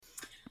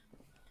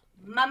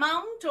My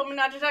mom told me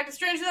not to talk to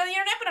strangers on the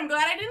internet, but I'm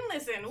glad I didn't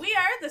listen. We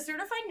are the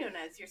Certified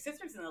Nunas, your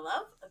sisters in the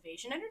love of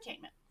Asian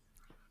entertainment.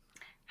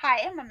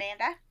 Hi, I'm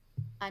Amanda.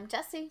 I'm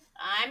Jessie.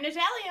 I'm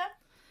Natalia.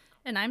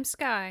 And I'm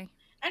Sky.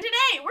 And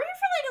today, we're here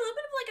for a little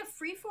bit of a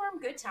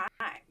freeform good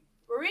time,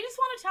 where we just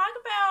want to talk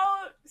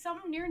about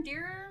something near and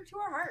dear to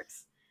our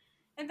hearts.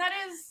 And that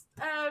is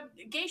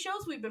gay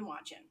shows we've been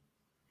watching.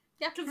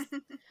 Yeah.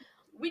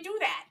 We do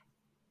that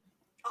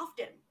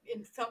often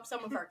in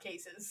some of our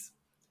cases.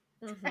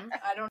 Mm-hmm.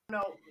 I don't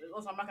know.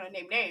 I'm not going to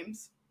name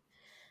names.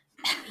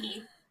 But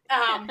we're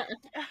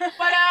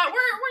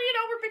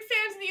big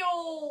fans of the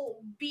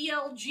old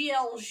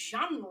BLGL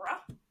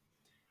genre. And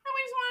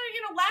we just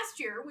wanted, last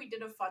year we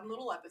did a fun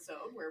little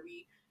episode where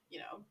we,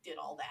 did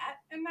all that.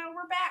 And now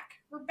we're back.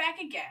 We're back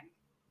again.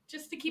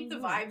 Just to keep the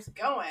vibes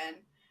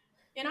going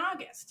in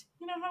August.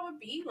 You know how it would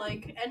be?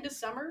 Like, end of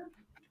summer,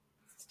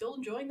 still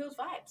enjoying those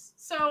vibes.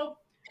 So,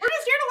 we're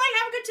just here to,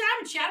 have a good time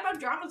and chat about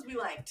dramas we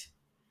liked.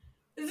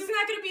 This is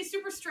not going to be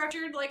super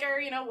structured like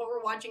our, what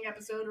we're watching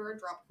episode or a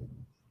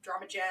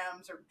drama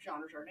gems or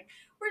genre turning.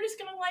 We're just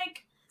going to,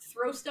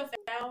 throw stuff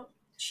out.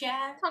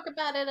 Chat. Talk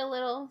about it a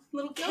little.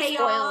 Little no chaos.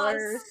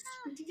 Spoilers.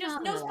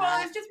 Just no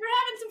spoilers. Just we're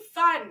having some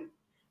fun.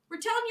 We're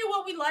telling you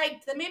what we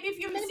liked. That maybe if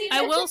you haven't seen it.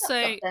 I will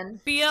say,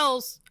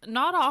 BL's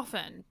not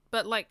often,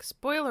 but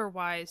spoiler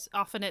wise,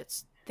 often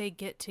it's they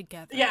get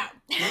together. Yeah.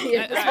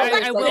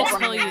 I will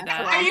tell you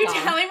that. Are you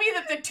telling me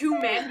that the two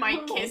men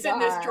might kiss in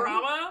this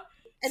drama?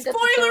 And Spoiler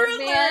the third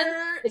alert!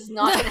 man is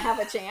not going to have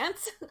a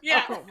chance?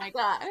 Yeah. Oh my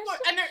gosh.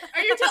 And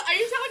are you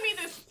telling me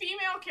this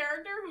female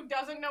character who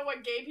doesn't know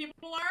what gay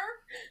people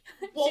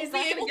are won't be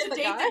able to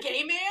date the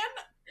gay man?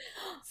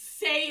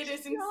 Say it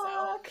isn't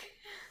so.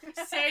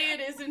 Say it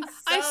isn't so.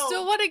 I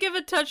still want to give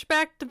a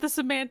touchback to the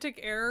semantic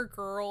error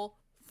girl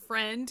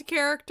friend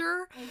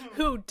character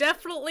who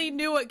definitely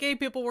knew what gay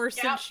people were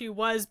since she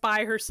was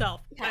by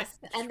herself. Yes.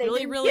 And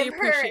they really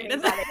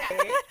appreciated that.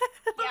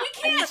 But we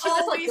can't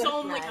always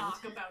only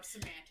talk about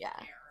semantic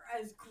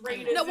error as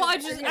great as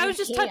I was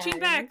just touching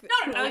back.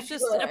 No, I was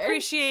just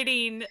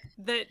appreciating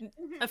that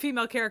a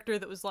female character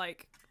that was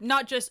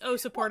not just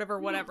supportive or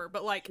whatever,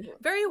 but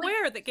very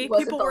aware that gay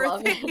people were a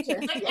thing.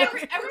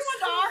 Everyone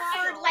saw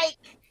her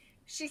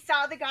she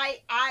saw the guy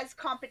as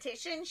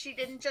competition. She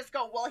didn't just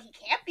go, well, he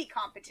can't be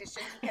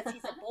competition because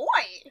he's a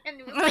boy.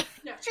 And it was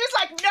she was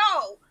like,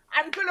 no,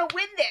 I'm gonna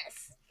win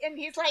this. And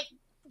he's like,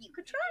 you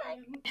could try.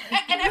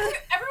 And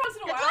every once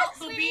in a while,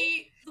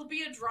 there'll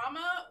be a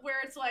drama where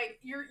it's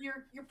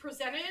you're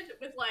presented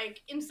with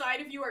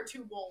inside of you are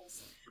two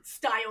wolves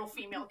style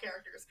female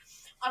characters.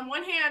 On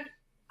one hand,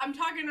 I'm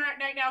talking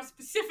right now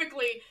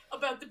specifically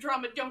about the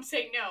drama Don't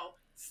Say No.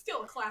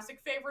 Still a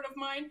classic favorite of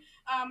mine.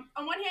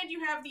 On one hand,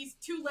 you have these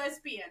two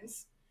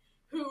lesbians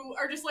who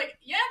are just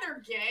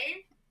they're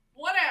gay,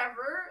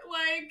 whatever.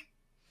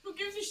 Who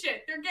gives a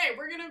shit? They're gay.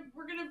 We're here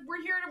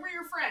to be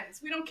your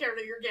friends. We don't care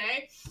that you're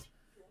gay.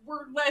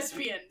 We're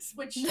lesbians,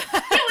 which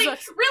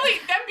really,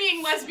 them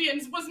being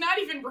lesbians was not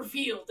even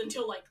revealed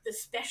until the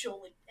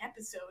special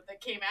episode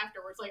that came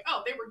afterwards. They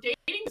were dating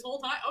this whole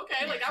time.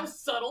 Okay, that was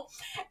subtle.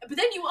 But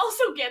then you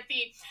also get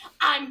the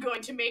I'm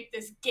going to make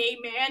this gay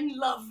man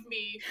love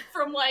me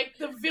from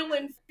the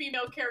villain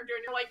female character,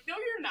 and you're no,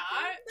 you're not.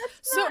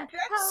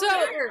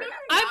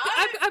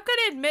 I'm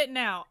gonna admit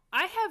now,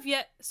 I have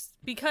yet,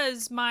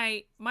 because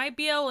my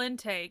BL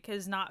intake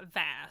is not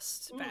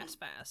vast.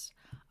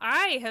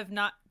 I have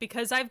not,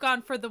 because I've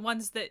gone for the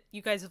ones that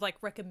you guys have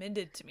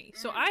recommended to me.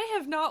 So I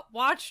have not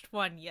watched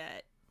one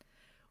yet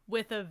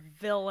with a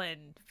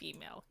villain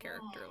female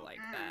character like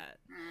that.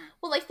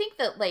 Well, I think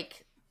that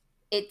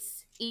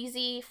it's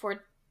easy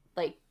for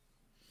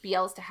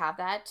BLs to have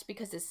that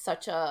because it's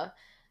such a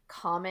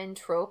common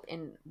trope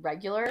in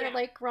regular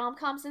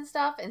rom-coms and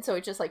stuff, and so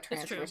it just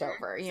transfers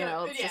over, it's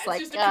just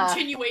it's just a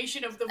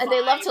continuation of the vibe. And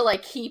they love to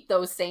keep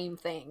those same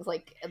things.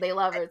 They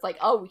love it. It's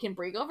we can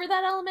bring over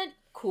that element.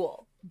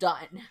 Cool,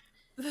 done.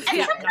 And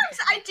sometimes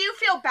I do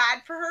feel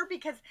bad for her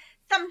because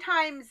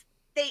sometimes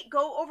they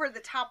go over the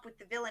top with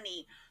the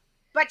villainy,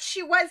 but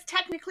she was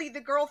technically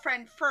the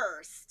girlfriend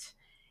first,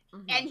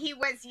 and he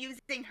was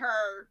using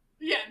her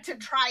to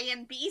try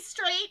and be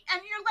straight,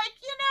 and you're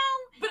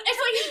but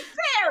it's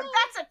fair.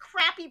 That's a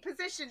crappy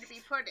position to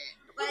be put in.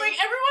 But every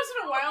once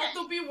in a while,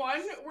 there'll be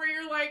one where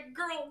you're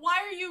girl, why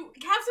are you,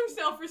 have some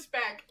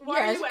self-respect.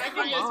 Why are you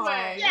acting this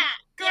way? Yeah.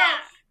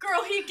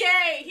 Girl, he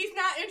gay. He's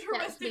not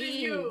interested in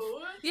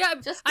you. Yeah,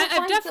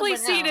 I've definitely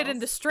seen it in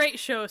the straight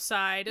show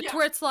side. It's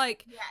where it's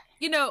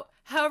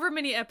however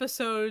many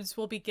episodes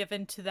will be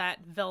given to that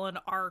villain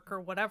arc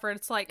or whatever. And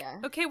it's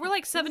okay,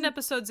 we're 7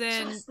 episodes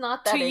in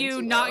to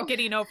you not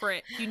getting over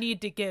it. You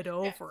need to get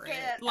over it.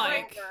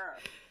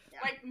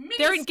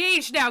 They're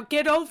engaged now.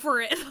 Get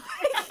over it.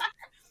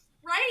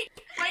 Right?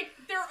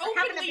 They're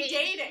openly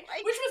dating.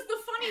 Which was the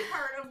funny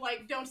part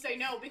of, Don't Say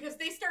No, because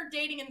they start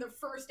dating in the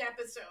first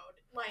episode,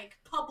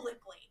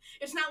 publicly.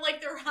 It's not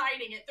they're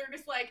hiding it. They're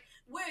just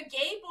we're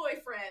gay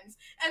boyfriends.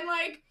 And,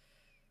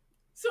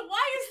 so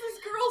why is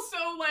this girl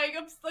so, why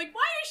does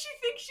she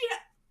think she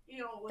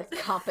the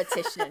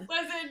competition.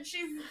 Listen,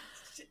 she's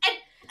and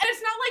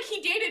it's not like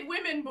he dated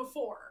women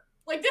before.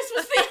 Like, this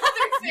was the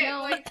other thing.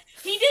 No. Like,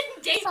 he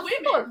didn't date Some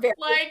people are women. very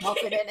Like,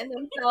 confident in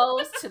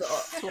themselves to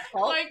a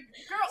fault. like,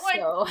 girl, like,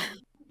 so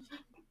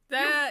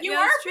you yeah,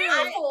 are that's true.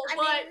 beautiful, I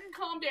but mean-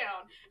 calm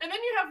down. And then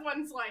you have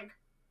ones like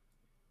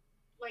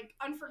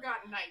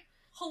Unforgotten Night,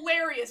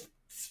 hilarious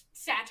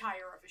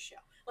satire of a show.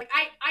 Like,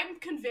 I'm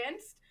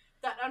convinced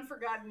that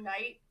Unforgotten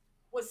Night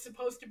was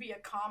supposed to be a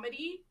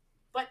comedy,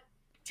 but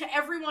to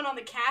everyone on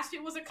the cast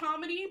it was a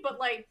comedy, but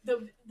like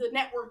the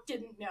network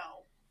didn't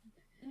know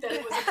that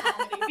it was a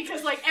comedy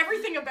because like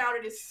everything about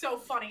it is so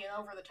funny and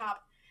over the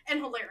top and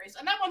hilarious.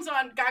 And that one's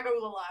on Gaga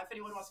Ulala if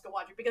anyone wants to go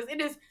watch it, because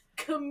it is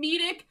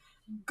comedic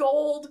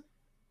gold,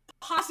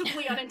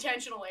 possibly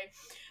unintentionally.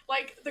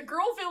 Like, the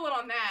girl villain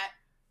on that,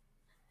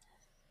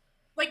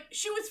 like,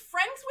 she was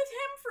friends with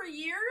him for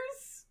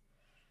years,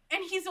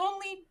 and he's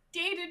only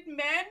dated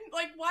men.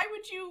 Like, why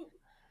would you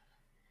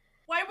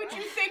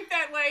think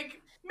that,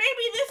 like,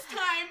 maybe this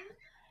time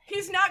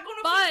he's not going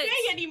to be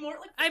gay anymore?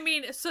 Like, I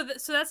mean, so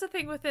that's the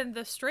thing within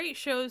the straight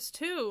shows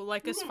too.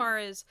 Like, as far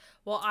as,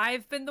 well,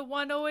 I've been the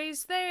one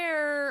always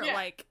there. Yeah.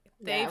 Like,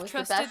 Yeah, it they've was the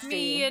trusted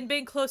me bestie. and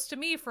been close to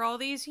me for all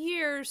these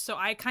years, so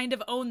I kind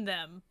of own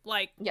them.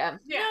 Like, yeah,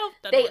 yeah. no,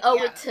 doesn't they work. owe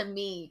Yeah. it to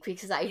me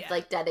because I Yeah.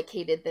 like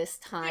dedicated this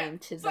time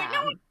to It's them. like,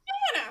 no one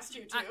asked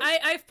you to.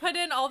 I've put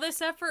in all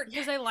this effort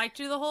because I liked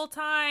you the whole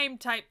time.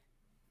 Type.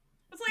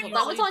 It's like,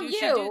 Well, that was on Usually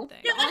you. douchey dude thing.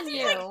 Yeah, that on seems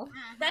you.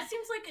 like- that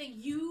seems like a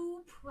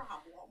you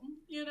problem,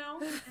 you know?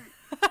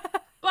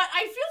 But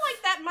I feel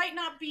like that might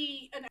not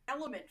be an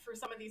element for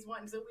some of these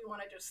ones that we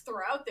want to just throw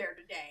out there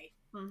today.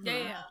 Mhm.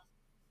 Yeah.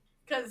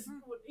 Because,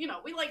 you know,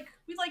 we like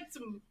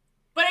some...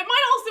 But it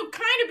might also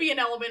kind of be an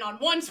element on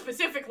one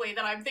specifically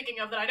that I'm thinking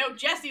of that I know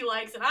Jessie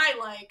likes and I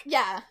like.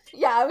 Yeah.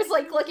 I was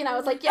like looking. I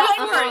was like, yeah.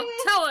 Go for it.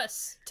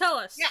 Tell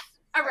us. Yeah.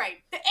 All right,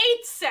 The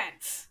Eighth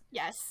Sense.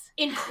 Yes,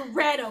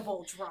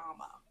 Incredible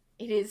drama.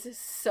 it is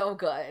so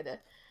good.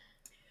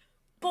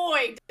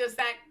 Boy, does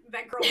that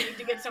girl need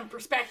to get some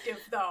perspective,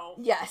 though.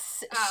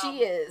 Yes, she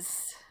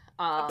is.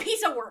 A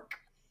piece of work.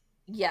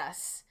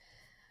 Yes.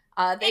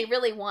 They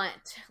really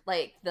want,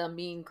 like, the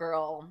mean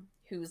girl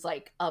who's,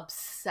 like,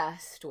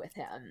 obsessed with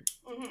him.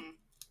 Mm-hmm.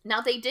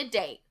 Now, they did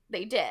date.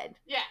 They did.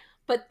 Yeah.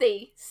 But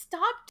they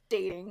stopped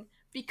dating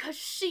because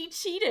she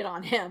cheated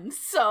on him.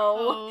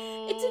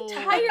 So it's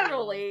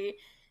entirely,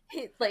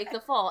 like,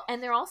 the fault.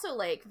 And they're also,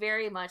 like,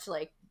 very much,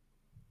 like,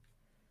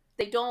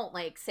 they don't,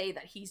 like, say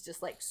that he's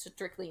just, like,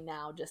 strictly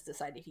now just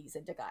decided he's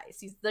into guys.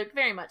 He's, like,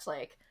 very much,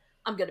 like,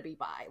 I'm gonna be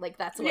bi. Like,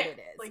 that's what it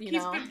is, Like, you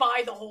he's know? been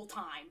bi the whole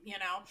time, you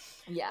know?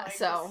 Yeah, Like,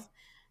 so... this-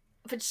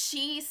 But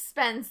she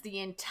spends the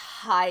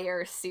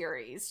entire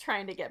series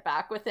trying to get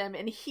back with him,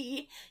 and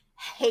he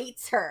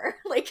hates her.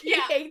 Like, he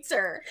Yeah. hates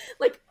her,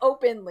 like,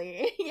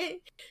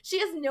 openly. She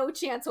has no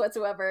chance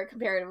whatsoever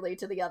comparatively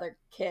to the other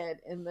kid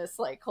in this,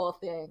 like, whole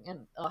thing.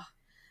 And,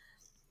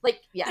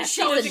 like, yeah, The she's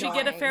show Does is she get a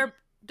annoying. fair?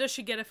 Does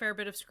she get a fair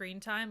bit of screen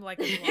time? Like,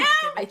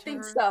 I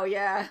think so,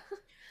 yeah.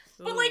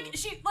 But, like,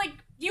 she, like,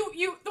 you,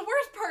 the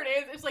worst part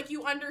is, like,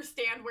 you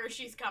understand where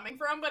she's coming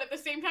from, but at the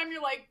same time,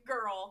 you're like,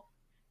 girl,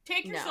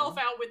 take No. yourself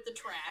out with the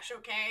trash,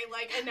 okay?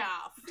 Like,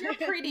 enough. You're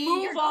pretty.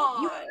 Move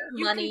on. You have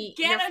You money.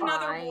 can get you're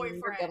another fine, You're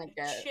boyfriend. gonna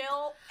get...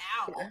 Chill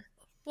out. Yeah.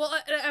 Well,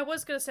 I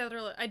was gonna say that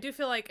earlier. I do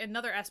feel like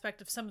another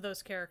aspect of some of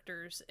those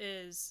characters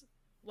is,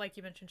 like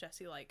you mentioned,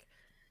 Jessie. Like,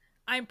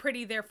 I'm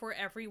pretty, therefore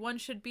everyone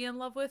should be in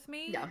love with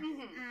me. Yeah.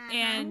 Mm-hmm.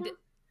 And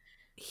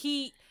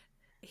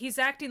he's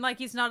acting like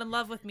he's not in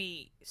love with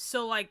me,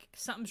 so, like,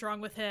 something's wrong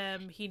with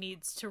him. He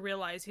needs to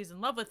realize he's in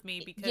love with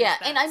me because Yeah,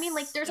 and I mean,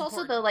 that's like, there's also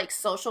the, important. like,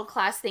 social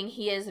class thing.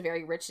 He is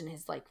very rich and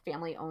his, like,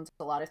 family owns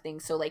a lot of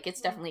things, so, like,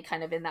 it's definitely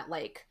kind of in that,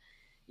 like,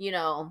 you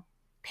know,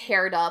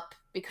 paired up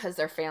because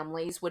their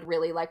families would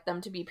really like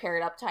them to be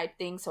paired up type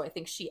thing. So I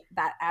think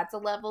that adds a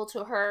level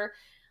to her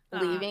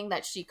believing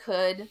that she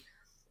could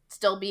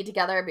still be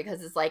together,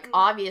 because it's like,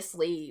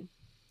 obviously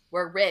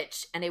we're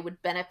rich and it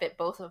would benefit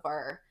both of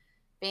our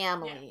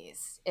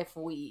families if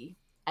we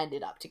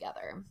ended up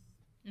together.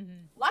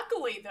 Mhm.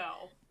 Luckily,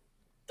 though,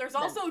 there's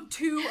also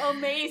two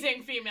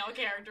amazing female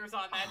characters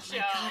on that Oh show.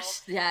 my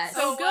gosh, yes. So,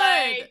 Oh, good.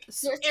 like,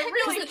 There's it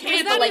really because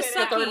pays the, like, it the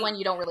out. third one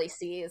you don't really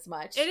see as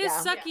much. It is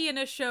yeah. sucky in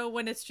a show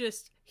when it's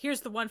just,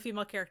 here's the one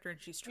female character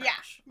and she's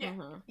trash. Yeah.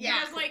 Mhm. Yeah.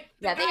 Because, like,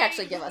 the Yeah, they guy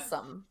actually give who us was-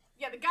 some.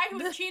 Yeah, the guy who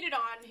was cheated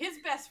on, his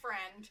best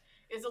friend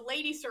is a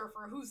lady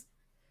surfer who's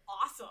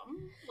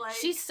awesome. Like,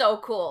 She's so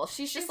cool.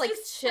 She's just like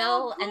so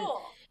chill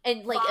cool.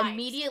 and like Vibes.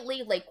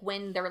 immediately, like,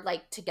 when they're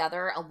like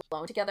together,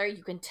 alone together,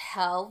 you can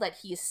tell that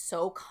he's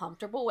so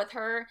comfortable with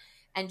her,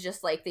 and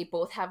just like they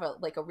both have a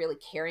really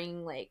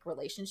caring, like,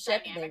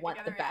 relationship, and they Dynamic want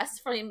the together, yeah.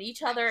 best from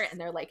each other, Nice. and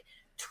they're like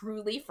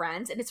truly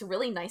friends, and it's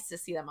really nice to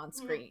see them on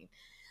Mm-hmm. screen.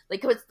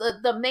 Like, it's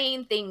the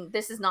main thing.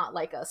 This is not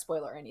like a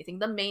spoiler or anything.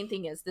 The main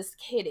thing is this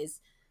kid is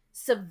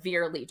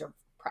severely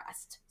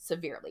depressed,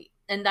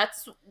 and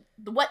that's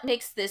what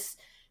makes this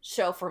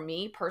show, for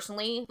me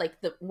personally, like,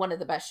 one of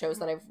the best shows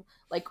that I've,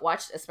 like,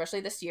 watched,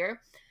 especially this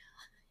year,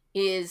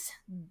 is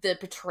the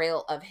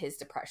portrayal of his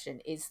depression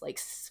is, like,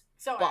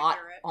 So spot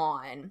accurate.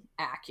 on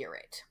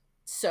accurate.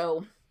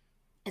 So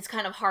it's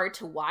kind of hard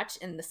to watch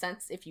in the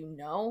sense if you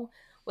know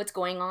what's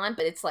going on,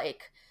 but it's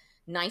like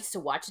nice to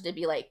watch it to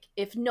be like,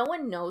 if no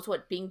one knows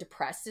what being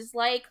depressed is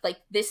like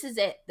this is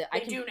it, that I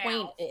can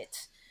point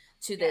it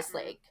to this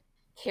like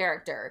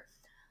character.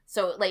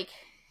 So like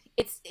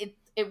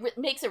it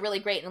makes it really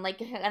great, and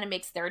like it kind of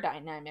makes their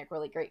dynamic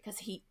really great because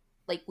he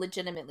like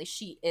legitimately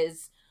she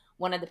is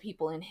one of the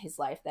people in his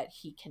life that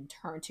he can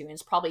turn to, and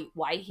it's probably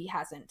why he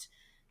hasn't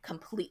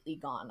completely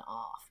gone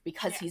off,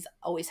 because he's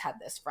always had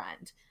this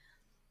friend.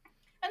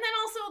 And then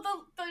also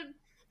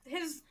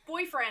his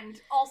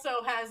boyfriend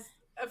also has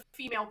a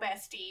female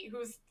bestie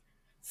who's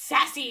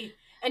sassy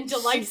and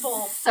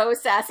delightful. She's so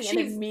sassy and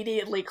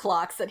immediately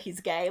clocks that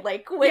he's gay,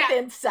 like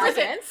within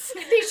seconds.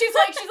 She's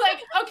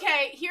like,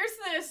 okay, here's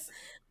this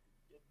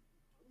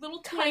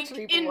little twink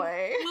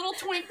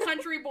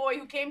country boy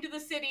who came to the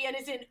city and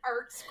is in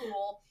art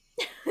school.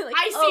 Like,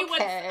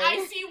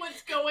 I see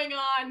what's going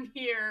on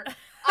here.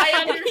 I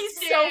understand.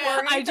 He's so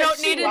worried. I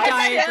don't need a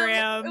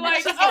diagram.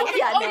 Like,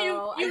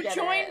 you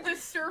joined the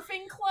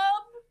surfing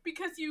club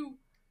because you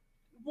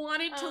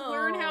wanted to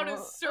learn how to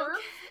surf.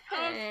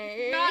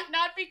 Okay.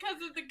 Not because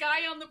of the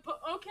guy on the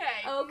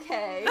okay.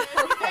 Okay.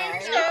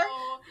 So,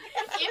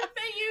 if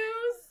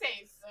you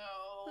say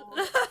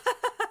so.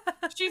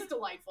 She's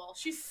delightful.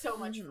 She's so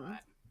much fun.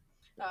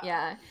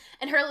 Yeah,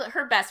 and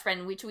her best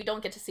friend, which we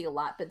don't get to see a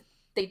lot, but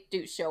they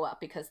do show up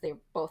because they're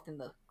both in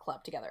the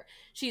club together.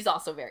 She's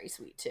also very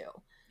sweet too.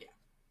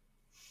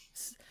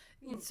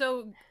 Yeah.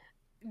 So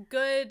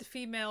good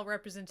female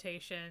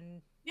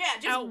representation. Yeah,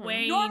 just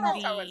outweighing normal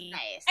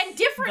nice. And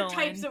different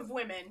types of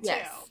women too.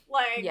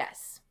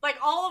 Yes. Like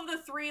all of the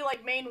three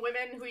like main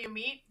women who you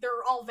meet,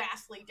 they're all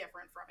vastly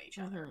different from each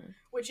other,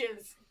 which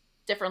is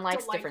different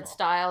likes, delightful. Different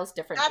styles,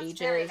 different ages.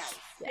 Very nice.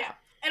 Yeah,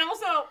 and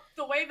also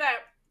the way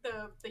that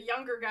the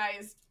younger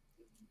guy's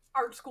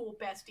art school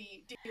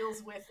bestie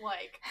deals with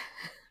like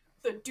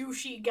the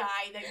douchey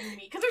guy that you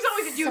meet, because there's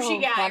always a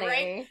douchey guy, funny.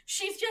 Right?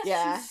 She's just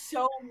she's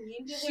so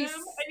mean to him,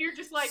 and you're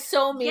just like,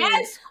 so mean.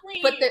 Yes,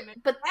 queen.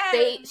 But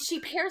she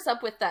pairs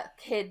up with that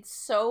kid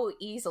so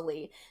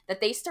easily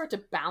that they start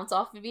to bounce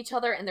off of each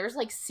other, and there's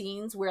like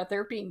scenes where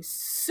they're being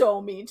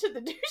so mean to the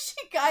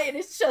douchey guy, and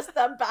it's just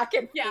them back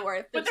and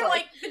forth. But they're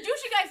like the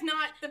douchey guy's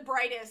not the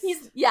brightest. He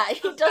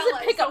doesn't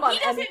pick up on. He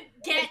doesn't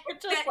get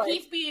that like,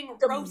 he's being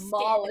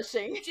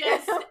demolishing. Roasted.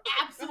 Just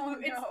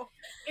absolutely.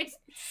 It's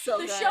so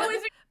the good. show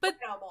is but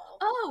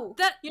incredible.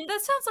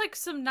 That sounds like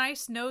some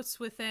nice notes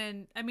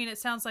within. I mean, it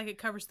sounds like it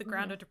covers the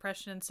ground of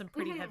depression and some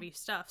pretty heavy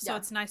stuff. So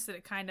it's nice that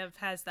it kind of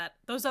has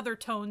those other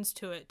tones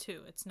to it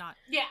too. It's not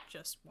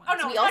just one. Oh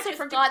no, we also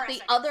forgot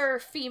the other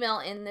female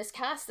in this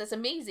cast that's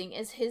amazing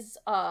is his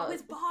boss,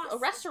 a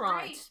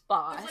restaurant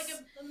boss. There's like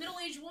a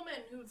middle-aged woman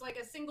who's like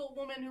a single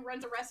woman who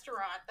runs a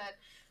restaurant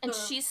and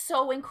she's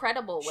so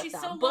incredible with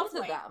them, both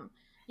of them.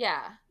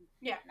 Yeah,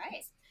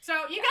 nice. So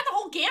you got the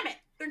whole gamut.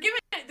 They're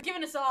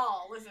giving us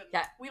all. Listen,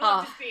 we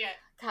love to see it.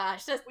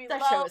 Gosh, that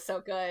show is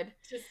so good.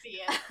 To see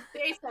it.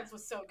 The Apex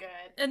was so good.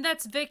 And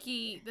that's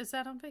Vicky. Is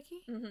that on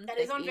Vicky? Mm-hmm. That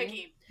is on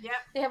Vicky. Yep.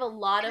 They have a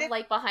lot of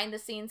like behind the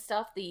scenes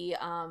stuff. The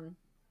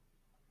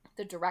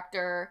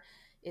director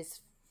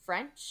is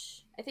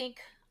French, I think.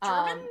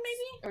 German,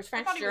 maybe? Or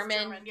French,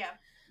 German. Yeah.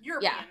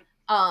 European.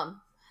 Yeah.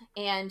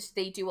 And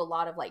they do a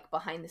lot of like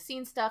behind the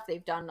scenes stuff.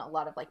 They've done a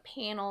lot of like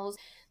panels.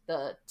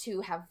 The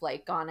two have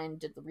like gone and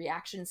did the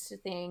reactions to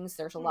things.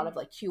 There's a lot of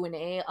like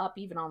Q&A up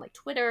even on like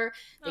Twitter.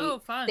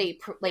 Fun. They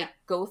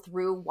go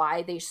through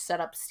why they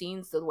set up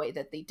scenes the way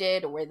that they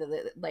did, or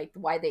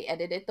why they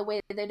edited the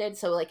way they did.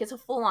 So like it's a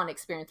full on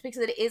experience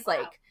because it is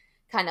like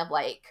kind of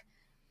like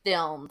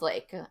filmed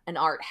like an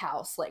art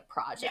house like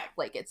project. Yeah.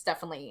 Like it's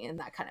definitely in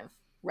that kind of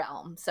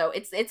realm. So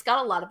it's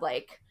got a lot of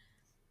like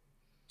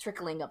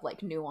trickling of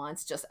like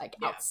nuance just like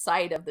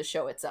outside of the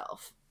show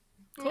itself.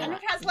 Cool. And it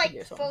has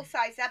like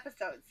full-size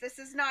episodes. This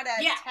is not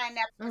a 10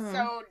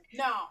 episode,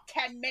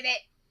 10-minute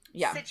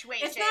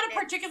situation. It's not a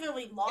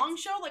particularly long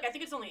show. Like I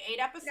think it's only 8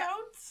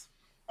 episodes.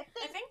 I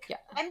think. Yeah.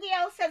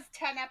 MDL says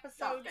 10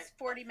 episodes,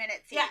 40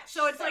 minutes each. Yeah,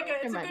 so it's like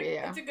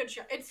it's a good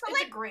show. It's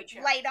like a great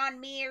show. Light on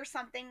Me or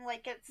something,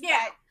 like it's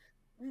that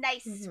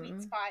nice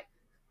sweet spot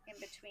in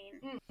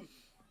between.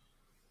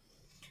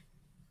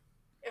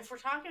 If we're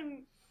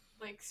talking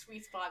like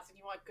sweet spots and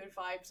you want good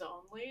vibes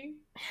only,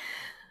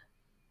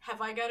 have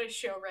I got a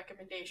show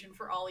recommendation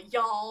for all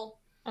y'all?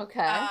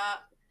 Okay.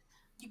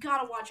 You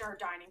gotta watch Our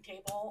Dining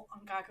Table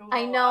on Gago.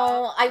 I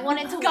know. I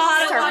wanted to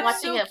start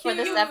watching it for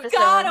this episode. You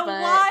gotta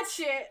watch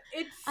it.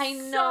 It's I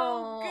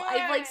know. So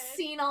good. I've like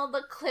seen all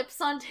the clips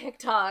on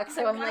TikTok,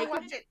 so I'm like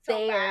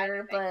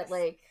there, but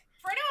like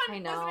for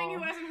anyone listening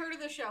who hasn't heard of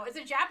the show, it's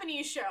a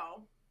Japanese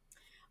show.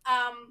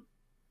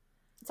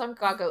 It's on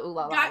Gago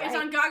Ulala. It's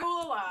on Gago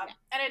Ulala,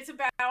 and it's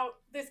about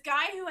this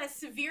guy who has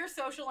severe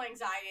social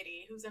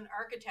anxiety, who's an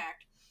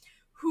architect,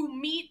 who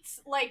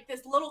meets like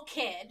this little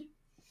kid,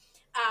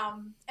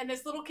 and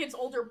this little kid's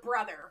older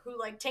brother who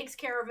like takes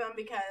care of him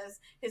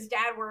because his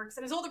dad works,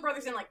 and his older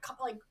brother's in like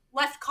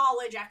left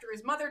college after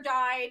his mother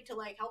died to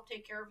like help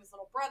take care of his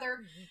little brother,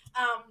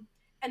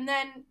 and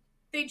then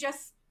they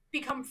just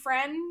become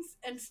friends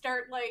and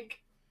start like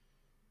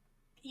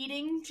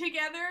eating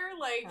together.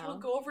 Like he'll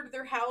go over to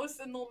their house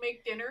and they'll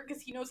make dinner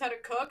because he knows how to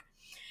cook,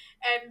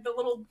 and the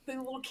little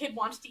kid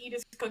wants to eat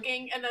his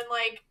cooking, and then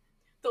like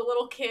the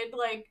little kid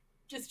like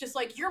just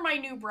like, you're my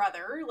new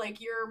brother,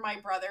 like you're my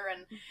brother,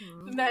 and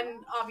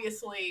then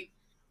obviously,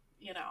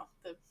 you know,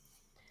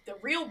 the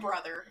real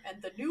brother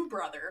and the new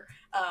brother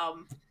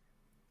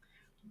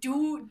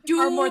do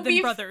are more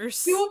than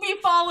brothers. Do be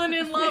falling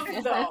in love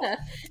though.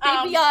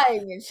 They be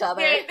eyeing each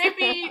other. They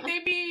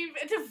be.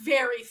 It's a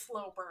very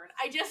slow burn.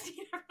 I just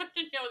need everyone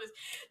to know this.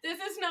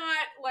 This is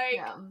not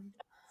like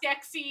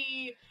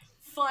sexy,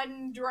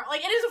 fun drama.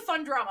 Like, it is a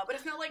fun drama, but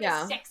it's not like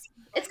a sexy.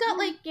 It's got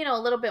like, you know,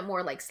 a little bit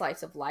more like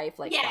slice of life.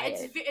 Like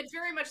it's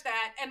very much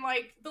that, and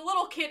like the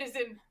little kid is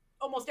in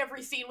almost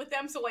every scene with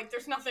them, so like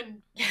there's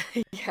nothing.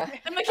 And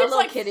the kid's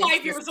like kid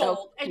 5 years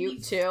old, and cute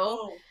he's too.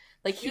 so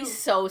like cute. He's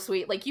so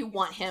sweet. Like you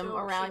want him So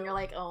around. cute. You're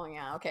like, oh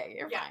yeah, okay,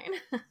 you're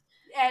fine.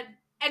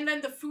 And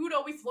then the food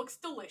always looks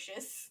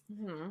delicious.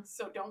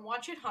 So don't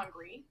watch it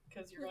hungry,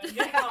 because you're gonna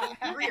get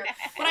hungrier.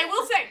 But I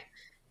will say,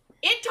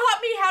 it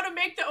taught me how to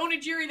make the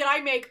onigiri that I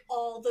make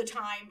all the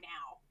time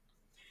now.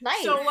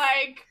 Nice. So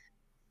like,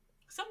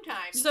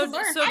 sometimes. So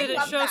did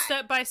it show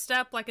step by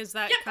step? Like, is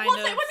that kind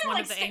of one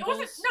of the angles?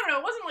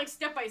 It wasn't like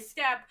step by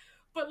step.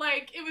 But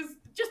like, it was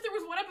just, there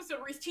was one episode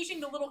where he's teaching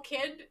the little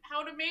kid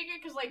how to make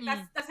it, because like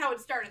that's how it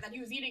started. That he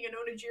was eating an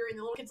onigiri, and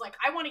the little kid's like,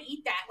 I want to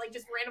eat that, like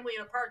just randomly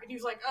in a park, and he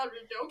was like, oh,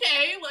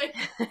 okay, like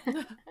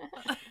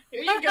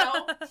here you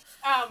go.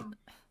 And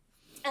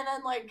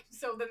then like,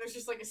 so then there's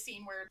just like a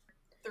scene where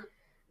they're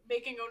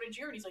making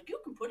onigiri, and he's like, you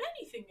can put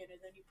anything in it.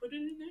 Then you put it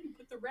in there, you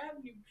put the wrap,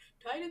 and you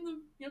tie it in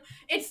the, you know,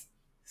 it's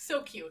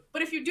so cute.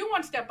 But if you do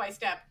want step by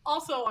step,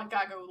 also on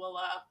Gaga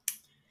Ulala,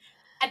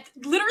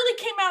 literally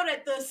came out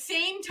at the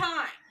same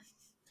time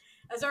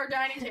as our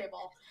dining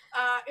table,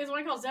 is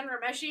one called Zen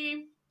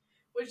Rameshi,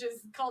 which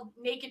is called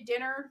Naked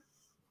Dinner,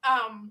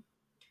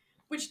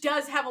 which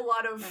does have a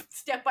lot of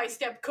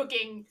step-by-step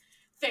cooking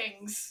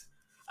things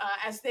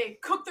as they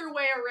cook their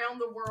way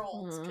around the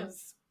world,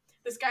 because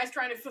this guy's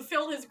trying to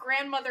fulfill his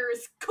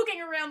grandmother's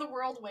cooking around the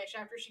world wish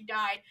after she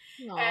died.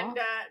 Aww.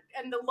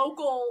 And the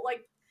local,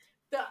 like,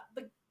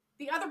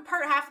 the other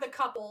half of the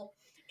couple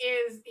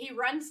is he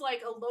runs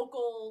like a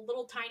local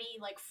little tiny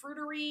like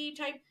fruitery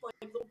type like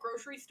little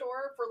grocery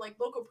store for like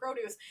local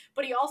produce,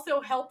 but he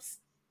also helps.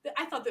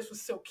 I thought this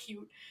was so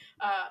cute.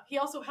 He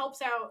also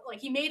helps out, like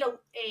he made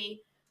a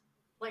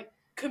like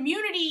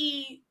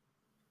community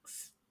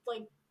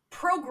like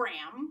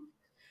program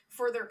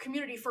for their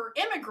community for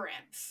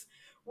immigrants,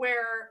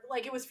 where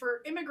like it was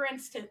for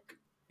immigrants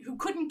who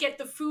couldn't get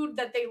the food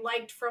that they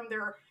liked from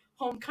their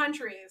home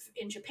countries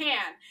in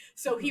Japan.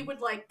 So he would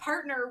like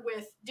partner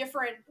with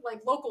different like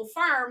local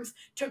farms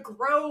to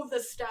grow the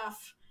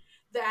stuff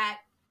that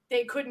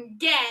they couldn't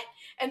get,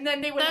 and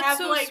then they would have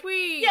so like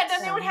sweet.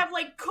 Then they would have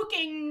like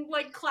cooking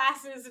like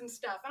classes and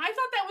stuff. And I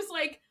thought that was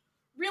like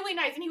really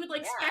nice. And he would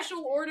like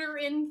special order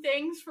in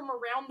things from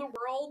around the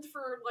world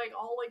for like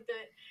all like the,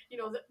 you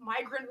know, the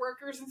migrant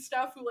workers and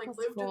stuff who like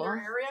lived in their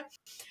area.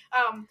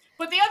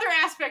 But the other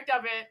aspect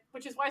of it,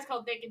 which is why it's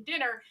called Naked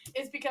Dinner,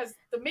 is because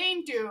the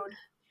main dude,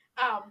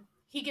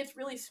 he gets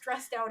really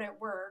stressed out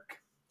at work,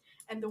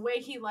 and the way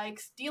he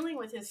likes dealing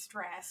with his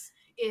stress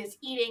is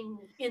eating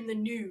in the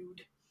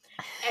nude.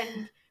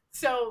 And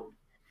so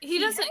he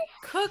doesn't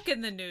cook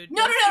in the nude.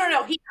 No.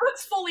 He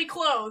cooks fully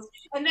clothed,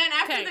 and then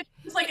after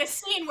there's like a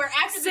scene where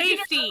after the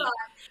dinner comes on,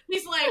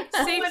 he's like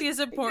safety is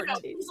important.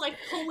 You know, he's like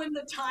pulling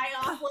the tie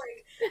off,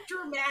 like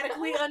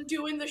dramatically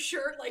undoing the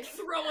shirt, like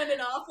throwing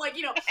it off, like,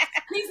 you know,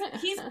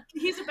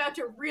 he's about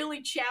to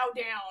really chow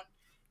down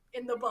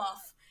in the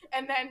buff,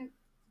 and then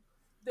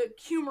the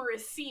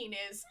humorous scene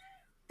is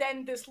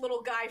then this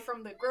little guy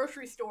from the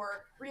grocery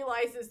store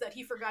realizes that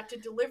he forgot to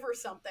deliver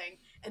something,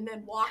 and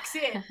then walks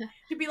in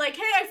to be like,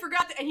 hey, I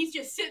forgot that. And he's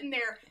just sitting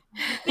there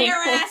bare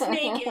ass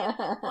naked,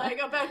 like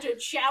about to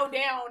chow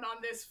down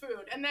on this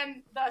food. And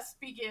then thus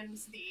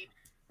begins the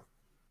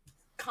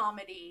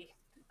comedy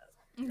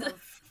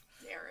of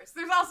errors.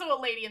 There's also a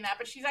lady in that,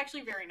 but she's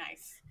actually very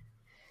nice.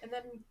 And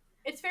then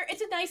it's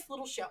a nice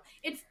little show.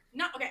 It's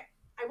not, okay,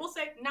 I will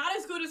say, not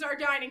as good as our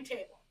dining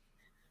table,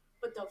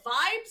 but the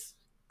vibes,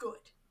 good.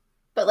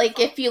 But like,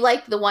 if you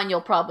like the one,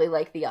 you'll probably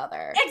like the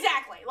other.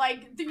 Exactly.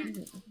 Like,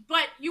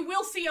 but you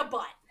will see a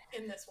butt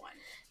in this one.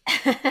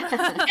 It's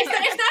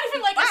not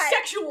even like a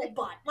sexual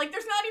butt. Like,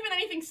 there's not even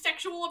anything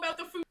sexual about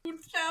the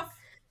food stuff.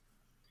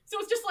 So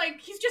it's just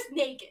like, he's just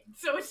naked.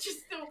 So it's just,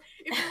 so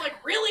if you're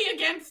like really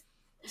against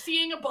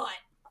seeing a butt,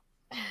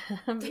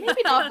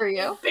 maybe not for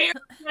you. Bare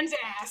man's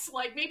ass.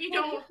 Like, maybe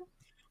don't,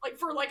 like,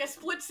 for like a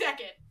split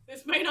second,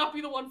 this may not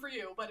be the one for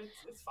you, but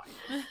it's fine.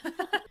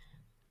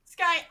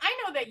 Sky, I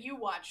know that you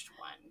watched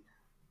one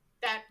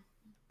that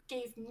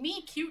gave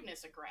me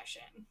cuteness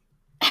aggression.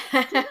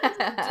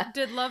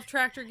 Did Love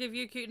Tractor give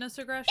you cuteness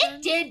aggression?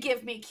 It did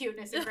give me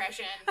cuteness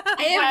aggression.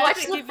 I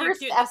watched the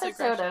first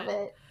episode of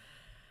it.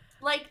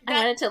 Like, I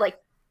wanted to like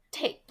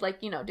take, like,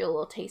 you know, do a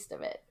little taste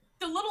of it.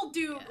 The little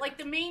dude, like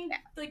the main,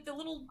 like the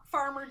little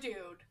farmer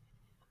dude,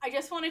 I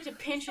just wanted to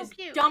pinch his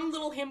cute. dumb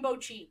little himbo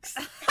cheeks.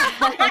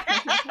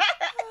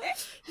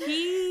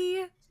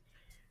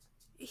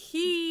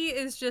 He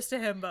is just a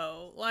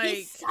himbo. Like,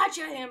 he's such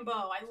a himbo.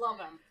 I love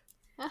him.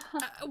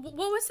 what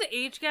was the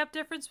age gap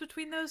difference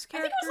between those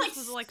characters? I think it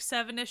was like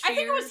 7-ish years? I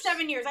think it was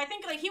 7 years. I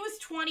think like he was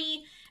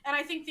 20, and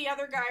I think the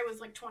other guy was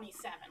like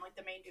 27. Like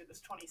the main dude was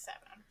 27.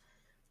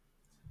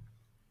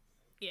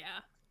 Yeah.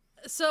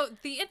 So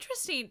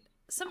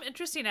some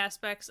interesting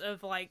aspects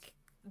of like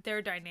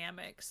their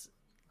dynamics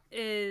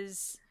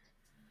is,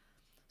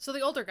 so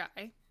the older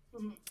guy,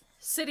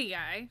 city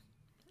guy,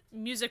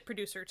 music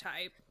producer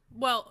type.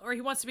 Well, or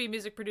he wants to be a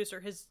music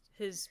producer.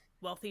 His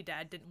wealthy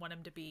dad didn't want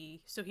him to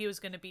be, so he was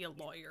going to be a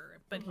lawyer,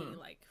 but he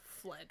like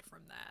fled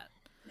from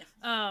that.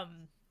 Yeah.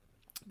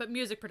 But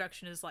music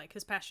production is like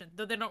his passion,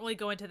 though they don't really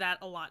go into that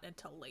a lot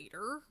until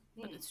later,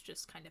 but it's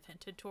just kind of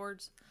hinted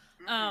towards.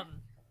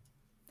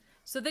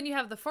 So then you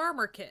have the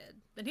farmer kid,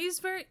 and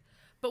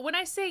but when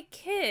I say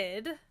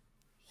kid,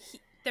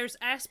 there's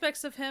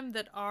aspects of him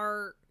that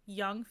are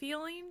young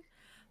feeling,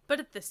 but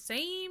at the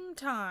same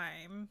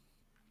time,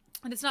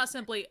 and it's not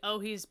simply, oh,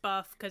 he's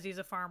buff because he's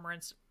a farmer.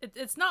 And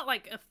it's not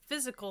like a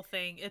physical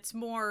thing. It's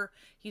more,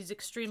 he's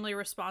extremely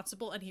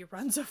responsible and he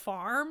runs a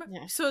farm.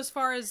 Yeah. So as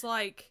far as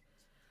like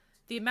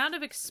the amount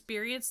of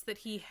experience that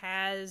he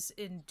has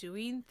in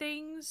doing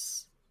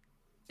things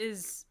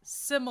is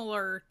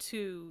similar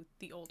to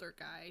the older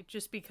guy,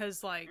 just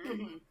because like,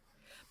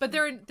 but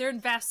they're in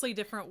vastly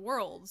different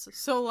worlds.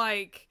 So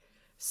like,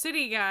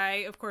 city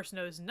guy, of course,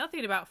 knows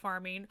nothing about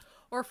farming.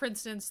 Or, for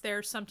instance,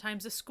 there's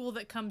sometimes a school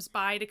that comes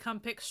by to come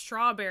pick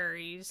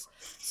strawberries.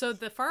 So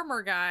the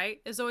farmer guy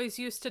is always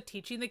used to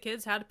teaching the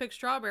kids how to pick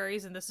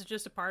strawberries, and this is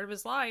just a part of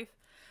his life.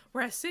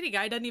 Whereas city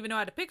guy doesn't even know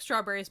how to pick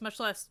strawberries, much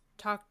less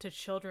talk to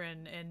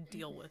children and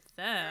deal with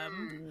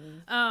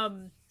them.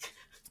 And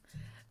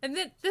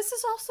then this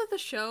is also the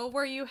show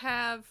where you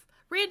have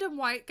random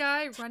white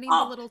guy running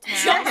the little town.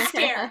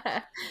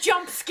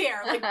 Jump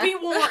scare, like, be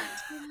warned.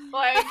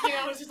 Like, you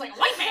know, it's just like,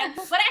 white man,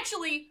 but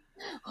actually,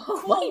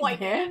 cool white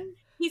man.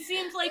 He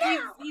seems like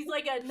he's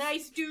like a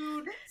nice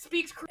dude,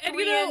 speaks Korean. And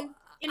you know,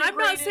 I'm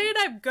not saying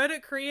I'm good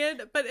at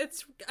Korean, but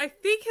I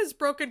think his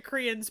broken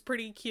Korean's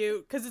pretty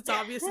cute, because it's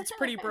obvious it's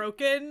pretty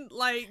broken.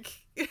 Like,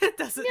 it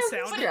doesn't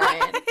sound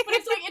right. But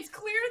it's like, it's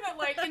clear that,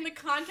 like, in the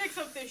context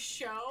of this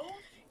show,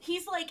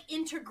 he's like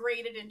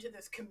integrated into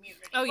this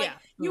community. Oh, like, yeah.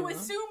 You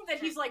assume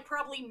that he's like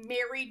probably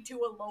married to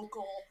a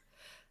local.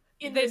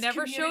 They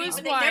never show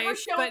his wife,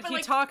 but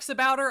he talks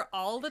about her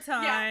all the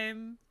time.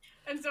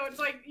 Yeah. And so it's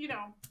like, you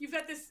know, you've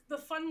got the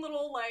fun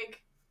little,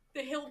 like,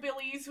 the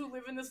hillbillies who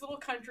live in this little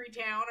country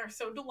town are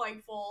so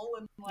delightful,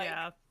 and like,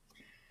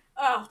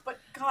 oh, but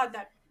God,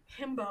 that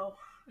himbo.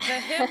 The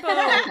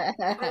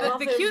himbo.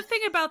 the cute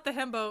thing about the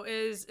himbo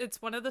is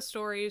it's one of the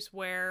stories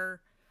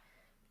where,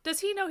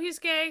 does he know he's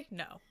gay?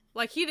 No.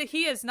 Like,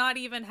 he has not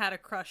even had a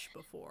crush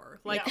before.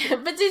 Like,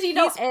 but did he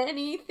know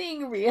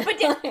anything real? But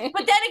then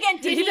again,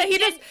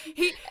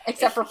 he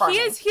except for farming.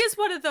 He is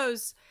one of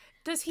those.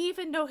 Does he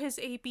even know his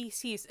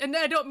ABCs? And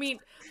I don't mean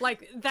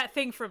like that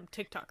thing from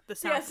TikTok, the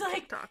sound from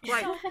TikTok.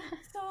 Like,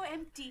 so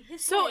empty.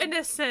 So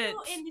innocent.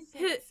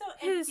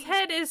 His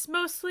head is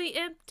mostly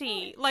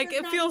empty. Like,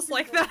 it feels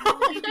like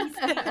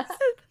that.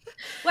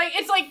 Like,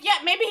 it's like,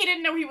 yeah, maybe he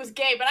didn't know he was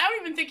gay, but I don't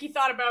even think he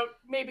thought about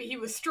maybe he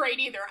was straight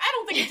either. I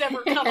don't think it's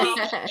ever come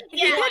up.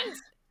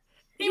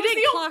 He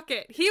didn't clock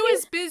it. He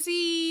was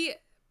busy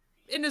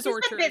in his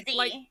orchard. Busy.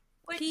 Like,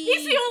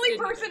 he's the only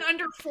person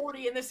under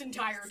 40 in this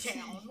entire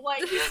town.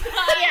 Like, he's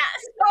not.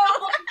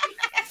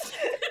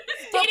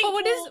 But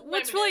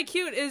what's really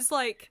cute is,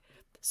 like,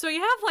 so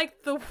you have,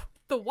 like,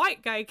 the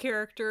white guy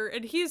character,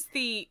 and he's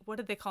the, what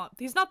did they call him?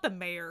 He's not the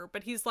mayor,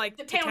 but he's, like,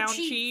 the town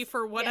chief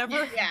or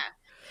whatever. Yeah.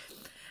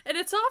 And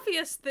it's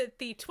obvious that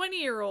the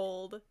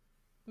 20-year-old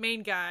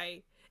main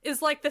guy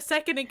is, like, the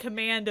second in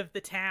command of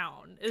the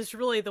town, is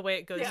really the way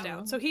it goes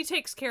down. So he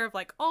takes care of,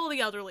 like, all the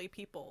elderly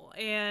people,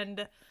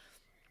 and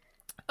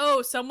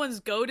oh, someone's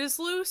goat is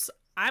loose,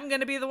 I'm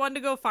gonna be the one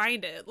to go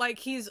find it. Like,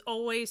 he's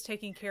always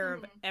taking care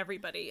of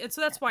everybody. And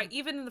so that's why,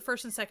 even in the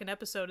first and second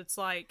episode, it's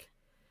like,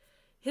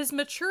 his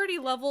maturity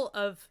level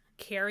of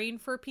caring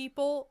for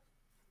people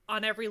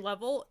on every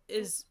level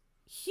is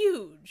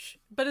huge.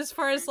 But as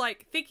far as,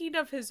 like, thinking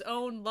of his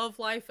own love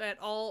life at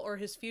all, or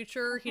his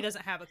future, he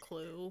doesn't have a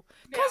clue.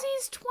 Because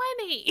he's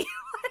 20!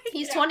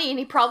 He's 20, and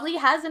he probably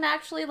hasn't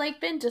actually, like,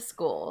 been to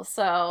school,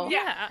 so...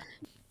 Yeah.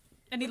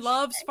 And he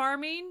loves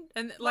farming,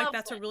 and, like,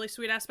 that's a really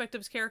sweet aspect of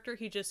his character.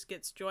 He just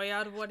gets joy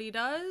out of what he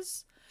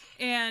does.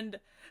 And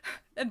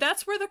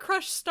that's where the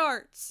crush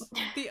starts.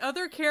 The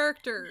other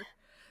character,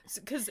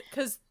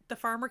 because the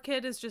farmer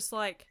kid is just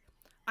like,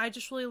 I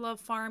just really love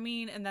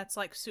farming, and that's,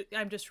 like,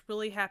 I'm just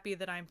really happy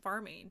that I'm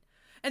farming.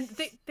 And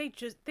they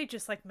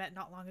just like, met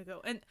not long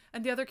ago. And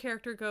the other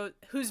character goes,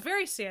 who's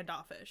very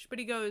standoffish, but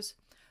he goes,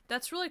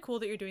 that's really cool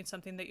that you're doing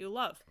something that you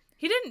love.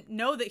 He didn't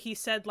know that he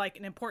said, like,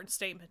 an important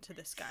statement to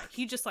this guy.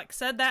 He just, like,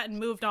 said that and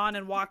moved on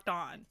and walked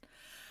on.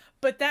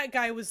 But that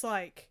guy was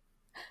like,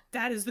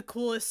 that is the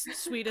coolest,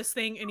 sweetest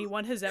thing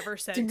anyone has ever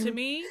said to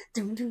me.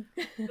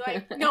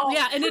 Like, no.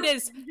 Yeah, and it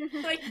is.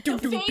 Like, the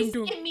face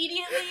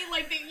immediately,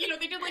 like, they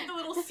did, like, the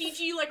little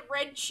CG, like,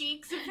 red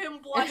cheeks of him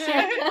blushing,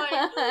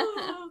 like,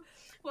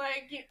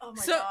 oh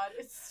my god,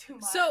 it's too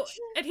much. So,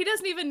 and he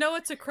doesn't even know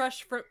it's a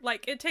crush for,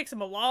 like, it takes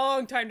him a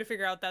long time to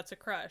figure out that's a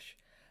crush.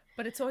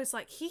 But it's always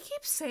like, he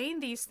keeps saying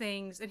these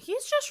things, and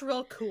he's just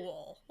real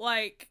cool.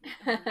 Like,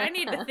 I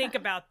need to think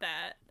about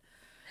that.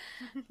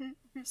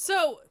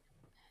 So,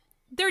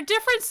 their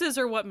differences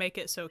are what make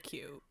it so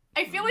cute.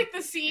 I feel like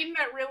the scene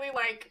that really,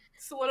 like,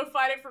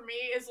 solidified it for me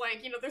is,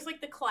 like, there's,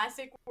 like, the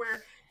classic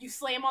where you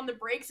slam on the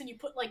brakes and you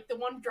put, like, the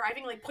one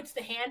driving, like, puts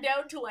the hand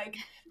out to, like,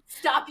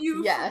 stop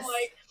you from,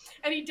 like,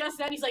 and he does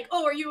that and he's like,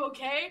 oh, are you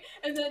okay?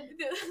 And then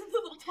the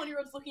little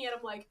 20-year-old's looking at him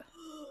like,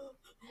 oh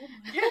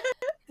my god,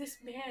 this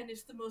man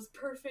is the most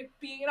perfect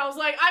being. And I was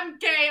like, I'm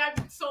gay,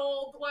 I'm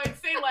sold, like,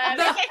 say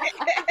less.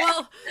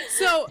 Well,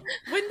 so,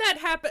 when that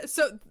happened,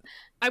 so,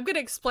 I'm gonna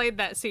explain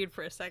that scene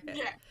for a second.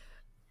 Yeah.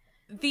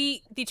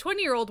 The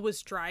 20-year-old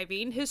was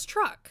driving his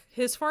truck,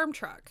 his farm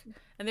truck,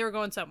 and they were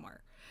going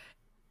somewhere.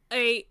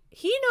 He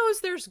knows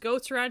there's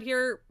goats around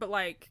here, but,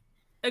 like,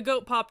 a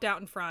goat popped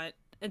out in front,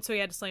 and so he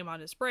had to slam on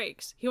his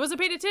brakes. He wasn't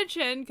paying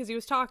attention because he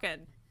was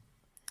talking.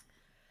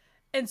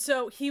 And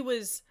so he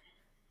was,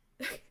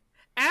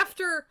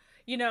 after,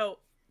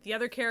 the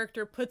other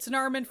character puts an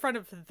arm in front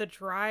of the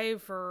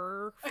farmer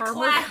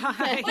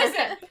guy.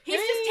 Listen, he's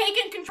just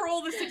taking control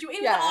of the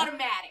situation. It was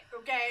automatic,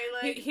 okay?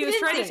 Like, he was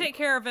trying to take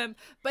care of him,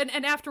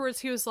 and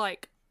afterwards he was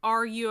like,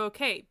 are you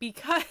okay?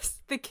 Because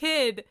the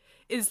kid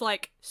is,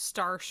 like,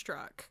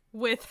 starstruck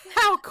with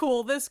how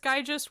cool this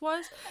guy just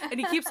was, and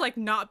he keeps, like,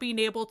 not being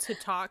able to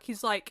talk.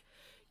 He's like,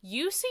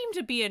 you seem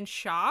to be in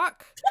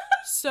shock,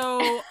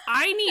 so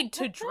I need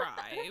to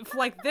drive.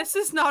 Like, this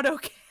is not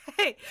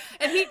okay.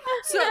 And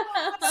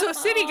so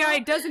City Guy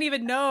doesn't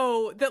even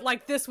know that,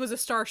 like, this was a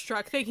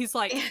starstruck thing. He's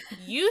like,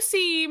 you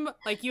seem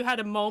like you had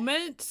a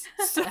moment,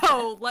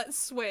 so let's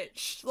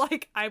switch.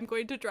 Like, I'm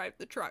going to drive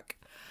the truck.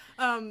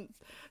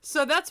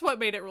 So that's what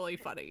made it really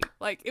funny.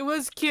 Like, it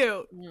was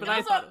cute, but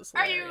I thought it was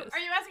hilarious. Are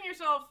you asking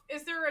yourself,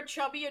 is there a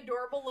chubby,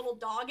 adorable little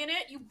dog in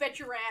it? You bet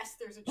your ass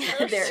there's a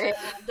chubby, there is.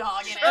 little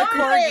dog in it. A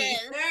corgi.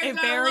 There's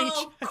a very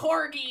little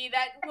corgi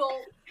that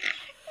will...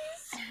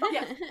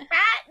 Yeah.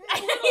 Fat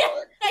and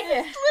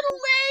little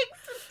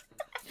legs.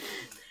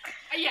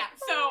 Yeah,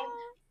 so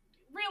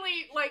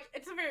really, like,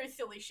 it's a very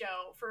silly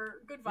show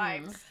for good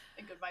vibes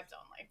and good vibes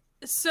only.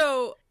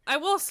 So, I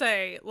will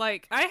say,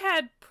 like, I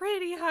had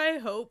pretty high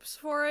hopes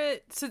for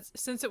it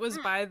since it was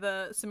by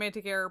the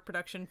Semantic Error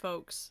production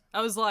folks.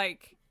 I was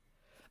like,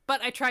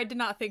 but I tried to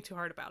not think too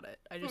hard about it.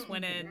 I just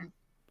went in,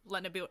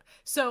 letting it be.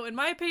 So, in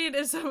my opinion,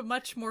 it's a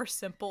much more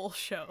simple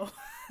show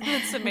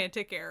than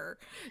Semantic Error.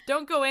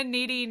 Don't go in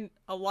needing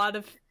a lot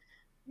of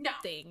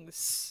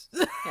things.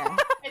 Yeah.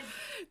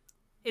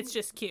 It's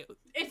just cute.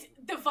 It's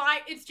the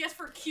vibe. It's just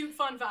for cute,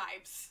 fun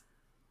vibes.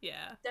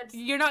 Yeah.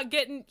 You're not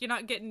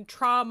getting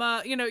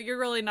trauma. You're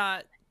really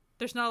not.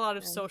 There's not a lot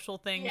of social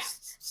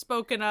things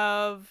spoken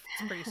of.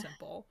 It's pretty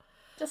simple.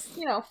 Just,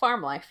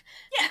 farm life.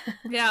 Yeah.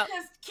 Yeah.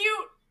 Just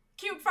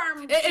cute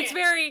farm. It's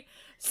very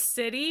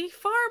city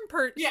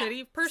farm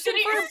city person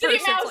farm city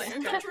person. mouse, Like,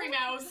 okay. country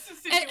mouse.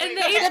 And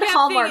the age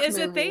gap thing is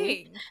a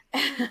thing.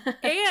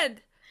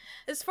 And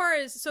as far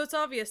as, so it's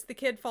obvious the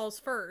kid falls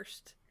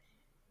first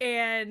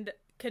and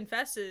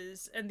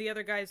confesses, and the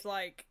other guy's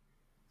like,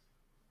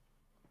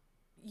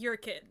 you're a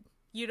kid.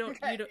 You don't,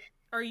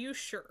 are you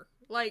sure?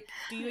 Like,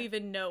 do you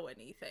even know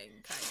anything,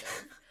 kind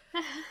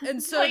of?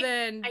 And so like,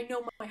 then... I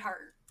know my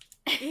heart.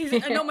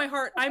 I know my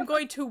heart. I'm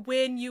going to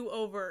win you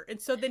over. And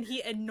so then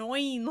he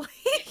annoyingly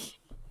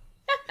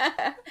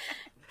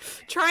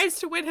tries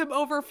to win him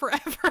over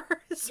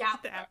forever. Yeah.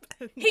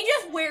 He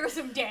just wears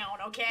him down,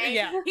 okay?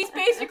 Yeah. He's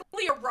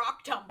basically a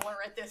rock tumbler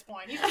at this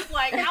point. He's just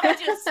like, I'm gonna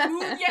just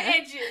smooth your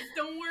edges.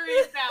 Don't worry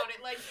about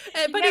it. Like,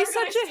 but he's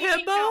such a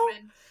himbo.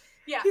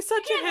 Yeah. He's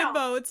such a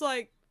himbo. It's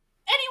like,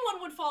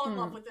 anyone would fall in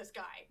love with this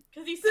guy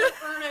because he's so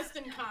earnest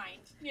and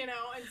kind,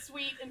 and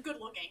sweet and good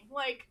looking.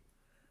 Like,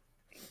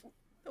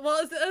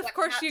 well, of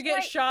course you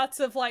get shots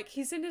of, like,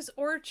 he's in his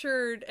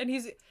orchard and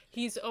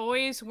he's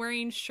always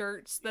wearing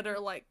shirts that are,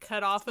 like,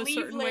 cut off a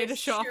certain way to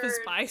show off his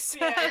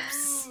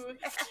biceps. Yeah.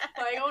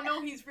 Like, oh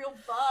no, he's real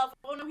buff.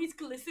 Oh no, he's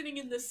glistening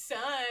in the sun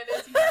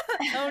as he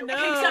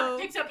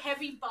picks up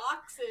heavy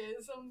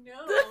boxes. Oh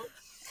no.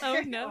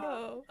 Oh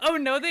no. Oh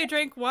no, they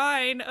drank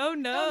wine. Oh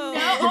no.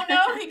 Oh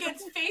no, he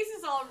gets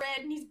faces all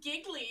red and he's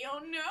giggly.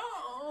 Oh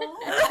no.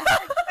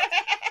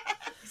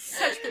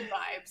 Such good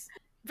vibes.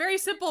 Very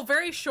simple,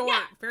 very short.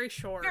 Yeah. Very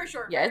short. Very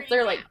short. Yeah,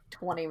 they're like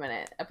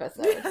 20-minute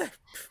episodes.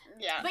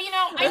 Yeah. But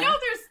I know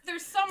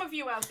there's some of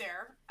you out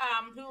there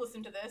who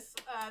listen to this.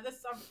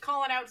 I'm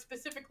calling out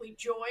specifically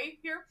Joy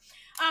here,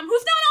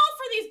 who's not all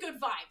for these good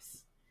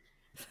vibes.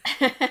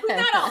 Who's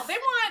not all. They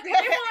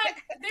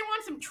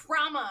want some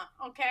trauma,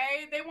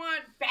 okay? They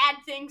want bad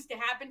things to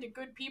happen to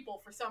good people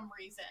for some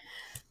reason.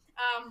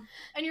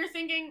 And you're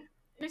thinking,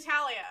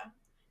 Natalia,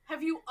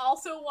 have you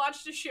also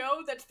watched a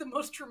show that's the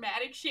most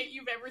traumatic shit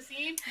you've ever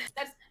seen?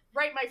 That's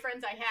right, my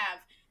friends, I have.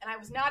 And I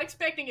was not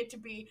expecting it to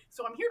be,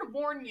 so I'm here to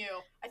warn you.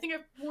 I think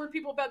I've warned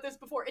people about this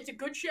before. It's a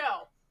good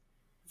show.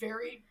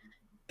 Very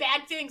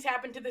bad things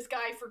happen to this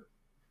guy for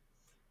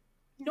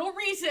no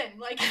reason.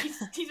 Like,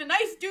 he's a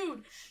nice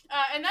dude.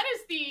 And that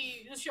is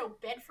the show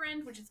Bed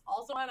Friend, which is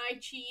also on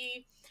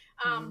iQIYI.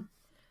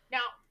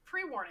 Now,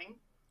 pre-warning.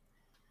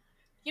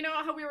 You know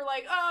how we were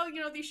like, oh, you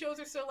know, these shows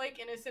are so, like,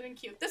 innocent and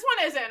cute. This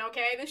one isn't,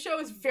 okay? This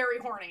show is very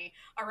horny,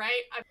 all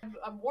right?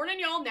 I'm warning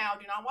y'all now.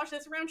 Do not watch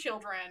this around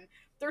children.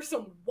 There's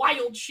some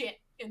wild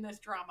shit in this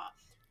drama.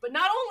 But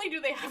not only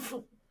do they have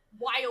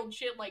wild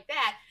shit like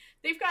that,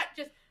 they've got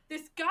just...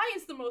 This guy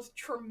is the most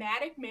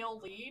traumatic male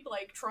lead,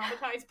 like,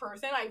 traumatized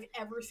person I've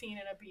ever seen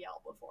in a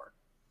BL before.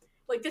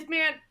 Like, this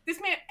man,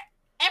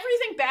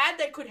 everything bad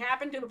that could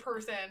happen to the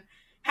person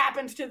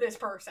happens to this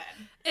person.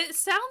 It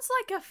sounds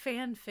like a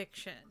fan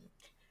fiction.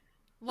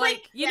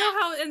 Like you know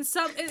how in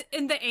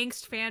the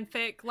angst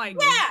fanfic, like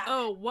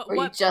what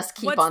you just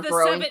keep on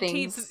throwing 17th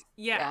things.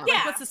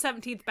 Like, what's the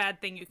 17th bad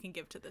thing you can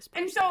give to this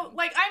person? And so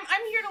like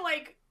I'm here to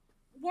like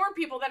warn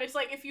people that it's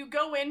like if you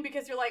go in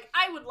because you're like,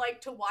 I would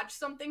like to watch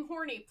something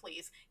horny,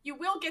 please. You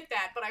will get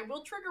that, but I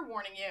will trigger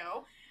warning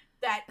you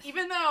that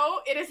even though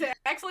it is an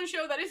excellent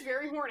show that is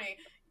very horny,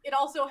 it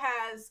also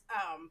has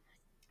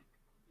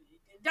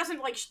it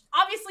doesn't like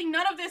obviously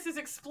none of this is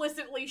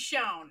explicitly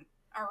shown.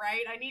 All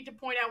right, I need to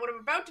point out what I'm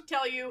about to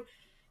tell you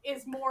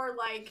is more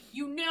like,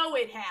 you know,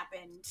 it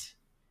happened,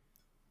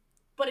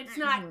 but it's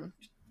not,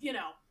 you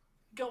know,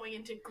 going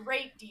into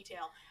great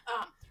detail.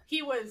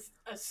 He was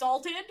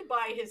assaulted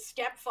by his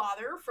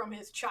stepfather from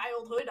his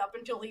childhood up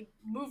until he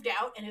moved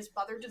out, and his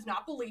mother does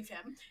not believe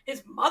him.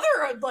 His mother,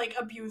 like,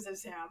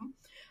 abuses him.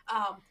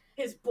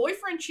 His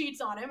boyfriend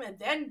cheats on him and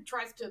then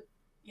tries to,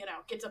 you know,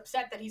 gets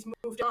upset that he's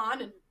moved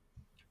on, and,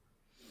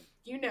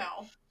 you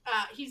know,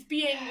 he's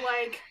being,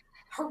 like...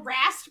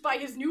 harassed by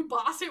his new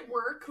boss at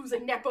work, who's a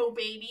Nepo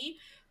baby.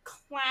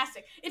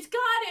 Classic. It's got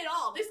it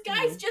all. This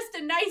guy's just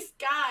a nice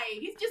guy.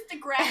 He's just a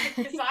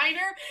graphic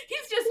designer.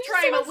 He's just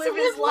trying to live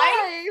his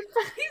life.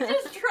 He's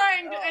just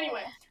trying to...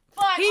 Anyway.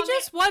 But he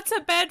just wants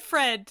a bed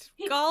friend.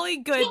 Golly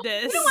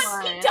goodness. You know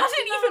what? He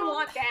doesn't even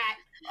want that.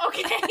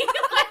 Okay?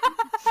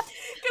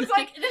 Because,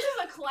 like, this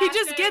is a classic... He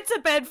just gets a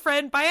bed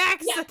friend by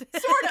accident. Yeah,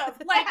 sort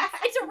of. Like,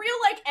 it's a real,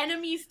 like,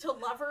 enemies to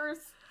lovers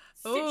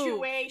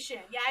situation.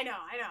 Ooh. Yeah, I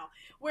know.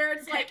 Where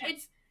it's like,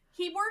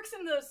 he works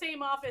in the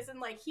same office and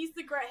like he's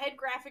the head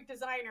graphic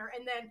designer,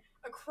 and then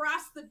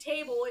across the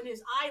table in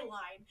his eye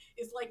line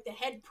is like the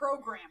head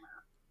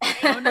programmer. Right?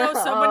 Oh no,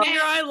 someone in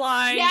your eye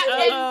line.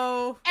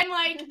 Yeah, and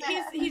like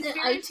he's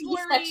very IT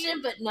flirty.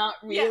 section, but not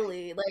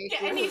really. Yeah.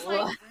 Like, and he's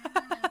like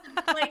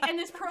and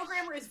this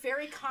programmer is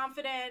very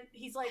confident.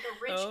 He's like a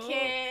rich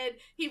kid.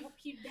 He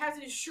has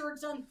his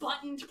shirts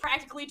unbuttoned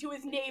practically to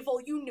his navel.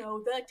 You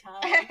know the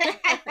type.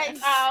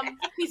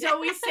 He's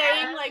always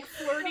saying like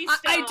flirty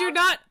stuff.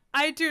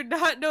 I do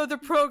not know the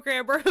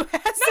programmer who has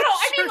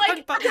I mean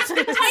like the type as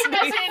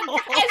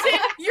in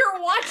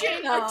you're watching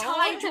a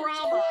Thai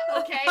drama,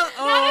 okay?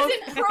 Not as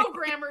in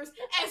programmers,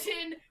 as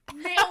in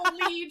male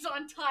leads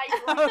on Thai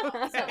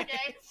dramas,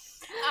 okay?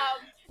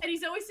 And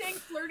he's always saying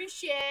flirty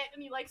shit,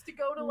 and he likes to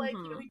go to like,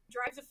 you know, he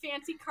drives a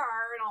fancy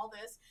car and all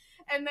this,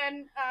 and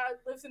then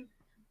lives in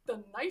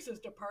the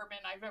nicest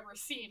apartment I've ever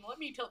seen. Let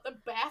me tell the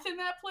bath in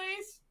that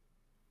place,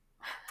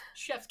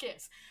 chef's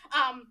kiss.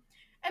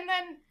 And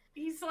then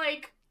he's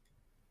like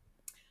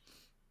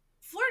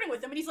flirting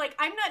with him, and he's like,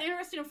 I'm not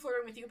interested in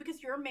flirting with you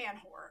because you're a man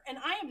whore, and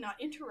I am not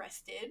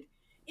interested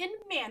in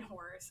man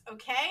whores,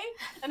 okay?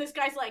 And this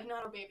guy's like,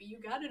 no, baby, you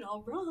got it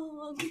all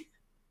wrong.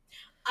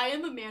 I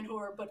am a man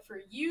whore, but for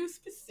you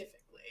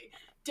specifically,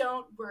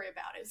 don't worry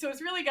about it. So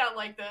it's really got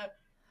like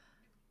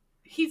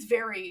he's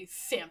very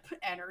simp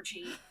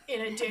energy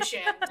in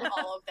addition to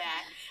all of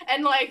that.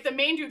 And like the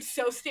main dude's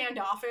so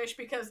standoffish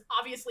because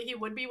obviously he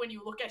would be when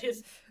you look at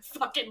his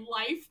fucking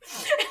life.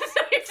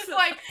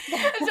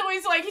 So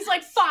he's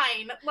like,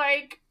 fine,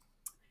 like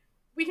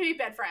we can be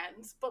bed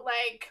friends, but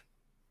like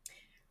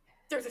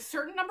there's a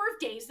certain number of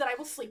days that I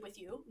will sleep with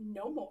you,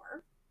 no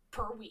more,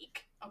 per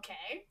week,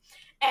 okay?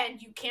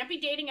 And you can't be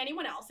dating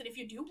anyone else, and if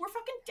you do, we're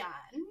fucking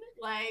done.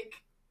 Like,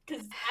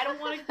 because I don't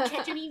want to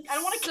catch any. I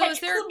don't want to catch chlamydia.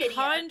 So is there a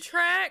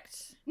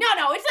contract? No,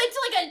 it's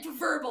like a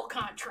verbal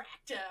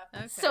contract.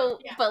 Okay. So,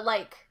 yeah. But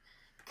like,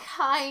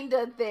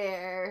 kinda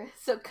there.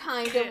 So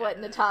kinda what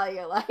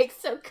Natalia likes.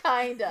 So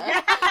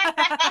kinda.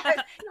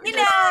 you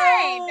know,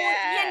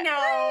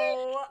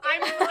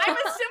 I'm a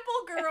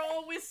simple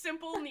girl with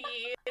simple needs.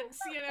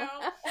 You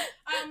know,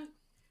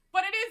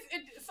 but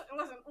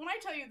listen, when I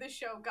tell you this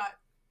show got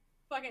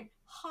fucking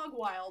hog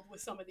wild with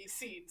some of these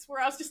scenes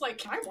where I was just like,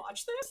 can I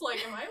watch this?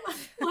 Like, am I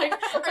like,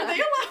 are they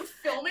allowed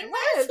filming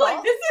this?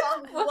 Like, this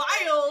is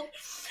wild.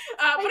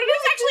 But it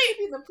is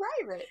actually in the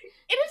private.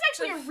 It is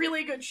actually a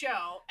really good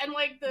show, and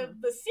like the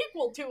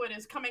sequel to it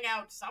is coming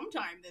out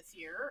sometime this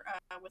year.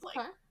 With like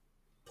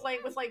playing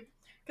with like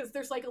because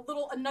there's like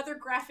another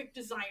graphic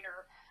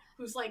designer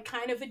who's like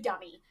kind of a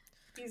dummy.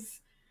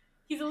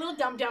 He's a little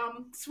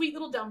dum-dum, sweet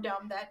little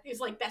dum-dum that is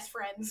like best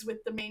friends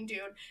with the main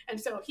dude,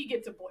 and so he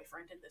gets a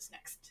boyfriend in this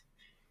next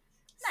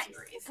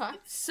series. Okay.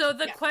 So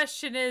the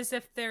question is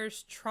if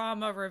there's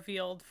trauma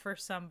revealed for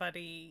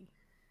somebody.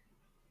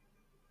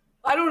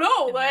 I don't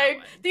know. In that Like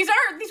one. these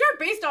are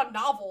based on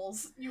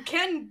novels. You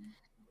can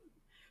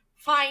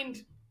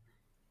find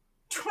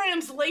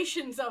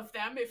translations of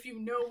them if you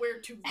know where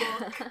to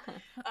look.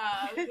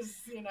 Because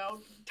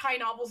Thai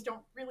novels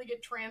don't really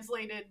get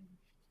translated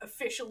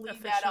officially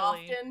that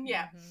often.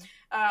 Yeah.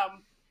 But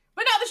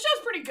no, the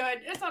show's pretty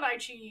good. It's on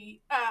iQIYI.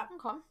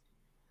 Okay.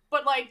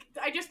 But like,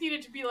 I just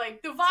needed to be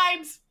like, the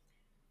vibes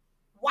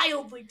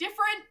wildly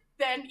different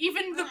than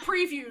even the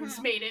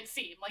previews made it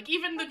seem. Like,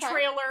 even the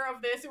trailer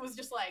of this, it was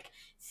just like,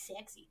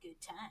 sexy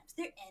good times.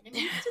 They're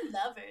enemies to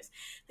lovers.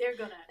 They're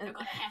gonna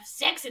have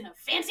sex in a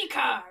fancy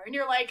car. And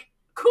you're like,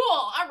 cool,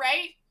 all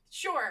right,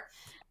 sure.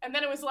 And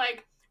then it was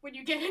like, when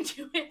you get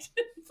into it,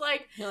 it's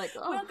like, You're like,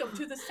 oh. Welcome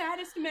to the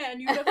saddest man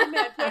you've ever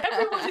met, where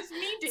everyone is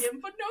mean to him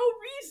for no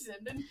reason,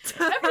 and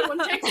everyone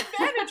takes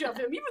advantage of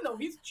him, even though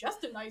he's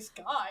just a nice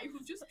guy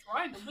who's just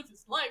trying to live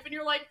his life. And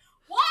you're like,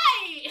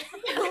 why? And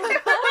every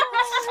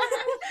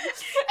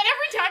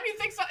time you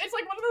think so, it's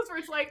like one of those where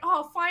it's like,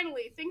 oh,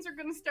 finally, things are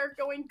going to start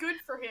going good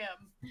for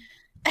him.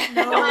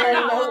 No.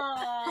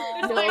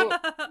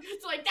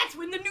 It's like that's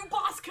when the new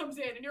boss comes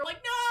in, and you're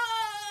like, no,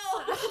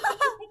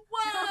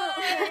 why?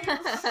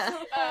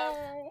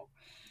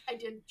 I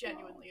did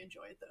genuinely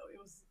enjoy it, though. It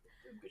was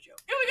a good show.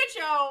 It was a good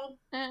show.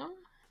 Yeah.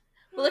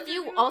 Well, if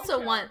you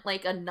also want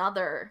like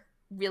another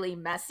really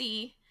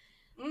messy,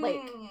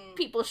 like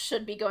people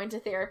should be going to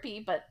therapy,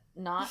 but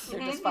not. They're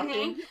just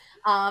fucking.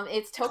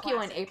 It's Tokyo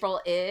in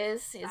April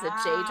is a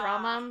J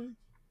drama.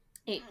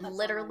 It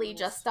literally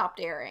just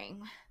stopped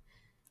airing.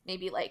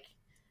 Maybe like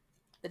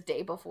the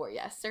day before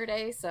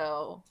yesterday,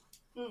 so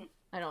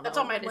I don't know. That's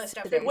on my list.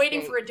 I've been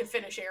waiting for it to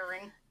finish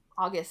airing.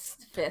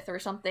 August 5th or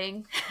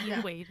something.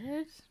 You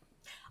waited?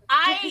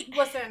 I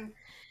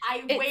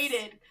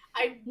waited.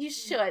 You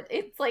should.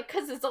 It's like,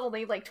 because it's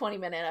only like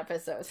 20-minute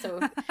episodes, so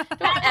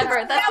don't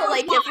ever. That's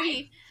like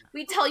if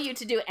we tell you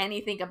to do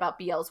anything about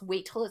BLs,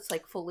 wait till it's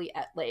like fully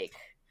at like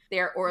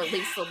there, or at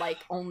least like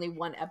only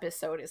one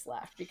episode is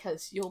left,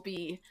 because you'll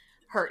be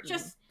hurting.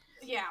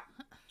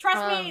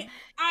 Trust me,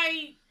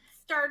 I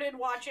started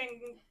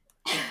watching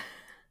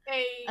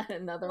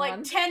another like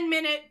one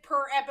 10-minute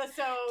per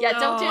episode. Yeah,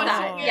 don't do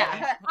that.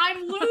 Yeah,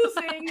 I'm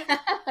losing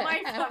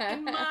my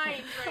fucking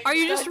mind. Are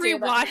you just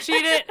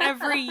rewatching it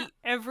every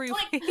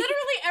like week?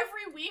 literally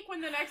every week when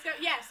the next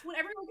yes, when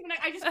every week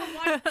I just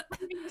watch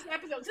previous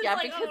episodes. Yeah,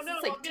 like, because oh, no,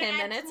 it's like I'm 10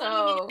 gonna add minutes. 20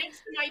 Oh, minutes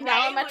to my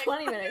now day. I'm at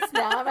 20 minutes.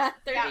 Now I'm at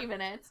 30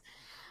 minutes.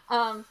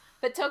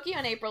 But Tokyo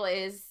in April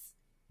is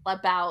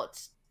about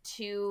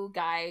two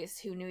guys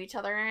who knew each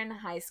other in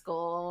high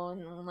school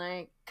and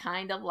like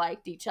kind of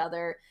liked each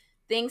other.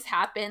 Things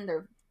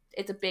happen.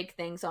 It's a big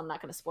thing, so I'm not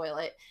going to spoil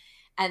it.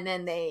 And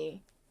then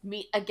they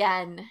meet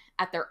again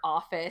at their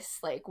office.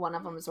 Like one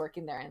of them is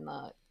working there, and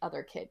the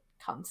other kid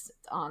comes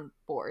on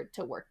board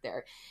to work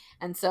there,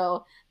 and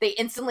so they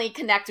instantly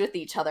connect with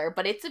each other.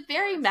 But it's a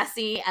very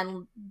messy,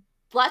 and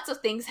lots of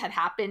things had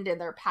happened in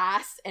their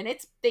past, and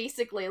it's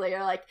basically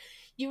like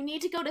you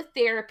need to go to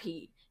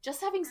therapy. Just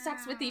having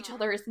sex with each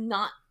other is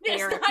not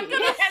therapy.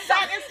 This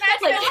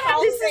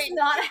is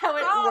not how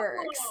it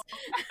works.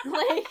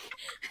 Like,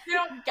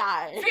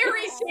 guys,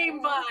 very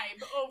same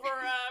vibe over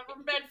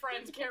bed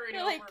friends carried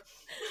over. Like,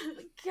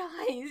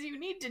 guys, you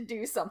need to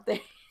do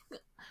something.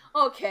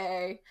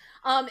 Okay.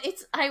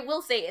 I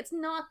will say it's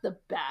not the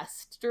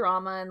best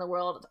drama in the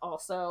world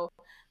also,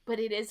 but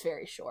it is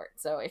very short.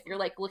 So if you're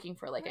like looking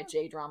for like a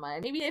J drama,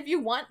 and maybe if you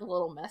want a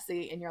little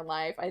messy in your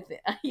life, I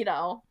think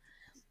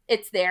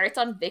it's there. It's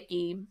on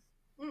Viki,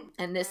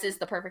 and this is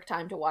the perfect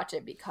time to watch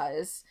it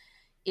because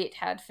it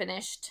had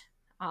finished.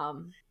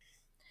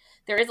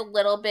 There is a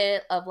little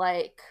bit of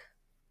like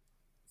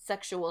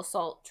sexual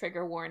assault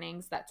trigger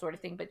warnings, that sort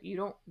of thing, but you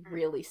don't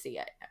really see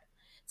it.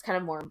 It's kind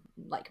of more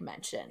like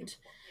mentioned.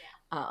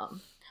 But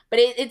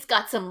it's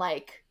got some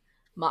like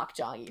mock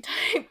jongy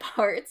type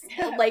parts,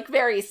 like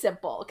very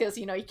simple, because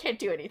you can't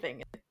do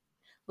anything.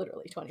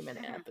 Literally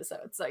 20-minute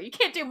episodes, so you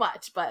can't do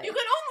much, but you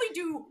can only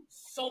do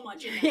so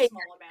much in a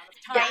small amount of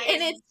time. Yeah,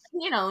 and it's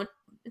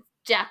it's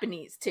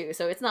Japanese too,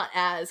 so it's not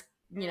as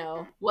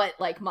what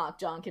like mock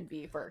John can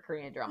be for a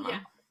Korean drama.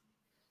 Yeah.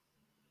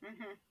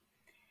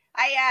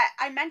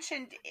 I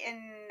mentioned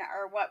in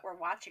what we're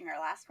watching, our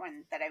last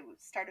one, that I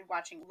started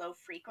watching Low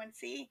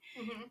Frequency,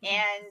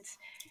 and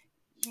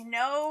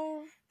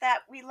that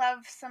we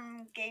love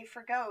some Gay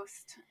for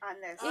Ghost on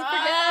this. We do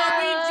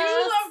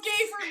love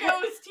Gay for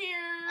Ghost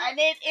here. And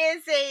it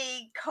is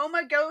a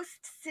coma ghost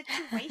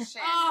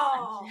situation.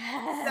 Oh,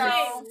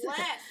 so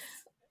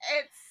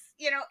it's,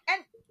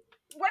 and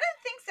one of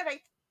the things that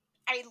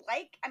I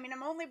like, I mean,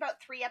 I'm only about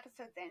 3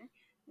 episodes in.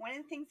 One of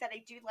the things that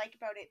I do like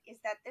about it is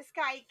that this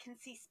guy can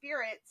see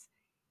spirits,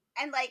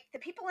 and like the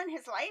people in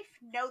his life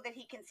know that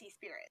he can see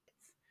spirits.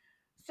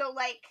 So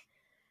like,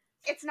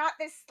 it's not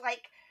this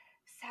like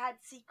sad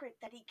secret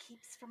that he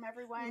keeps from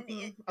everyone.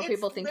 Or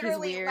people think he's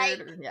weird.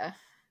 Like, yeah.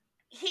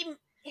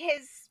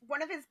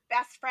 One of his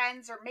best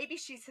friends, or maybe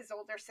she's his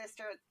older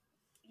sister.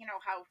 You know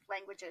how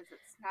language is;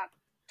 it's not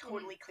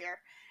totally clear.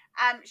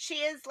 She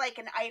is like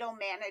an idol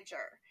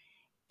manager,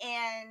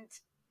 and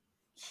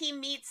he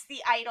meets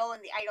the idol,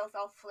 and the idol's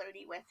all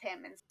flirty with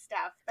him and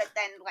stuff. But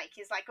then, like,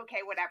 he's like, okay,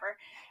 whatever.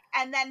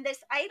 And then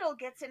this idol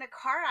gets in a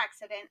car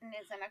accident and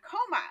is in a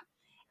coma.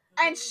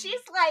 And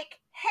she's like,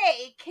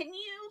 hey, can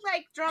you,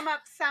 like, drum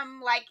up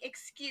some, like,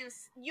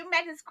 excuse? You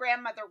met his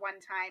grandmother one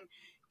time.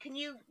 Can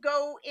you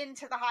go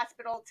into the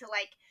hospital to,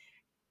 like,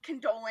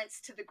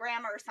 condolence to the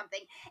grandma or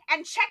something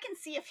and check and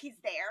see if he's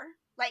there?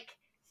 Like,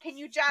 can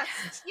you just,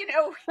 you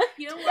know what?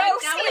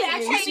 That would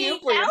actually be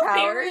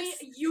very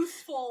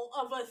useful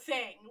of a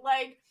thing.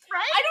 Like,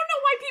 right? I don't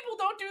know why people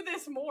don't do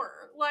this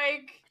more.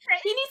 Like,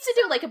 he needs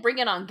to do like a Bring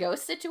It On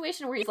Ghost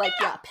situation where he's like,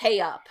 yeah,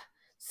 pay up.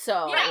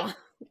 So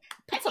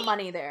put some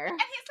money there. And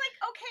he's like,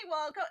 okay,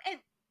 well, I'll go. And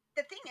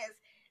the thing is,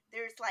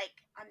 there's like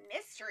a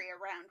mystery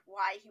around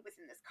why he was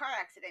in this car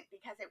accident,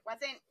 because it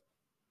wasn't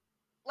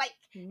like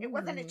it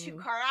wasn't a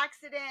 2-car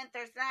accident.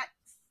 There's not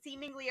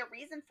seemingly a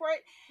reason for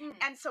it.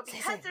 And so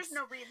because there's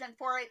no reason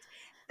for it,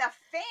 the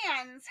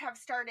fans have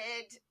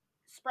started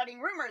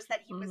spreading rumors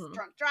that he was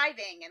drunk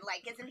driving and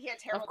like, isn't he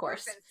a terrible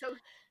person? So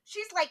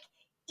she's like,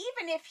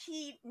 even if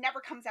he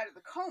never comes out of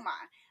the coma,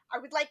 I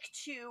would like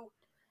to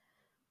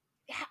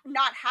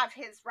not have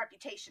his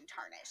reputation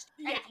tarnished.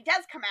 And if he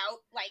does come out,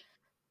 like,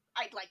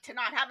 I'd like to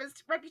not have his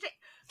reputation.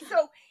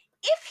 So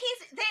if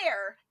he's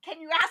there,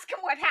 can you ask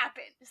him what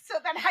happened so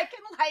that I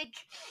can like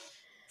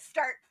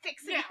start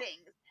fixing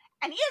things?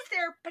 And he is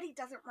there, but he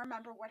doesn't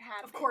remember what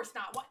happened. Of course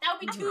not. That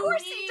would be too easy. Of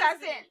course he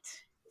doesn't.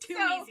 Too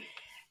easy.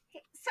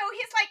 So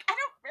he's like, I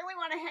don't really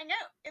want to hang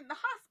out in the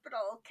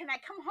hospital. Can I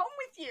come home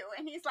with you?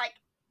 And he's like,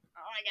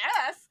 oh, I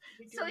guess.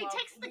 So he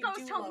takes the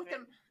ghost home with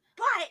him.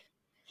 But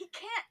he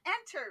can't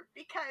enter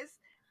because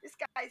this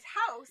guy's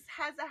house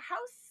has a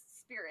house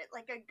spirit,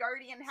 like a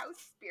guardian house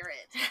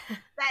spirit.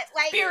 That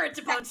like spirits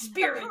upon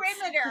spirits.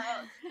 Perimeter.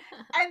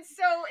 And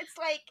so it's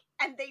like,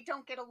 and they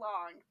don't get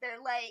along.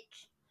 They're like,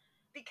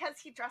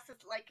 because he dresses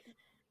like,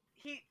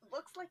 he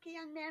looks like a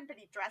young man, but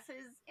he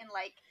dresses in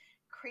like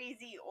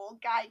crazy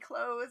old guy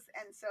clothes.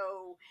 And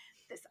so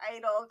this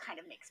idol kind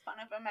of makes fun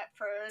of him at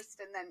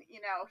first. And then, you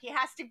know, he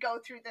has to go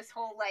through this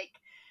whole like,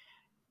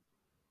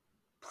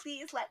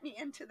 please let me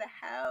into the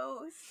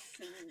house.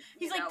 And,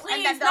 he's like,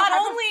 please, not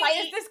only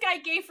is this guy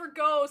gay for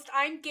Ghost,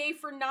 I'm gay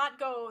for not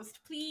Ghost.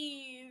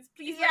 Please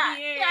let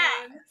me in.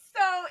 Yeah.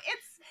 So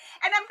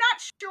and I'm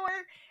not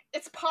sure,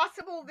 it's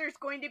possible there's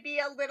going to be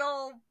a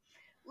little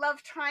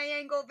love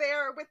triangle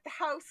there with the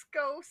house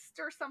ghost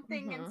or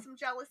something and some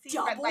jealousy.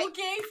 Double like,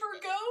 gay for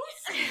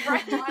Ghost?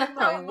 Right?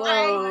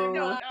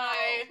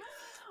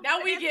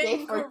 Now we get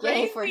gay for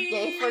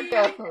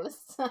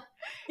Ghost.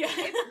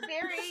 It's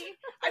very,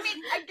 I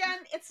mean, again,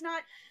 it's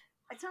not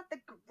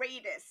the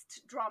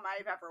greatest drama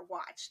I've ever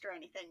watched or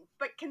anything,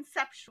 but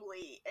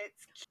conceptually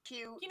it's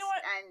cute. You know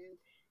what? And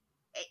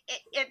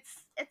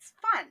it's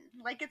fun.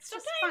 Like, it's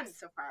just fun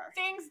so far.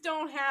 Things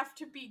don't have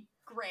to be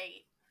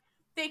great.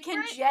 They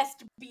can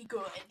just be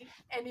good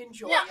and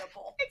enjoyable. Yeah,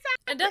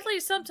 exactly. And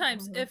definitely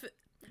sometimes, if it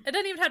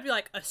doesn't even have to be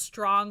like a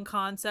strong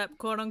concept,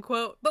 quote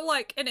unquote, but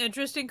like an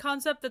interesting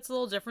concept that's a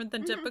little different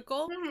than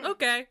typical.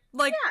 Okay,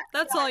 like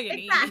that's all you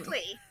need.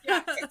 Exactly.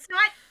 Yeah, it's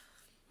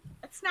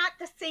not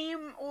the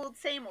same old.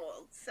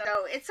 So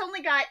it's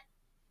only got,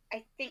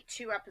 I think,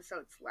 2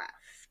 episodes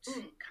left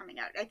coming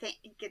out. I think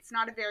it's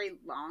not a very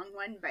long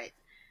one, but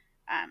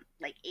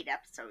like 8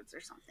 episodes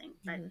or something.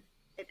 But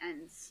it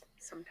ends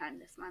sometime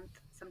this month.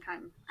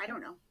 Sometime, I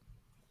don't know,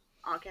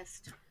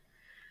 August.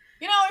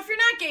 You know, if you're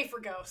not gay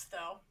for Ghost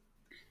though,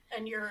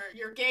 and you're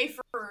gay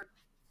for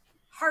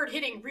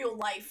hard-hitting real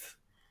life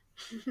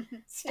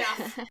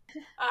stuff,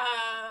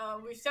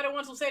 we've said it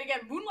once, we'll say it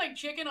again. Moonlight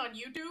Chicken on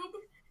YouTube.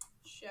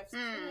 Chef's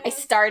I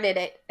started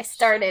it.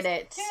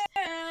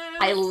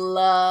 I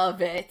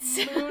love it.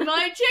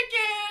 Moonlight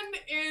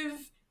Chicken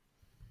is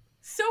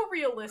so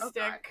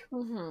realistic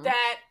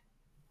that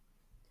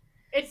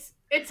it's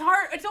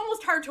hard. It's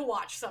almost hard to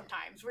watch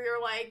sometimes. Where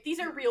you're like, these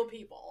are real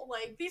people.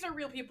 Like, these are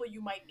real people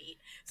you might meet.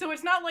 So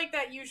it's not like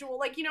that usual,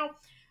 like, you know,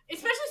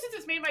 especially since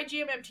it's made by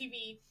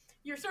GMM-TV,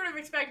 you're sort of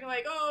expecting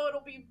like, oh,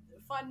 it'll be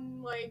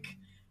fun, like,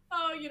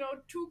 oh, you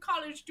know, 2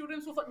 college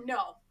students will fun.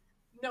 No,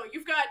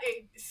 you've got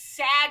a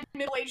sad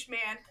middle-aged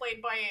man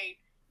played by a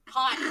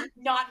hot,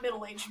 not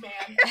middle-aged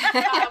man.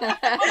 But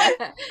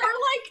we're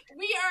like,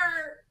 we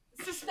are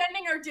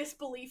suspending our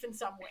disbelief in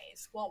some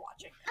ways while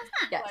watching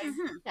this.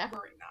 Like,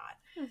 we're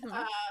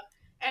not.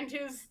 And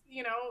his,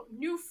 you know,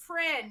 new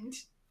friend,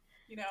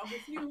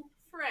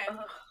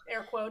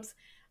 air quotes,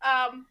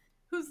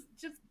 who's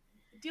just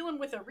dealing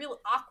with a real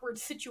awkward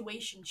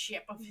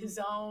situationship of his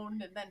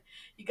own. And then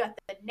you got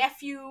the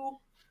nephew,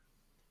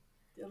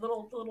 the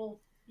little,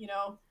 you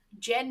know,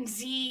 Gen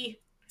Z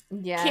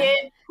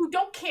kid who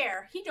don't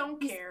care. He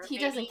don't care. He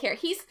doesn't care.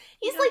 He's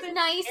like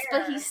nice, care.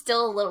 but he's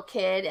still a little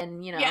kid,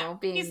 and you know,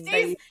 being he's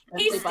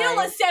still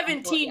a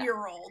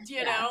 17-year-old.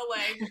 You know,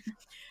 like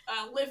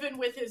living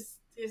with his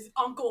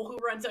uncle who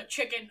runs a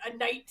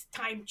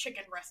nighttime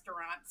chicken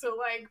restaurant. So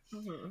like,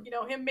 you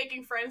know, him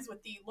making friends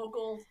with the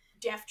local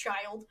deaf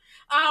child.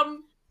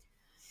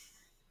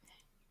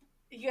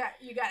 You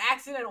got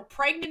accidental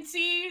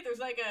pregnancy. There's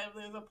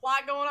a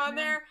plot going on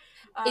there.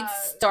 It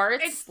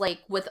starts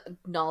like with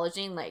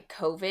acknowledging like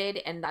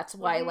COVID, and that's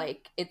why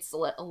like it's a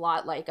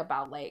lot like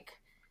about like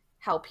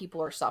how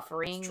people are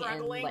suffering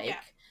and like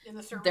in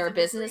the their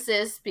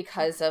businesses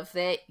because of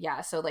it.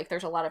 Yeah, so like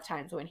there's a lot of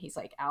times when he's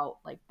like out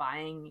like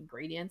buying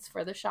ingredients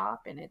for the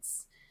shop, and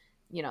it's,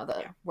 you know,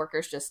 the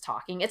workers just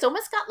talking. It's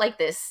almost got like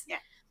this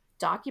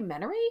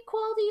documentary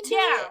quality to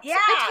it. Yeah,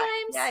 at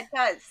times. Yeah, it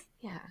does.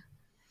 Yeah.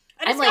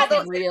 And I'm like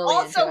really it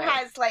also into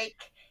has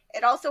like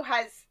it also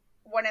has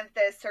one of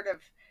the sort of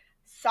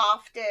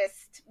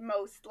softest,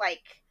 most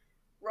like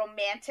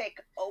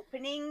romantic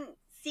opening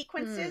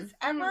sequences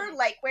ever,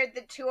 like where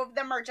the two of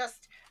them are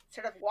just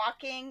sort of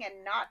walking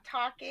and not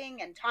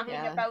talking and talking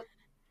about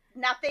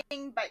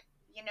nothing, but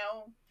you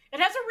know, it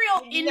has a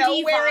real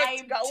indie vibe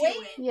it's going.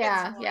 To it.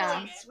 Yeah, it's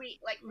really sweet,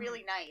 like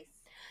really nice.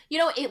 You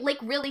know, it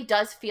like really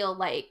does feel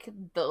like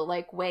the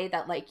like way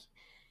that like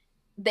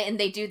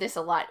they do this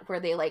a lot where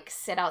they like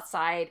sit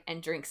outside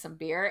and drink some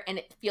beer, and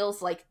it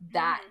feels like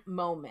that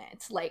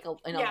moment like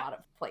in a lot of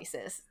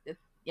places.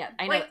 I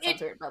know it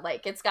sounds weird, but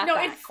like it's got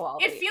that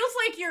quality. It feels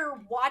like you're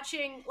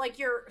watching, like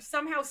you're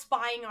somehow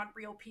spying on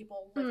real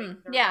people living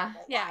their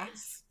normal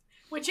lives,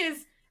 which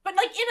is, but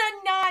like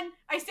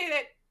I say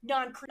that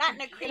non-creepy,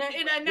 in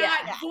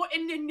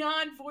a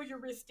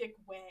non-voyeuristic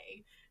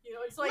way. You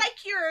know, it's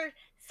like you're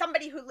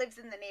somebody who lives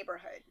in the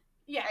neighborhood.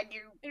 Yeah, and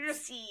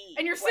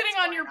you're sitting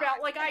on your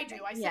balcony like I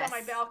do. I sit on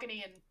my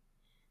balcony and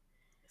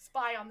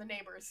spy on the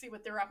neighbors, see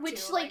what they're up to.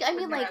 Which, like, I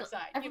mean, like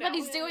outside,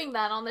 everybody's doing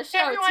that on the show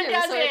Everyone too.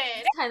 does so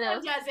it. Kind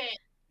of does it.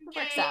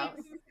 Okay? Works out.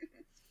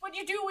 What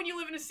you do when you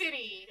live in a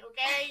city,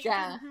 okay?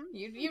 Yeah,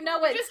 you know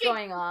what's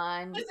going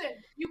on.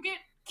 Listen, you get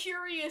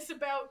curious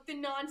about the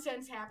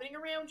nonsense happening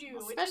around you,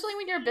 especially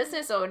when you're a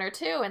business owner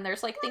too, and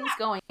there's like things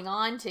going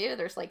on too.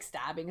 There's like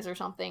stabbings or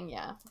something.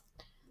 Yeah.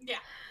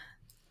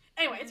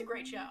 Anyway, it's a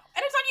great show. And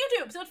it's on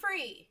YouTube, so it's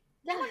free.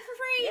 You watch it for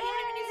free. You don't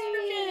even need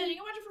subscription. You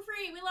can watch it for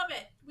free. We love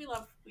it. We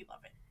love it. We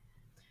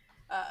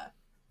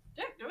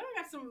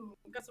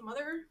got some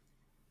other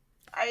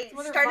I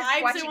started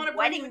watching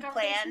Wedding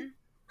Plan.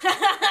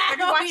 Started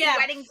watching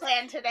Wedding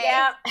Plan today.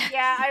 Yeah,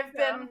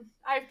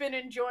 I've been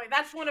enjoying.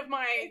 That's one of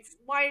my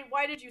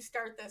why did you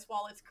start this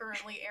while it's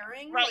currently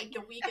airing? Right. Like the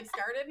week it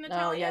started,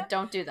 Natalia? Oh yeah,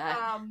 don't do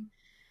that.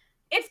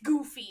 It's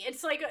goofy.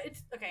 It's like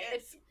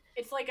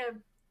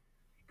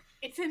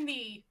it's in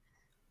the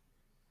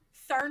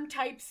Tharn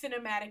type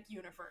cinematic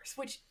universe,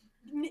 which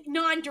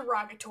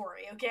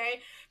non-derogatory,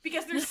 okay?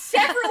 Because there's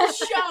several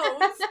shows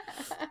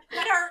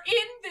that are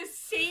in the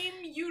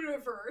same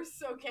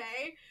universe,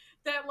 okay?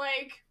 That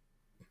like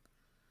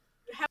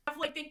have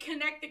like they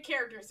connect the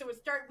characters. So we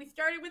started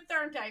with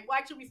Tharn type. Well,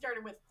 actually, we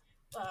started with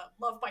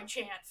Love by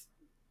Chance,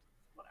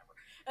 whatever,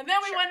 and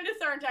then we went into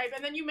Tharn type,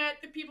 and then you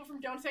met the people from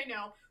Don't Say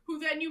No, who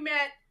then you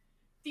met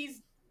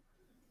these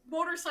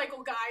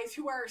motorcycle guys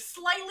who are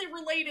slightly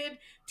related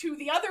to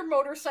the other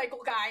motorcycle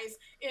guys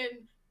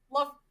in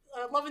Love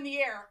in the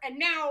Air. And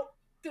now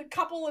the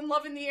couple in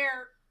Love in the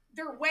Air,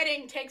 their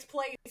wedding takes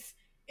place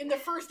in the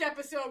first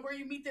episode where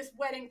you meet this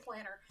wedding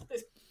planner,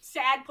 this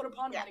sad put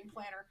upon wedding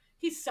planner.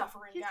 He's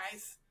suffering,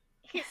 guys.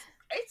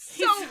 It's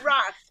so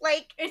rough.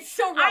 Like, it's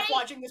so rough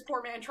watching this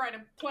poor man trying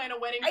to plan a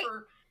wedding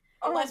for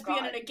a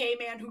lesbian and a gay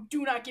man who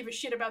do not give a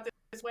shit about this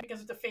wedding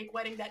because it's a fake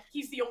wedding that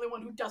he's the only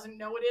one who doesn't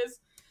know it is.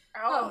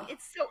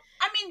 It's so,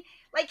 I mean,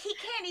 like, he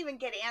can't even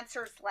get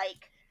answers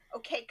like,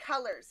 okay,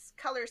 color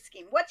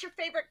scheme. What's your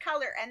favorite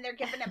color? And they're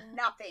giving him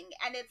nothing.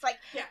 And it's like,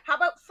 how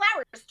about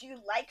flowers? Do you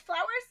like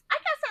flowers? I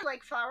guess I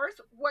like flowers.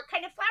 What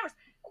kind of flowers?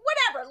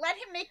 Whatever. Let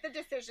him make the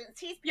decisions.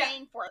 He's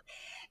paying for it.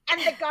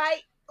 And the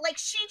guy, like,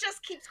 she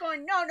just keeps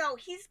going, no,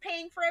 he's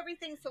paying for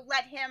everything. So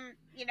let him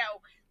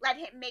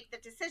make the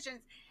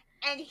decisions.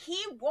 And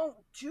he won't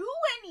do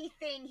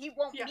anything. He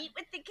won't meet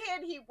with the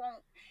kid. He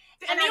won't.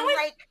 And I'm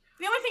like,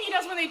 the only thing he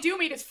does when they do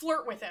meet is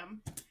flirt with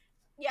him.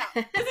 Yeah.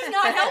 This is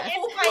not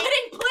helpful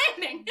wedding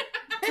planning.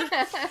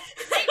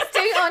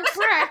 Stay on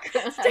track.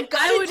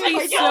 I would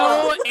be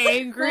so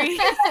angry.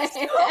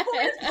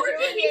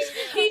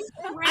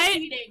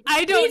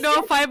 I don't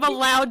know if I'm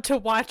allowed to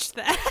watch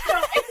that.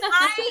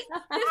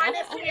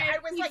 I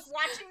was like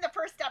watching the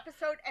first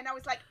episode and I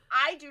was like,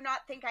 I do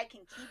not think I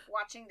can keep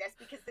watching this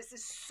because this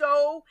is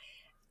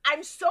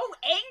I'm so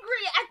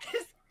angry at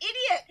this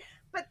idiot.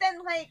 But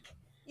then like,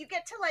 you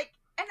get to like,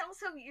 and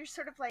also you're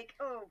sort of like,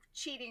 oh,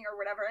 cheating or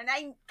whatever. And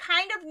I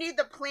kind of knew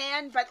the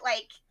plan, but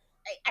like,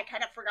 I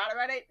kind of forgot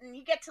about it. And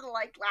you get to the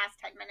like last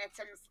 10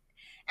 minutes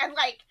and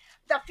like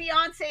the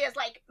fiance is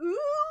like, ooh,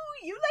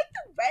 you like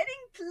the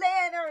wedding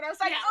planner. And I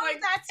was like,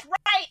 that's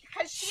right.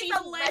 Cause she's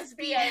a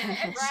lesbian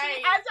and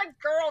she has a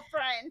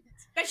girlfriend.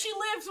 that she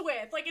lives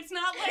with. Like, it's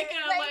not like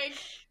a like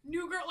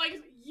new girl. Like,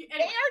 anyway,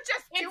 they are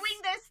just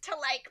doing this to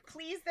like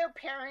please their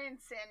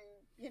parents and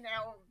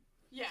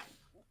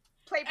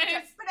play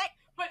pretend.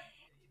 But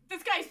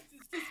this guy's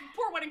this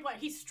poor wedding planner.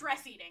 He's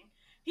stress eating.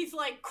 He's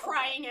like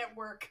crying at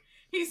work.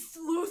 He's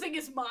losing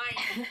his mind,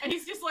 and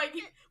he's just like,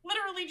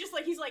 literally just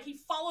like, he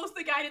follows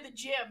the guy to the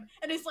gym,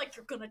 and it's like,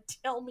 you're gonna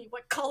tell me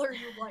what color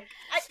you like.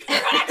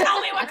 You're gonna tell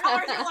me what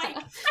colors you like.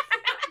 Damn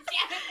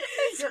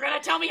it. You're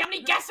gonna tell me how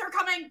many guests are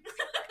coming.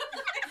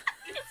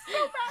 It's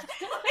so bad.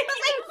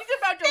 He's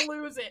about to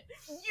lose it.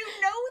 You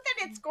know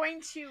that it's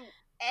going to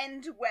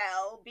end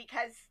well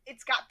because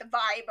it's got the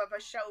vibe of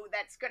a show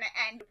that's going to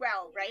end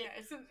well, right?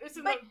 Yeah, it's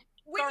but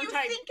when you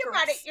think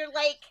about it, you're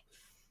like,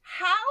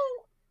 how,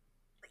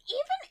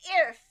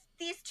 even if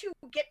these two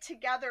get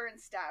together and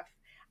stuff,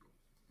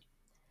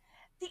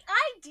 the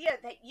idea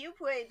that you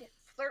would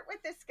flirt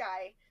with this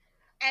guy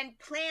and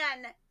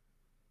plan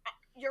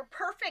your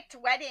perfect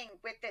wedding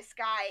with this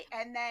guy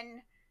and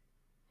then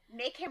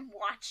make him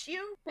watch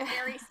you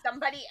marry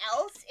somebody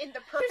else in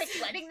the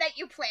perfect wedding that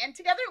you planned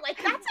together, like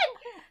that's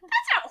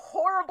a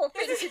horrible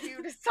thing to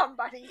do to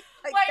somebody.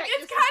 Like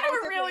it's kind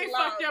of a really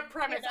fucked up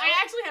premise. You know? I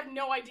actually have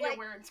no idea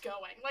where it's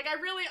going. Like I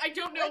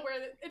don't know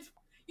where it's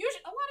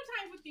usually. A lot of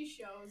times with these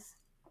shows,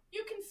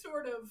 you can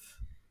sort of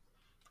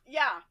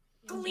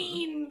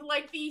glean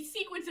like the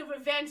sequence of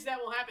events that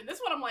will happen. This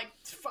one I'm like,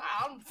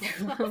 I don't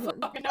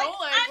fucking know.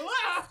 Like I'm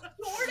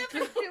sort of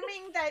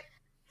assuming that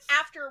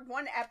after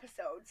one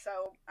episode,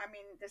 so I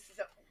mean this is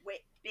a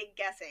big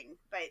guessing,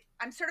 but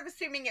I'm sort of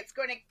assuming it's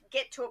going to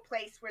get to a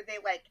place where they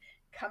like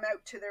come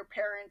out to their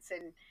parents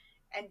and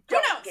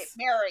don't get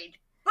married.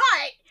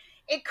 But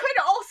it could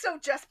also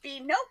just be,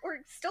 no,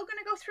 we're still going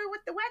to go through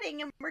with the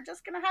wedding and we're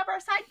just going to have our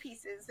side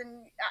pieces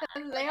and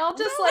they all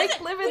just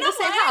live in the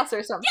same house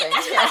or something.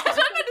 Yeah, that's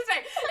what I'm about to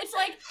say. It's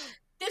like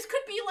this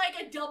could be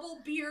like a double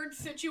beard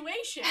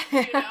situation,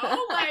 you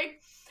know,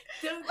 like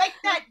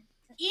that.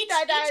 Each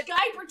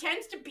guy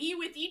pretends to be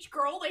with each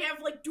girl. They have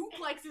like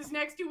duplexes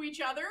next to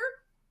each other.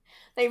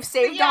 They've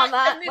saved on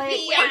that. You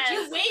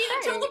wait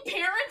until the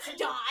parents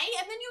die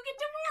and then you get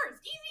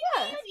divorced.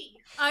 Easy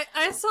peasy.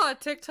 I saw a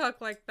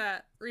TikTok like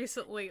that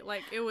recently.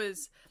 Like it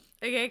was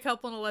a gay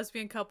couple and a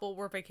lesbian couple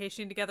were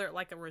vacationing together at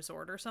like a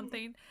resort or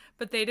something,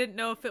 but they didn't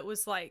know if it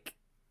was like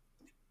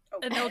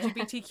an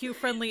LGBTQ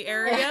friendly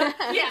area.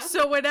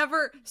 So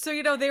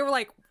you know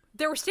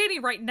they were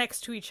standing right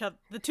next to each other.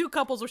 The two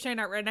couples were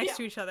standing right next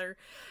to each other.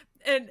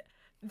 And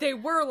they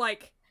were,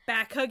 like,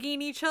 back-hugging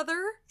each other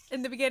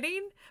in the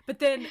beginning. But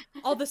then,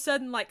 all of a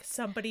sudden, like,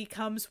 somebody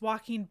comes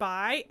walking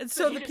by. And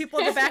so the people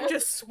in the back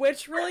just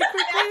switch really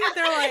quickly.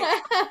 They're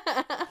like...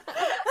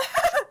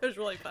 It was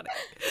really funny.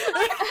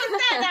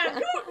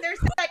 There's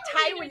that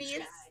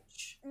Taiwanese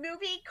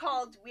movie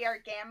called We Are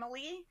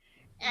Gamily.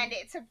 And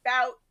it's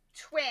about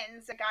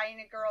twins, a guy and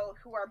a girl,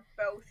 who are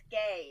both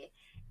gay.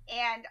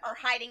 And are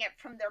hiding it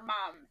from their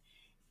mom.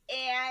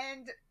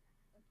 And,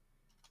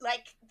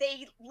 like,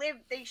 they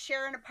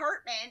share an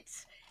apartment,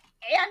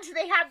 and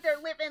they have their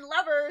live-in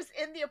lovers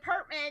in the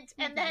apartment,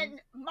 and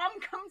then mom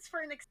comes for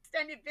an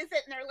extended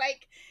visit, and they're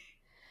like,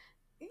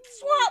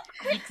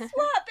 quick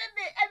swap,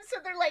 and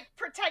so they're, like,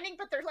 pretending,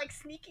 but they're, like,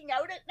 sneaking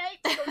out at night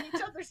to go to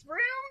each other's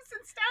rooms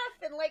and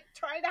stuff, and, like,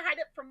 trying to hide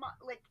it from mom,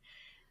 like...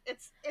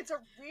 It's a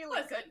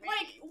really good movie.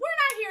 Like, we're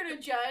not here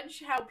to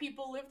judge how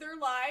people live their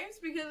lives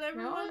because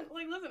everyone,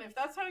 like, listen, if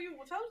that's what you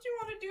want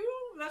to do,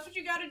 if that's what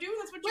you gotta do,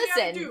 that's what you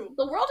gotta do.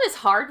 The world is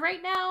hard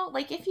right now.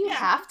 Like, if you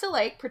have to,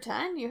 like,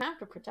 pretend, you have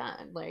to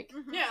pretend. Like,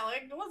 yeah,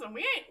 like, listen,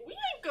 we ain't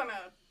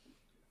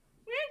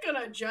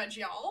gonna judge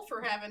y'all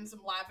for having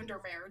some lavender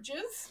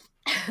marriages.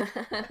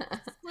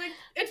 Like,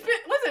 it's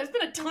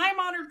been a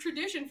time-honored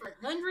tradition for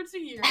hundreds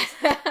of years.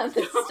 That's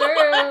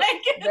true.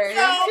 Like, very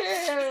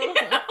true. You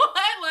know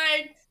what?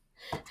 Like,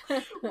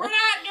 we're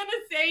not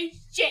gonna say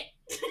shit.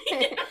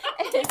 You know?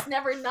 It's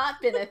never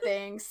not been a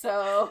thing,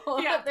 so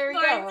there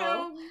you go.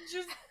 So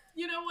just,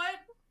 you know what?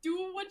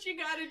 Do what you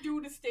gotta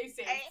do to stay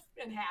safe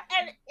and happy.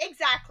 And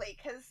exactly,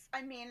 because,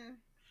 I mean,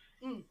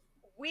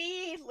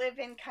 we live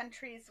in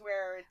countries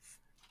where it's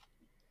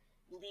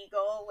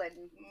legal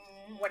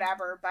and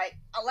whatever, but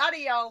a lot of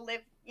y'all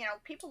live, you know,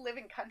 people live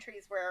in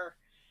countries where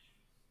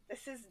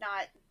this is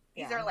not,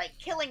 these are like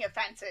killing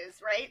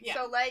offenses, right? Yeah.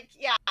 So like,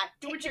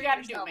 do what you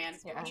gotta do, man.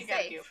 Do what you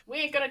gotta do. We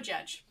ain't gonna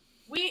judge.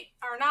 We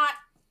are not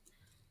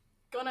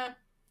gonna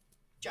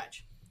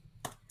judge.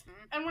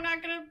 And we're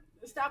not gonna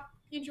stop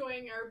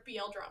enjoying our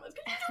BL dramas.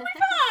 They're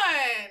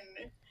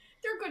fun.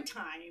 They're good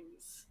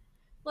times.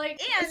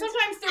 Like, and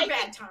sometimes they're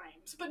bad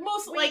times, but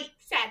mostly like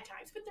sad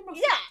times, but they're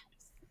mostly good times.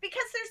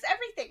 Because there's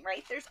everything,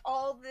 right? There's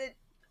all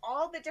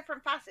the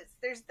different facets.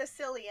 There's the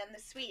silly and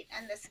the sweet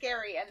and the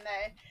scary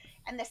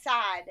and the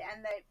sad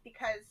and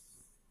because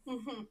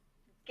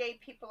gay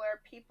people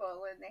are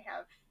people and they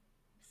have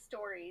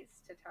stories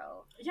to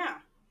tell. Yeah.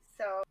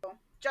 So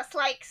just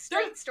like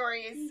straight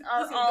stories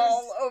are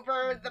all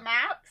over the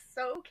map,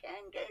 so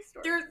can gay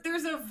stories.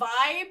 There's a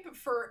vibe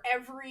for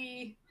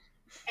every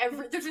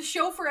there's a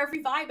show for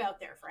every vibe out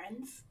there,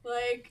 friends.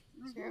 Like,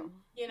 true.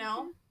 You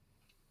know?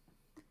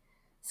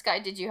 Sky,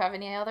 did you have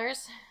any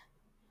others?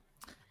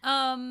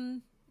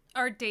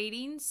 Our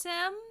dating sim.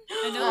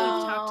 I know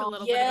we've talked a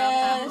little bit about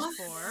that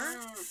before.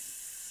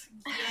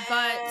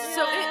 But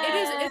so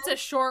it's a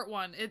short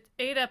one. It's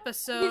 8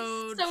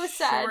 episodes. It's so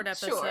sad, short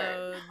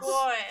episodes.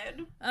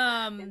 Good.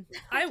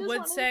 I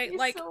would say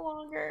like so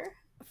longer.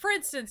 For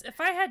instance,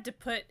 if I had to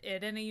put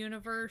it in a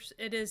universe,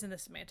 it is in the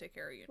Semantic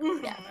Era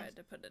universe. Yeah. If I had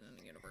to put it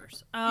in a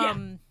universe.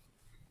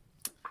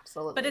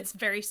 Absolutely. But it's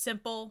very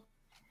simple.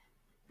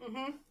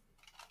 Mm-hmm.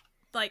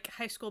 Like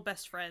high school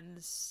best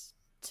friends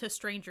to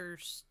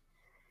strangers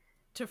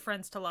to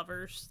friends to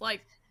lovers.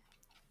 Like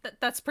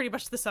that's pretty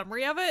much the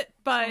summary of it,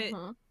 but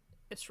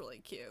it's really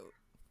cute.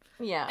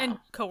 Yeah. And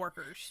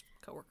coworker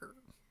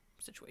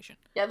situation.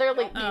 Yeah, they're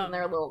like in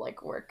their little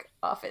like work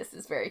office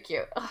is very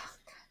cute. Oh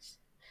gosh.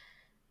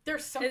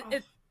 There's some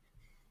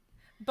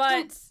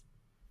but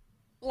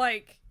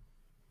like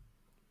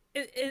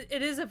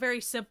it is a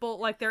very simple,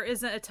 like there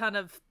isn't a ton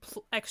of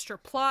extra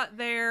plot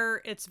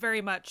there. It's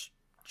very much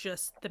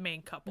just the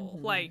main couple.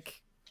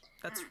 Like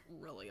that's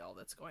really all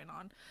that's going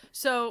on.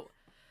 So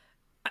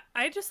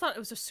I just thought it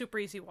was a super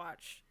easy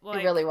watch.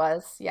 Like, it really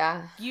was,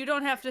 yeah. You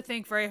don't have to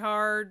think very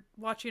hard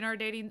watching our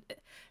dating.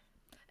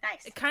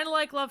 Nice. Kind of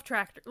like Love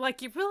Tractor.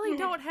 Like, you really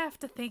don't have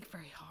to think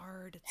very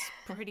hard. It's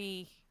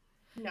pretty...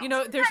 No. You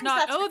know, there's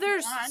not,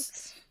 there's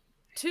want.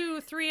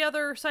 2-3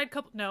 other side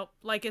couple. No,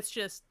 like, it's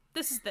just,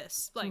 this is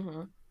this. Like,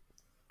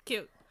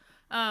 cute.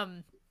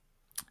 I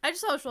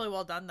just thought it was really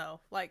well done, though.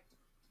 Like,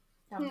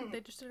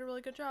 they just did a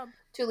really good job.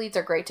 2 leads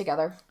are great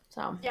together,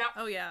 so. Yeah.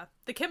 Oh, yeah.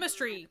 The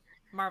chemistry,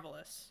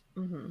 marvelous.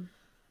 And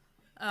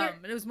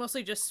it was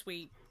mostly just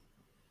sweet.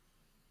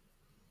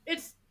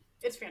 It's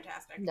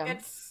fantastic. No.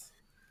 It's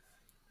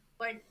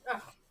like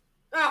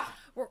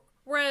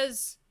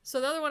Whereas, so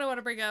the other one I want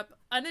to bring up,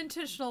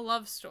 Unintentional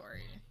Love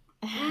Story,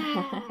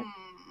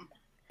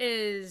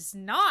 is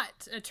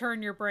not a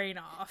turn your brain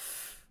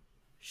off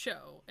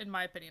show, in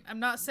my opinion. I'm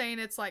not saying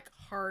it's like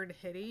hard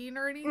hitting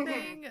or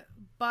anything,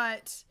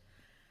 but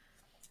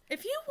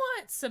if you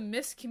want some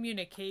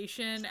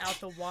miscommunication out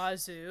the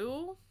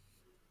wazoo,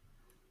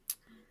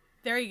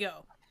 there you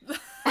go.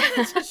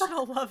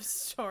 Unintentional Love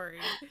Story.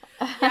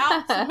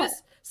 yeah.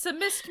 Some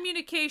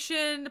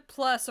miscommunication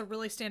plus a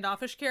really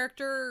standoffish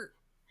character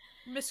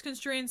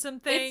misconstruing some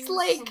things. It's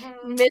like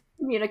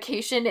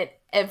miscommunication in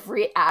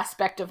every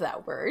aspect of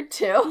that word,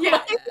 too.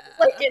 Yeah.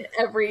 Like in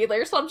every,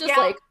 there's some just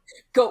like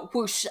go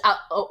whoosh out,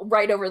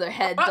 right over their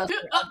head,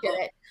 doesn't get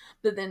it.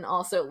 But then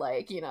also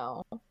like, you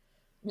know,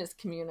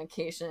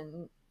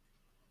 miscommunication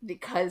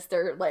because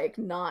they're like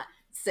not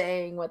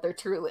saying what their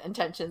true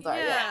intentions are.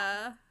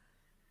 Yeah.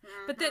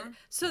 But then,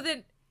 so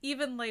then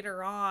even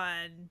later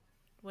on,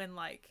 when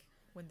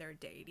they're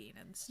dating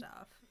and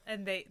stuff,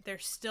 and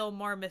there's still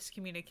more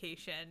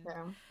miscommunication,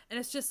 and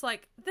it's just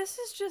like, this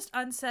is just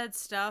unsaid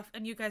stuff,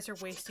 and you guys are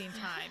wasting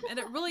time. And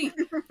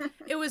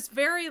it was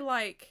very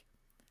like,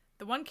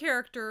 the one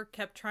character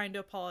kept trying to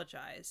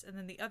apologize, and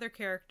then the other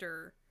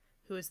character,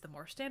 who is the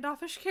more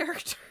standoffish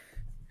character,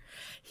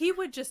 he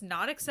would just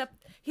not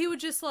accept, he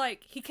would just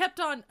like, he kept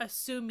on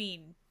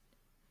assuming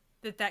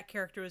that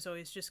character was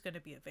always just going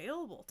to be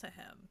available to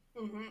him.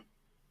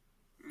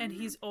 And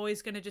he's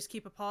always going to just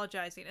keep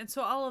apologizing. And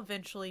so I'll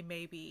eventually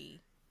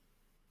maybe...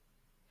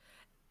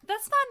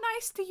 That's not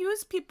nice to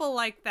use people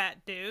like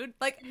that, dude.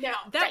 Like, no,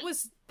 that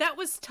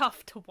was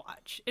tough to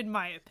watch, in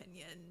my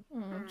opinion.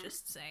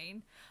 Just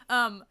saying.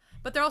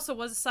 But there also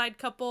was a side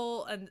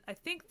couple, and I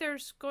think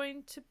there's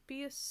going to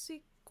be a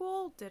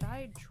sequel. Did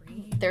I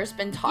dream? There's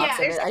been talks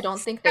of it. I don't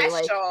think they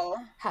like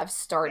have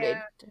started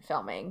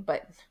filming,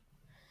 but...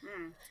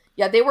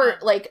 Yeah, they were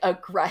like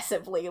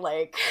aggressively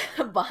like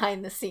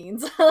behind the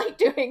scenes like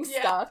doing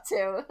stuff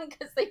too,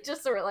 because they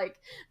just were like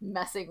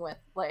messing with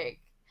like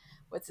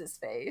what's his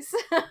face,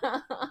 because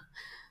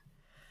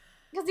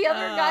the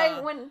other guy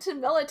went to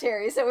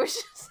military, so it was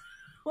just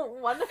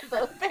one of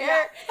the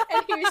pair,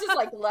 and he was just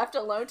like left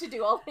alone to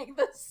do all like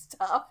this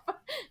stuff.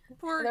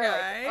 Poor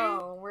guy. Like,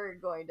 oh, we're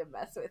going to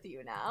mess with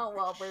you now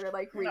while we're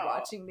like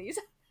rewatching these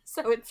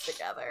episodes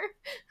together.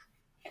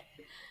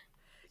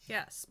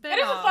 Yeah, it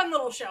is a fun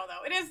little show,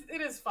 though.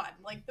 It is fun.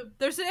 Like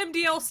there's an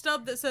MDL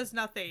stub that says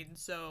nothing,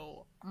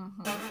 so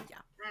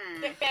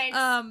Thanks.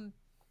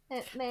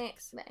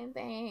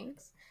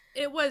 Thanks.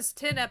 It was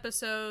 10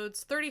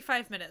 episodes,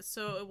 35 minutes,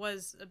 so it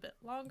was a bit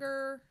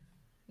longer.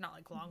 Not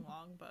like long,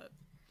 but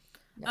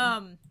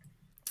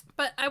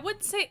but I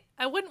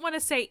wouldn't want to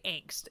say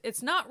angst.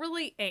 It's not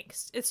really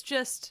angst. It's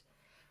just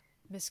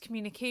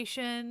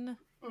miscommunication.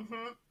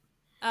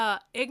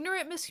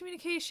 Ignorant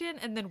miscommunication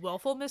and then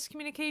willful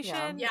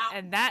miscommunication. Yeah.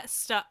 And that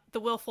stuff, the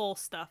willful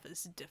stuff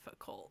is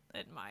difficult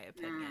in my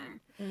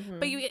opinion.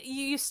 But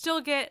you still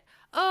get,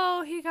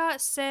 oh, he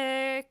got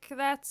sick.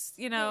 That's,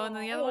 you know, and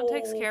then the other one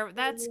takes care of it.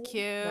 That's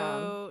cute.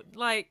 Yeah.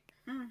 Like,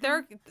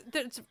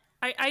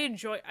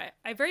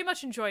 I very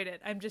much enjoyed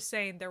it. I'm just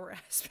saying there were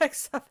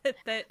aspects of it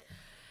that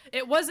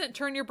it wasn't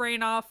turn your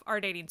brain off our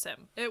dating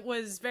sim. It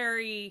was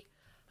very,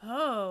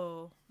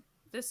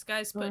 this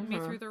guy's putting me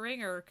through the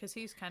ringer because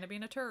he's kind of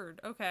being a turd.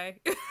 Okay.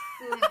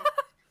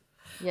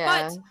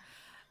 Yeah.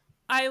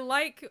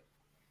 But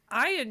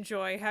I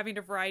enjoy having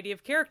a variety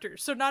of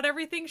characters, so not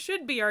everything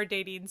should be our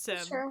dating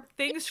sim. Sure.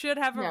 Things should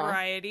have a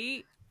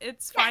variety.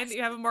 It's fine that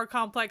you have a more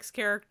complex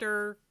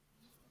character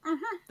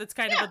that's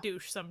kind of a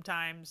douche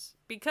sometimes.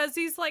 Because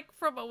he's, like,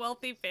 from a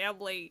wealthy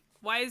family.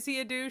 Why is he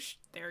a douche?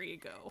 There you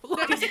go. Wait,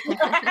 He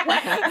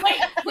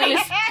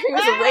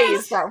was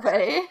raised that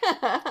way.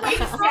 wait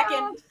a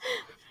second.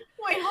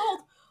 Wait,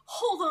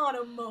 hold on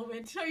a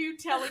moment. Are you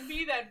telling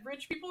me that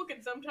rich people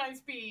can sometimes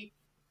be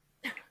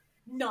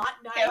not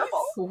nice?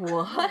 Terrible.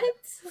 What?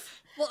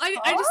 Well,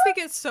 I just think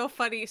it's so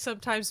funny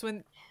sometimes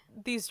when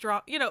these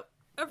a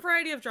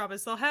variety of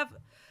dramas, they'll have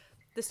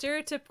the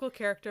stereotypical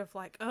character of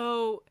like,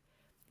 oh,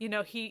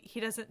 he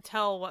doesn't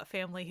tell what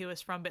family he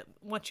was from, but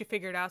once you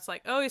figure it out, it's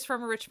like, oh, he's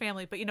from a rich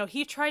family, but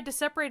he tried to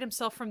separate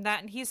himself from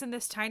that and he's in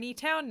this tiny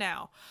town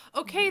now.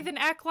 Okay, then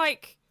act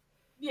like...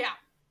 Yeah.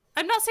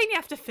 I'm not saying you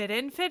have to fit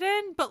in,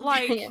 but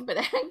like... but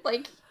act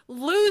like...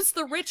 lose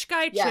the rich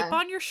guy chip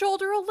on your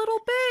shoulder a little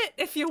bit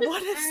if you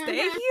want to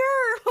stay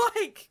here.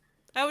 Like,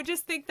 I would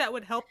just think that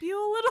would help you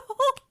a little.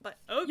 But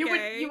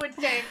okay, You would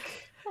think.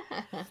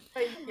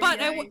 But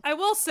I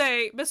will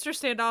say, Mr.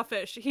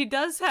 Standoffish, he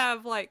does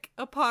have like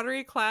a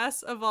pottery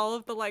class of all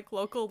of the like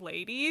local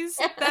ladies.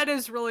 That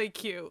is really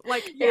cute.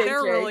 Like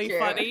they're really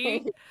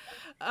funny.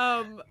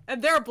 And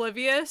they're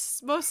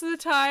oblivious most of the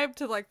time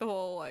to like the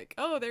whole like,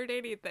 oh, they're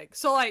dating thing.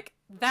 So like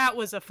that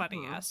was a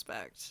funny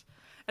aspect.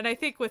 And I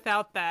think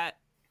without that,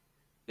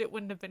 it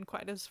wouldn't have been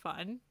quite as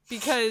fun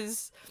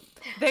because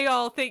they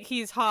all think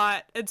he's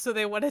hot and so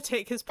they want to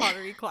take his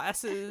pottery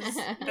classes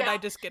and I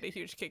just get a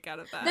huge kick out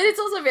of that. But it's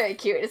also very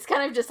cute. It's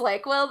kind of just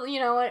like, well,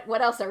 you know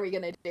what else are we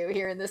gonna do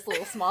here in this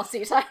little small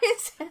seaside?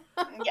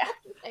 Yeah.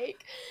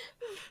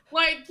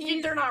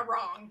 They're not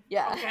wrong.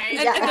 Yeah. Okay.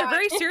 And they're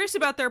very serious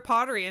about their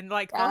pottery and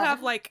like they'll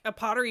have like a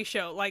pottery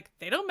show. Like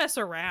they don't mess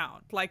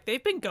around. Like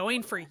they've been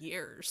going for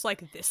years.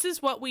 Like this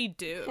is what we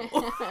do.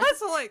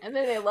 So like and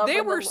then they love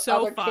when were the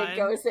so other fun. kid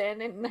goes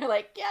in and they're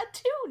like, yeah,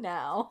 2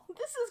 now.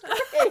 This is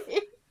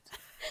great.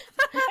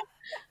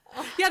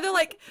 Yeah, they're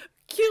like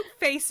cute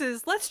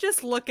faces. Let's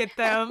just look at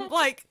them.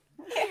 Like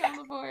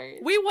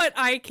we want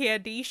eye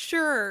candy,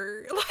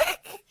 sure.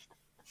 Like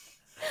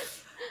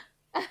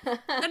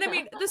and I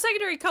mean, the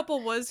secondary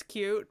couple was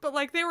cute, but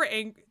like they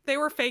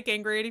were fake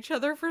angry at each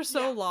other for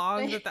so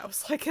long that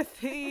was like a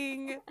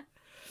thing.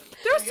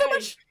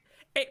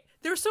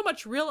 There was so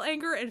much real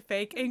anger and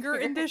fake anger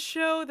in this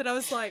show that I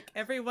was like,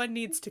 everyone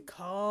needs to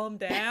calm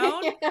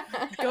down,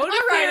 go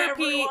to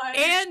therapy,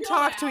 and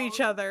talk to each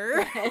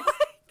other.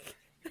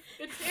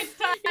 It's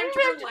time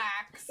to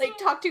relax. Like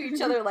talk to each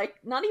other like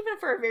not even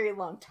for a very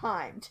long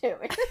time too.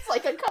 It's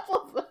like a couple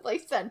of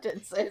like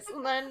sentences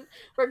and then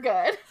we're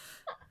good.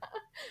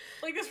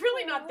 Like there's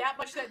really not that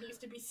much that needs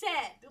to be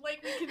said.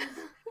 Like we can,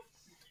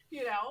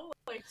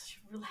 like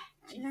relax.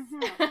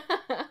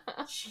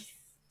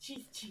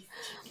 Jeez.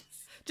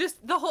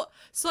 Just the whole,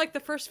 so like the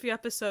first few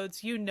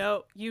episodes, you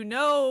know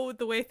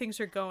the way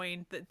things are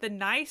going. The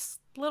nice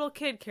little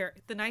kid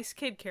the nice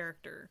kid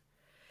character.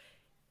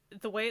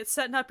 The way it's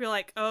setting up, you're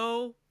like,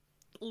 oh,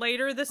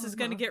 later this is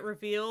going to get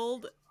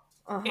revealed,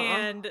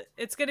 and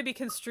it's going to be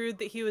construed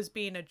that he was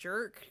being a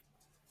jerk,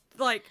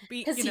 like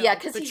because he's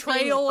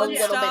betrayal being and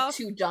a little stuff.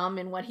 bit too dumb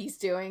in what he's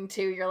doing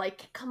too. You're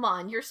like, come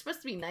on, you're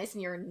supposed to be nice,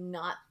 and you're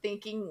not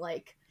thinking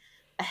like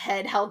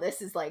ahead how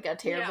this is like a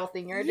terrible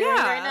thing you're doing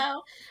right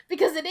now,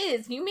 because it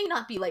is. You may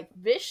not be like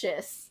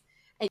vicious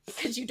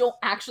because you don't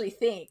actually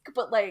think,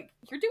 but like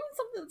you're doing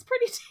something that's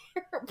pretty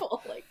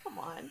terrible. Like, come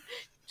on.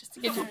 Just to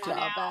get your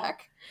job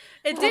back.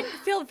 It didn't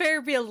feel very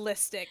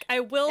realistic. I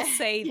will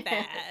say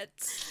that.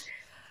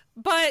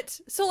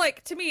 But, so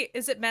like, to me,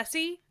 is it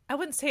messy? I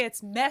wouldn't say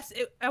it's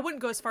I wouldn't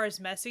go as far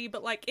as messy,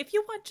 but like, if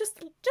you want just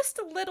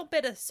a little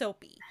bit of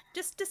soapy.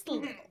 Just a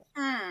little.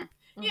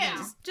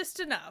 Yeah.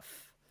 Just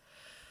enough.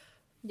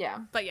 Yeah.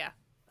 But yeah.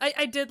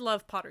 I did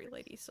love Pottery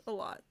Ladies a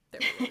lot. They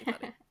were really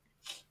funny.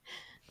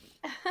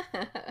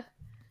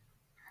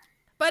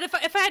 But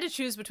if I had to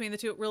choose between the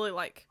two, really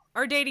like,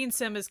 our dating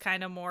sim is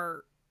kind of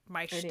more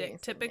my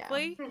shtick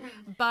typically,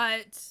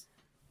 but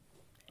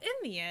in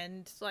the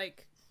end,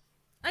 like,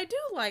 I do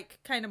like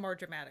kind of more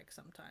dramatic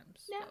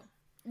sometimes. Yeah. So.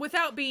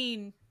 Without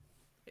being,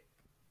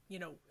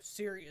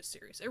 serious.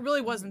 It really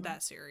wasn't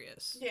that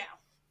serious. Yeah.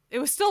 It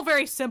was still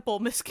very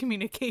simple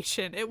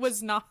miscommunication. It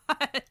was not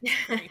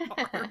very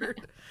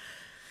hard.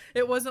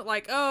 It wasn't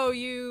like, oh,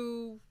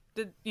 you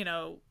did,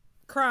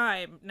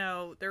 crime.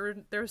 No,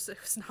 it was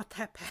not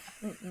that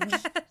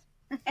bad.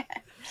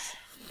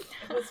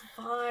 It was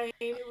fine.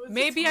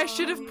 Maybe I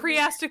should have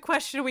pre-asked a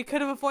question. We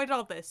could have avoided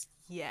all this.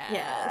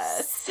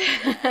 Yes.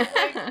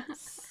 I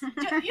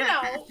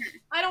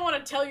don't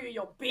want to tell you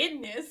your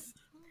business,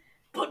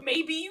 but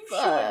maybe you should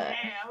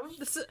have.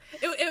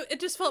 It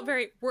just felt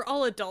very. We're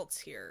all adults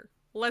here.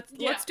 Let's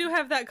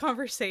have that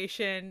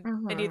conversation,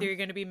 and either you're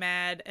going to be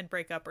mad and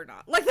break up or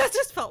not. Like that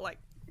just felt like.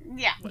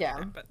 Yeah.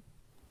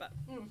 But.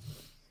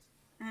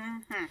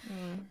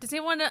 Does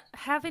anyone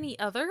have any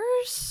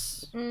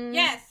others?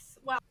 Yes.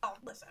 Well,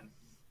 listen.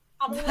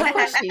 I'm Of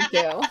course you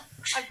do.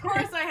 Of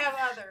course I have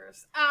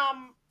others.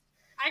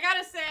 I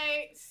gotta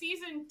say,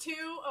 season 2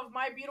 of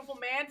My Beautiful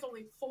Man, it's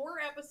only 4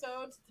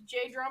 episodes. It's a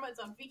J-drama. It's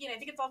on Viki, and I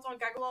think it's also on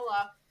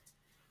Gagalala.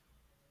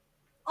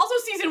 Also,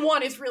 season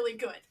 1 is really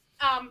good.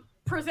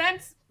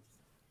 Presents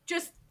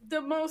just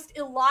the most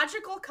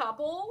illogical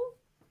couple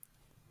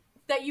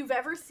that you've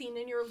ever seen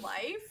in your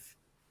life.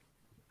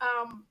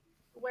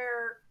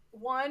 Where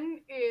one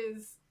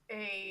is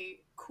a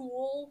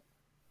cool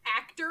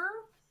actor,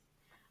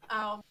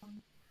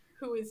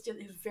 who is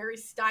very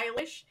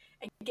stylish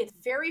and gets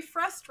very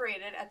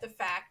frustrated at the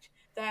fact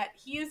that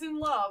he is in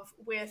love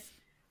with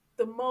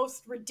the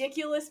most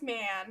ridiculous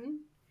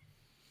man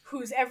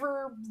who's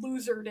ever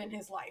losered in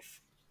his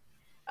life.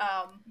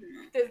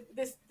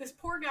 This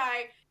poor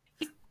guy,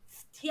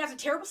 he has a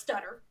terrible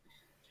stutter,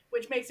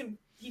 which makes him,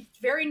 he's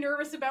very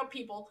nervous about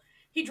people.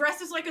 He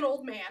dresses like an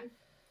old man.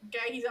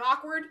 Okay, he's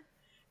awkward.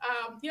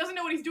 He doesn't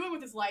know what he's doing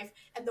with his life.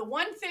 And the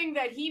one thing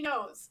that he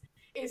knows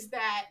is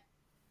that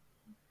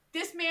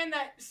this man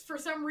that for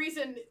some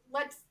reason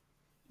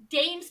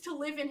deigns to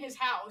live in his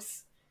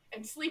house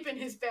and sleep in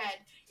his bed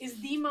is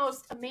the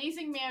most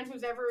amazing man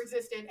who's ever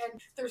existed.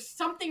 And there's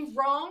something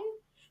wrong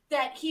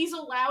that he's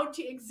allowed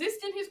to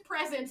exist in his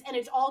presence, and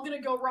it's all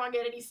gonna go wrong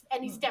at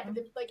any step,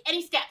 like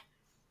any step.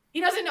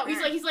 He doesn't know.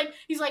 He's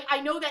like, I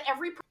know that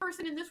every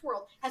person in this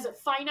world has a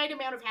finite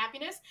amount of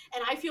happiness,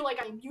 and I feel like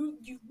I'm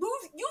using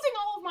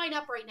all of mine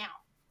up right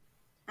now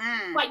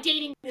by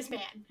dating this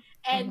man.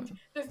 And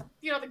the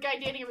guy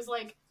dating him was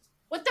like,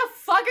 "What the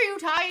fuck are you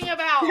talking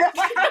about?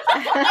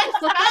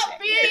 Stop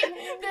being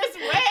this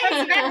way.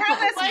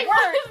 Like,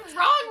 what is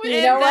wrong with you?"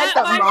 You know what?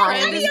 The my mind.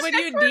 friend is when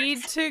you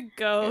need to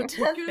go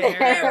to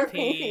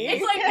therapy.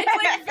 It's like very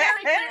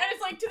clear, and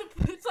it's like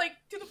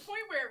to the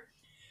point where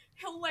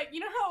he'll like, you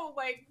know how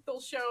like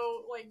they'll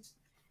show like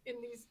in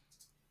these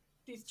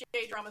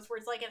J dramas where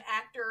it's like an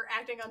actor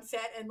acting on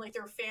set and like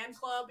their fan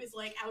club is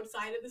like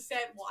outside of the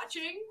set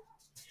watching.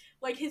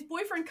 Like, his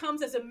boyfriend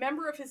comes as a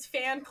member of his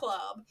fan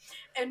club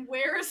and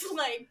wears,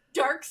 like,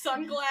 dark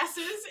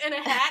sunglasses and a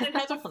hat and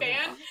has a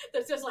fan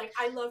that says, like,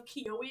 "I love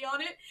Kiyoe"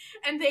 on it.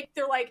 And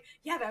they're like,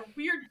 "Yeah, that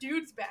weird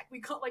dude's back." They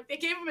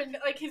gave him,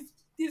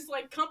 his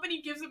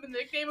company gives him a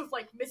nickname of,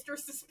 like, Mr.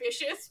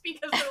 Suspicious,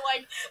 because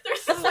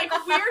there's this, like,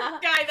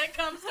 weird guy that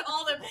comes to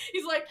all them.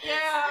 He's like,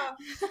 yeah,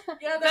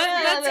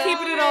 that's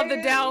keeping it on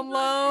the down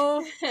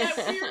low. That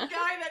weird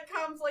guy that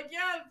comes, like,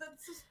 yeah,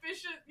 that's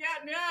suspicious. Yeah,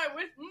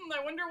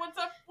 I wonder what's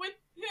up with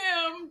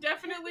him.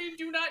 Definitely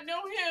do not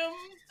know him.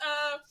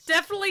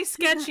 Definitely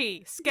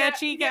sketchy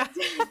guy.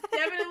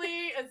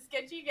 Definitely a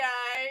sketchy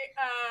guy.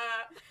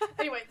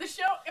 Anyway, the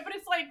show, but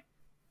it's like,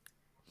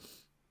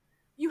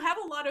 you have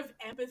a lot of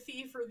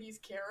empathy for these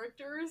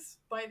characters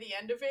by the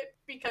end of it,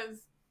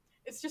 because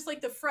it's just like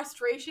the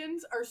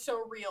frustrations are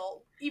so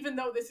real, even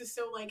though this is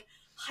so like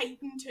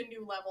heightened to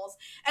new levels.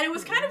 And it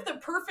was kind of the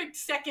perfect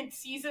second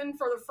season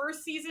for the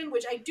first season,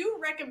 which I do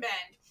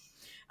recommend.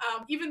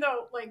 Even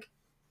though, like,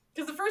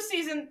 because the first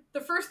season,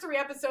 the first 3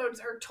 episodes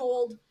are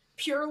told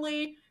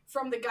purely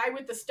from the guy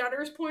with the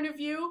stutter's point of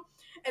view.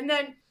 And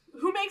then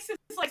who makes it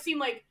like seem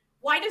like,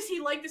 why does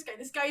he like this guy?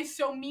 This guy is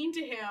so mean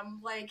to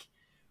him, like,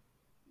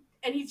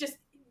 and he's just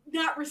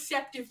not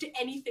receptive to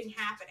anything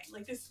happening.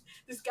 Like, this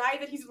guy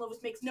that he's in love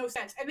with makes no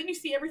sense. And then you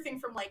see everything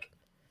from, like,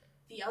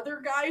 the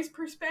other guy's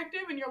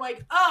perspective, and you're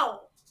like,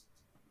 oh,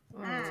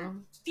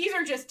 these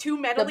are just 2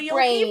 mentally ill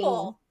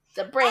people.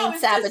 The brain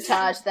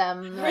sabotaged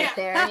them right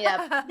there.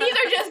 Yep.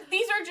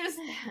 These are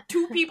just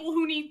 2 people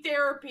who need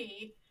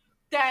therapy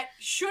that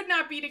should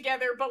not be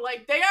together, but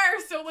like they are.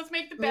 So let's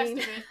make the best of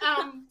it.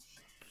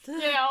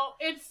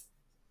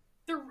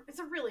 It's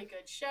a really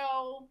good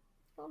show,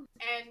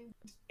 and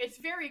it's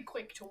very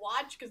quick to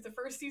watch because the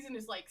first season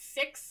is like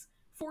 6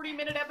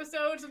 40-minute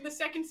episodes, and the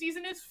second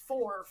season is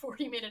 4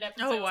 40-minute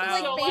episodes. Oh wow!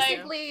 So,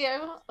 basically,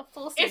 a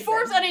full season. It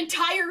forms an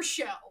entire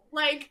show.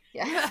 Like,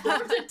 yeah. It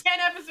forms a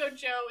 10-episode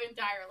show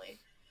entirely.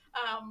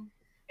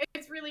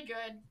 It's really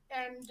good,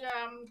 and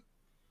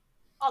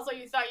also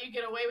you thought you'd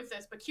get away with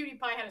this, but Cutie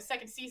Pie had a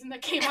second season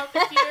that came out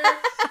this year.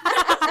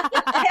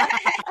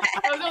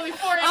 It was only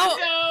 4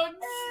 episodes.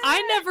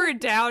 I never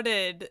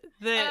doubted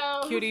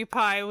that Cutie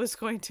Pie was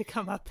going to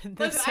come up in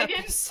this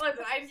episode.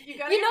 You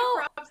gotta give me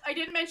props. I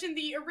didn't mention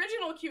the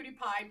original Cutie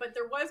Pie, but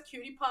there was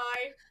Cutie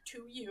Pie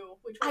 2U,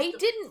 which was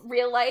didn't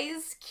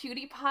realize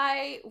Cutie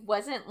Pie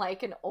wasn't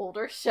like an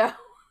older show.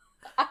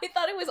 I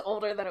thought it was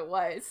older than it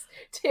was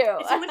too.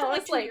 It's only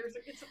like 2 years.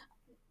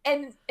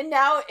 And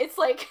now it's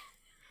like,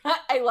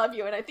 I love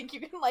you, and I think you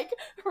can like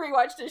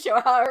rewatch the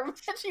show however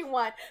much you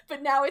want.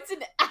 But now it's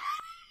an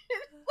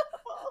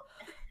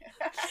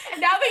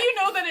now that you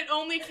know that it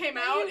only came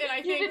out in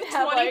I think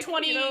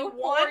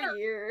 2021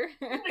 year.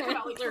 It came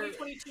out like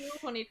 2022.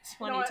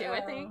 2022,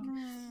 I think.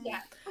 Yeah.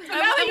 So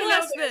now that you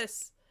know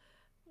this.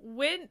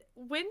 When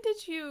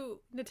did you,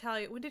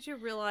 Natalia, when did you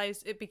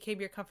realize it became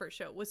your comfort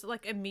show? Was it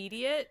like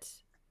immediate?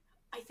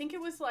 I think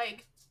it was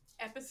like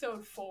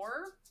episode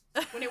 4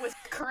 when it was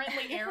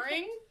currently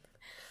airing.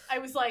 I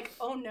was like,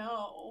 oh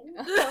no.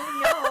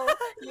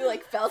 You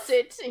like felt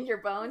it in your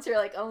bones. You're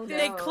like, oh no.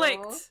 They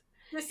clicked.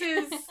 This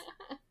is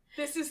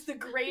the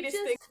greatest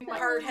thing my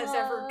heart has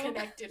ever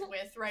connected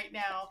with right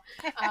now.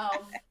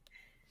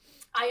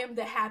 I am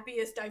the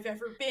happiest I've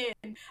ever been.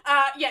 Listen,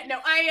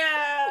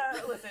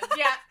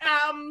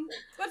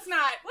 let's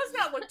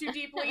not look too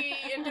deeply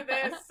into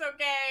this,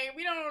 okay?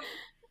 We don't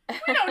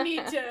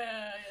need to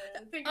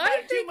think about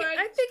it too much.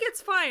 I think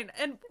it's fine.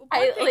 And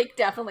I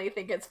definitely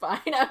think it's fine.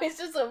 I was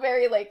just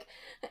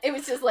it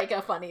was just like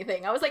a funny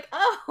thing. I was like,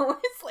 oh,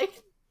 it's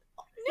like,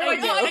 no, I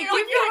give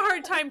you a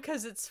hard time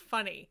because it's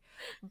funny.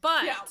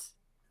 But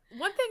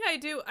one thing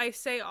I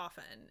say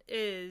often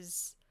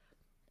is,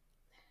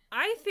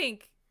 I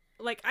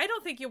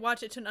don't think you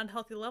watch it to an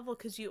unhealthy level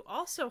because you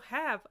also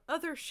have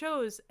other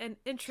shows and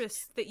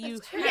interests that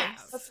you have.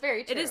 Yes, that's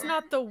very true. It is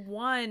not the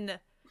one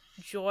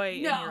joy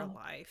in your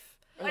life.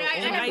 I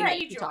have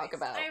many joys.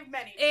 I have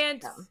many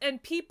joys.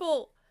 And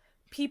people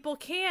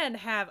can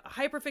have a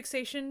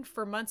hyperfixation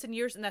for months and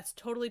years, and that's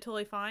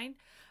totally fine.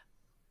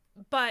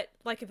 But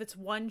like if it's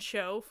one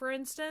show, for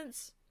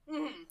instance,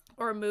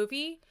 or a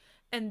movie,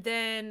 and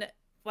then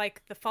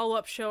like the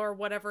follow-up show or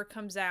whatever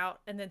comes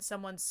out, and then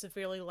someone's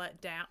severely let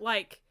down,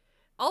 like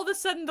all of a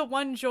sudden the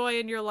one joy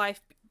in your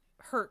life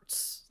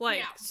hurts.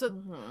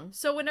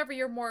 So whenever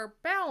you're more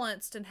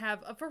balanced and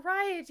have a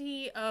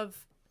variety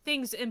of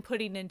things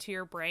inputting into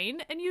your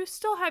brain, and you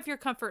still have your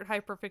comfort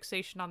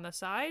hyperfixation on the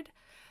side,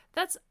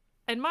 that's,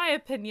 in my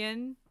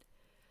opinion,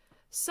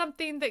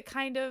 something that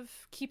kind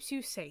of keeps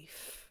you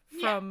safe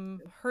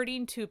from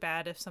hurting too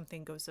bad if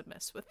something goes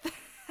amiss with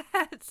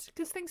that,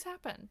 because things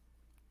happen.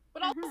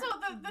 But also,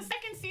 the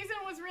second season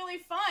was really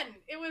fun.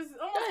 It was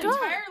almost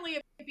entirely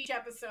a beach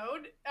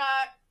episode,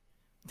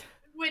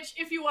 which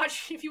if you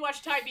watch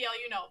Thai BL,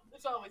 you know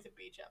there's always a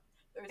beach episode.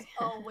 There's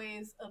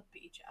always a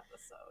beach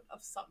episode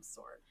of some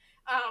sort,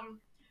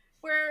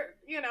 where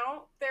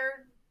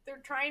they're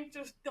trying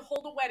to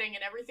hold a wedding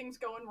and everything's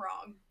going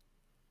wrong.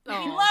 We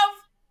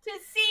love to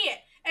see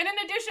it. And in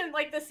addition,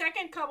 like the third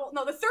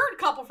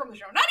couple from the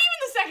show, not even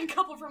the second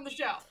couple from the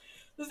show.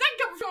 The second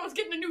couple from the show is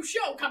getting a new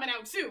show coming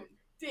out soon.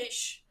 The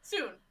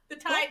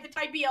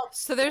Thai BL.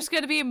 So there's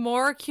gonna be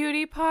more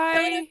cutie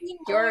pie.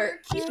 Your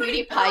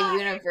cutie pie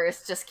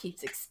universe just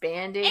keeps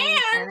expanding and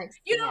expanding.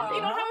 You know how I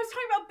was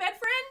talking about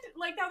Bedfriend?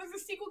 Like now there's a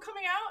sequel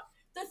coming out.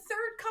 The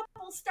third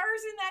couple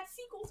stars in that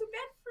sequel to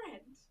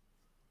Bedfriend.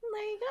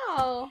 There you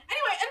go.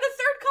 Anyway, and the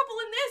third couple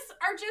in this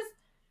are just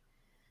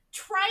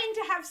trying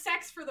to have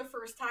sex for the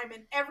first time,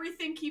 and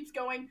everything keeps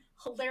going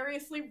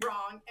hilariously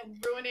wrong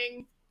and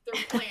ruining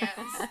their plans.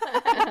 And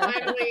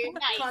finally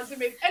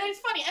consummate. And it's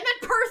funny. And then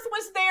Perth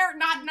was there.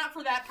 Not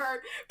for that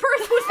part.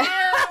 Perth was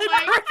there.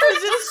 Like,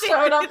 Perth just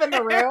showed up in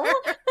the room.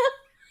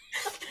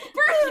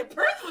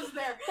 Perth was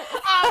there.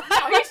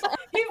 No,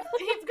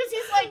 because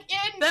he's like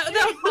in. That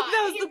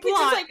was the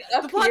plot. Like,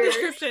 the plot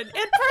description. And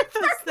Perth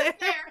was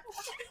there.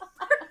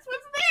 Perth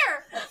was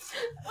there.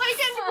 Like,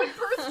 and when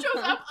Perth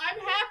shows up, I'm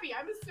happy.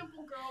 I'm a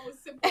simple girl with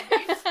simple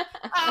needs.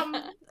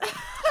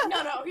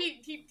 No,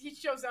 he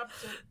shows up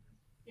to,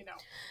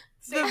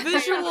 the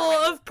visual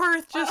of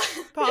Perth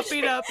just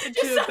popping up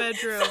into a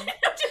bedroom.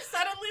 Just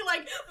suddenly,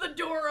 like, the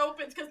door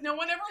opens, because no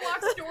one ever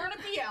locks the door in a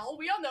BL.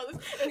 We all know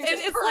this. And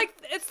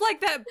it's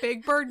like that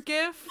Big Bird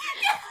gif.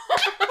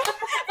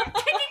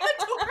 Kicking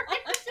the door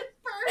into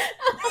Perth.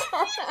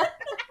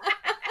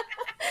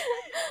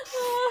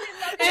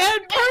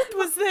 And Perth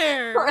was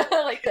there.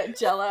 Like the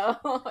Jello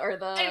or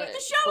the. Anyway,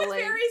 the show Kool-Aid.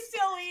 Is very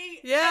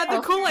silly. Yeah,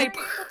 the Kool-Aid.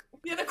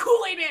 Yeah, the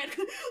Kool-Aid man.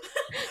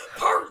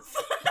 Perth.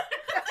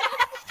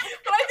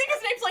 But I think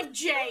his name's like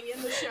Jay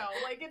in the show.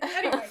 Like,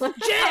 anyway.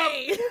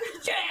 Jay.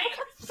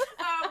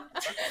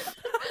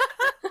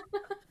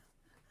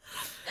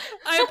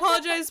 I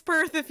apologize,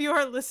 Perth, if you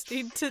are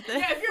listening to this.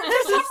 Yeah, if you're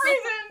for some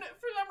reason,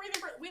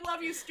 we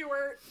love you,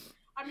 Stuart.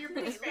 I'm your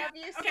biggest fan.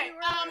 Okay.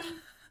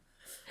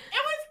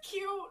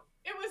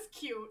 It was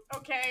cute.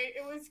 Okay,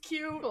 it was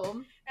cute.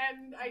 Cool.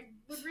 And I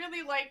would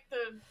really like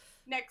the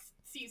next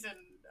season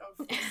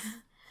of this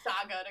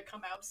saga to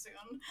come out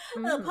soon.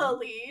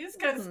 Please,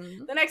 because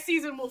the next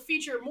season will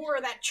feature more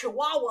of that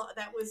Chihuahua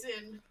that was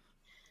in.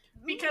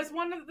 Because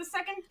one of the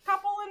second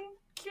couple in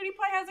Cutie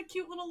Pie has a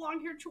cute little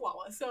long-haired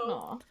Chihuahua.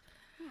 So,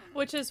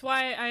 which is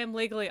why I am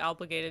legally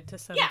obligated to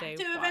someday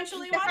to watch.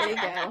 eventually watch it.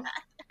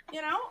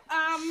 You know.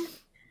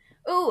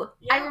 Ooh,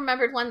 yeah. I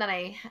remembered one that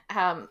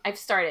I've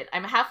started.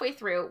 I'm halfway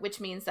through, which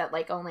means that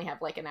like only have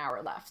like an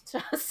hour left.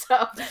 So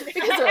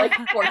because they're like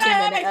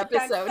 14-minute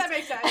episodes. That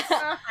makes sense.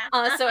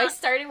 So I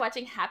started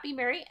watching Happy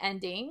Merry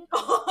Ending.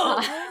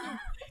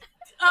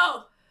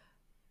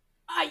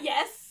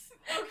 Yes.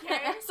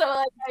 Okay. So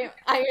like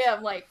I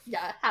am like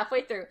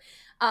halfway through.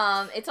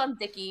 It's on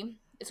Viki.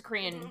 It's a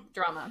Korean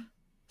drama.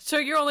 So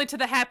you're only to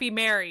the Happy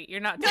Merry. You're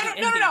not to the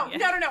ending No.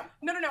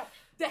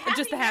 The Happy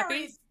just the Happy.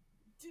 Mary's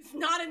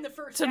not in the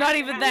first. So not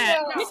even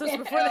that. No. So it's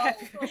before the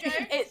Happy Merry.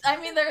 Okay.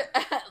 There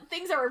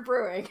things are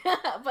brewing,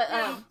 but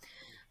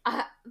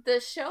the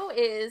show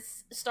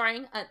is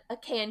starring a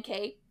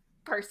K&K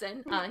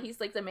person. He's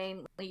like the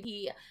main lead.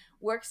 He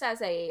works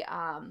as a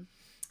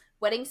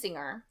wedding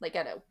singer, like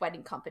at a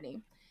wedding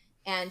company,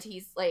 and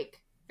he's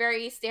like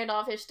very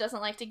standoffish,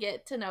 doesn't like to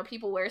get to know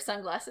people, wear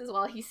sunglasses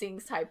while he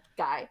sings type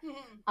guy.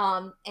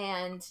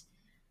 And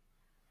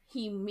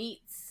he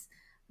meets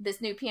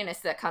this new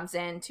pianist that comes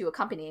in to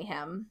accompany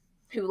him,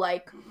 who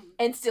like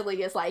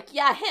instantly is like,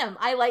 yeah, him,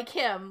 I like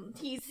him,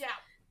 he's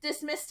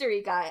this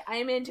mystery guy,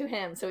 I'm into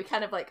him. So he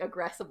kind of like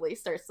aggressively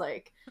starts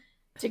like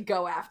to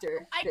go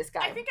after this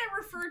guy. I think I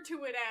referred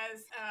to it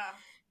as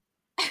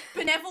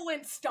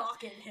benevolent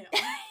stalking him.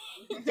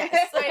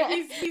 Yes.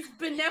 Like he's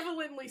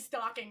benevolently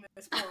stalking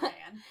this poor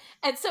man.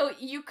 And so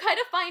you kind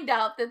of find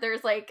out that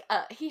there's like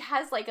he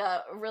has like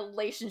a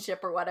relationship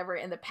or whatever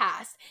in the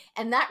past,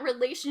 and that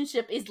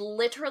relationship is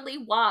literally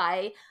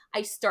why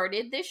I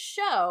started this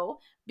show,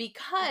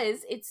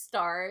 because it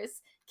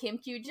stars Kim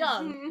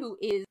Kyu-jung, who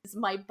is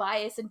my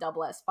bias in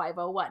Double S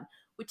 501,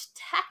 which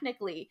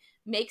technically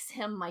makes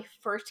him my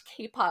first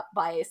K-pop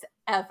bias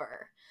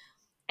ever.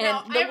 And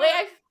now, the way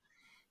I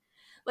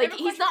like,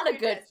 he's not a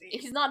good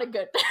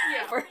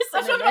person.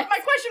 That's what my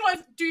question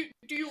was. Do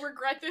you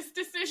regret this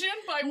decision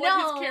by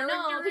what his character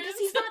is? No, because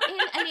he's not in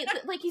any,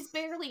 like, he's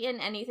barely in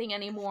anything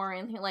anymore,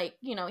 and he, like,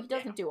 you know, he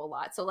doesn't do a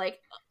lot. So, like,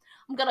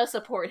 I'm gonna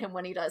support him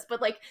when he does.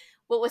 But, like,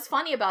 what was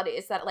funny about it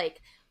is that,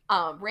 like,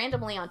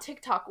 randomly on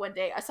TikTok one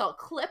day, I saw a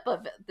clip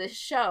of this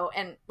show,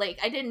 and, like,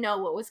 I didn't know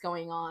what was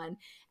going on,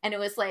 and it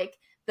was, like,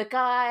 the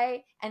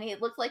guy, and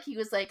it looked like he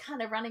was like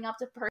kind of running up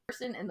to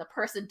person, and the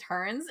person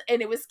turns,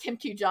 and it was Kim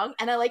Kyu-jung,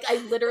 and I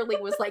literally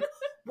was like,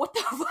 what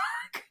the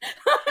fuck?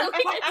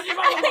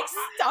 I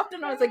stopped,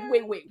 and I was like,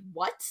 wait,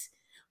 what?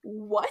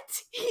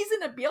 He's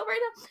in a BL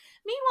right now?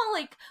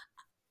 Meanwhile,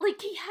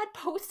 like he had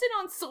posted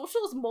on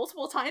socials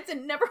multiple times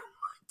and never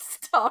once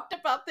talked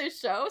about this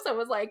show, so I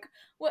was like,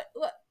 what,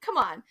 come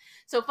on.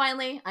 So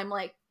finally, I'm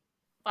like,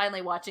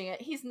 watching it.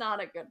 He's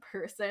not a good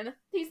person.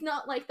 He's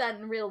not like that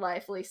in real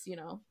life, at least, you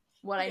know,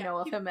 what I know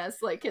of him as,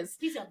 like, his...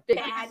 He's a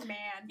bad man.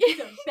 He's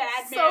a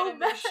bad man in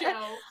the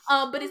show.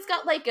 But it's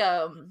got, like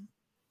a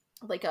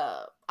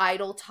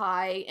idol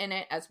tie in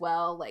it as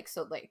well. Like,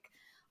 so, like,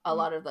 a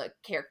lot of the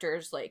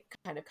characters, like,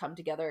 kind of come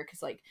together,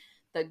 because, like,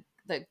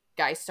 the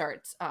guy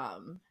starts,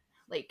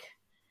 like,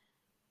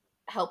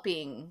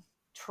 helping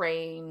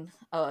train,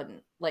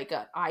 like,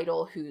 an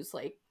idol who's,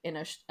 like, in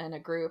a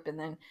group, and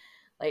then...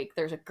 like,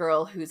 there's a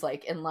girl who's,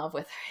 like, in love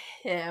with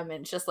him,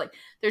 and just, like,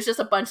 there's just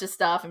a bunch of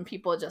stuff, and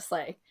people just,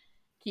 like,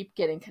 keep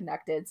getting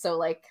connected. So,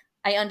 like,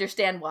 I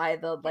understand why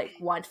the, like,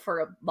 want for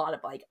a lot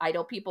of, like,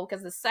 idol people,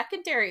 because the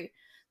secondary,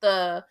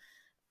 the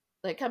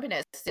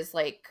accompanist is,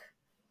 like,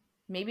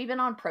 maybe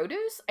been on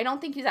Produce. I don't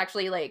think he's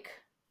actually, like,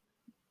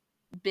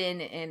 been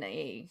in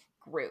a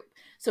group.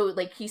 So,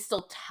 like, he's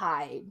still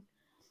tied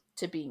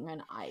to being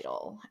an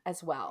idol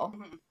as well.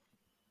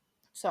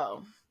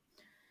 So...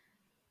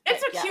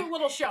 it's a cute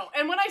little show.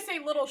 And when I say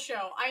little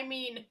show, I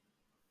mean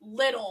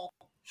little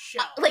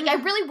show. Like, I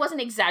really wasn't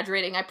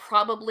exaggerating. I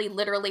probably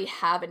literally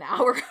have an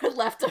hour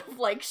left of,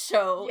 like,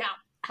 show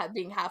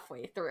being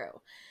halfway through.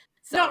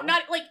 So, no,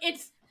 not, like,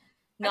 it's...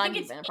 Not I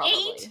think even, it's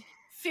probably. 8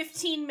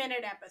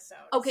 15-minute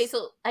episodes. Okay,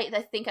 so I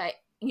think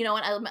you know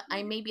what,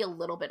 I may be a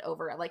little bit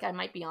over. Like, I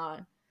might be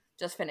on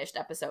just finished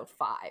episode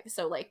 5.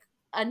 So, like,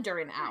 under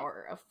an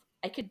hour of...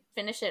 I could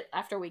finish it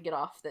after we get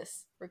off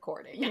this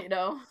recording, you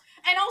know?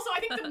 And also, I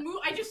think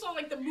I just saw,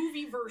 like, the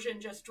movie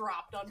version just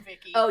dropped on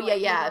Viki. Oh,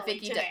 like, yeah.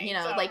 Viki, today, you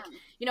know, like,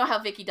 you know how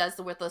Viki does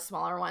with the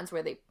smaller ones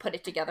where they put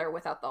it together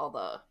without all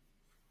the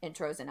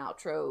intros and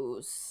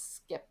outros,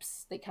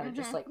 skips. They kind of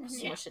just, like,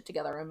 smush it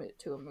together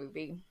to a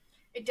movie.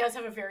 It does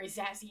have a very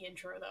sassy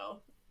intro, though.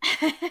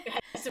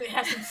 It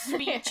has some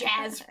sweet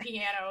jazz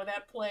piano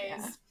that plays.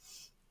 Yeah.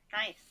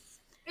 Nice.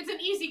 It's an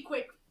easy,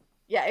 quick...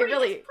 Yeah,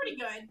 it's pretty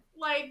good.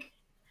 Like...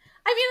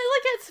 I mean,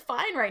 like, it's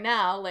fine right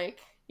now. Like,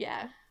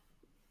 yeah.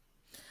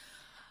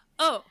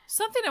 Oh,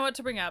 something I want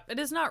to bring up. It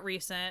is not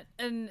recent,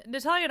 and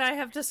Natalia and I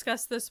have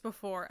discussed this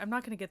before. I'm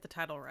not going to get the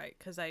title right,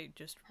 because I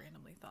just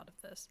randomly thought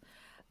of this.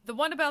 The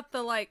one about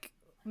the, like,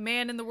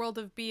 man in the world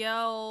of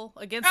BL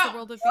against the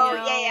world of BL.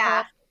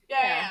 Oh,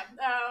 yeah.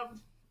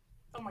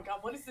 Oh my god,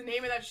 what is the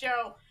name of that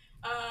show?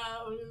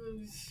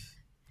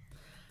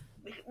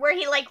 Where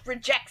he, like,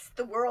 rejects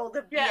the world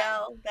of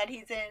BL that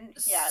he's in.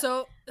 Yeah.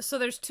 So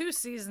there's 2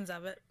 seasons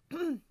of it.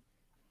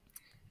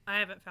 I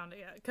haven't found it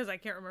yet because I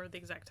can't remember the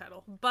exact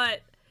title. But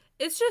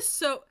it's just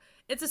so...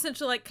 It's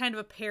essentially like kind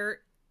of a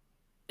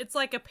it's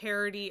like a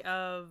parody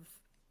of...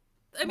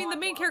 I mean, the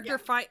main character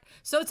fight...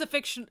 So it's a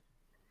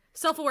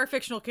self-aware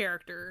fictional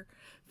character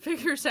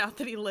figures out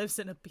that he lives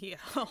in a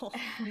BL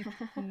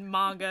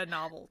manga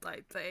novel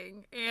type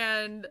thing.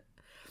 And...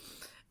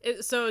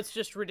 So it's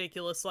just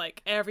ridiculous.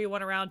 Like,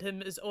 everyone around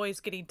him is always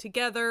getting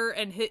together,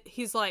 and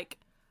he's like,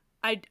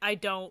 I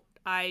don't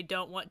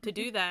want to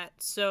do that,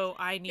 so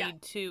I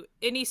need to,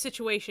 any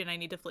situation I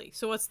need to flee.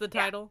 So what's the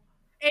title?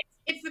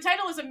 It's the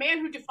title is A Man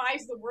Who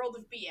Defies the World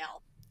of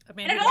BL. A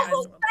Man and it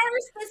also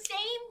stars the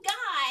same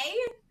guy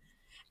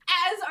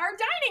as our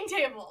dining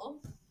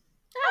table.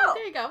 Oh,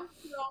 there you go.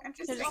 So,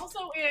 it's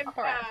also in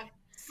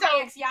so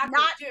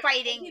not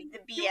fighting the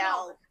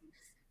BL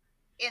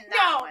in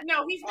that one.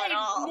 No, he's at made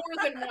all. more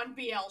than one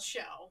BL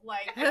show.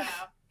 Like,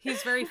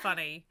 He's very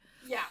funny.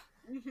 yeah.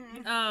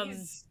 Mm-hmm.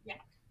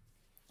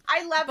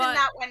 I love in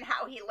that one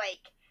how he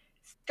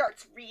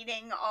starts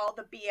reading all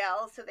the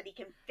BL so that he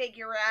can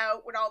figure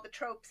out what all the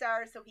tropes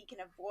are so he can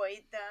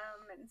avoid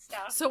them and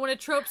stuff. So when a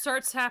trope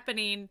starts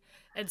happening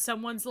and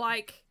someone's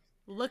like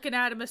looking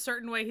at him a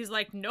certain way, he's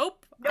like,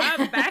 nope,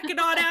 I'm backing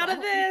on out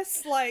of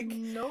this. Like,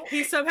 nope.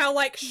 He somehow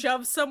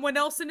shoves someone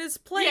else in his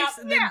place,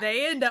 and then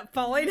they end up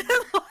falling in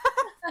love.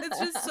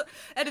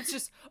 It's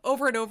just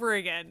over and over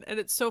again, and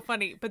it's so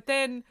funny. But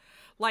then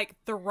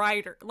the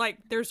writer,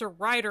 there's a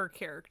writer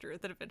character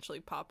that eventually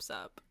pops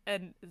up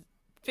and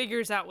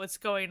figures out what's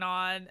going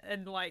on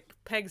and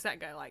pegs that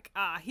guy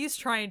he's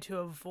trying to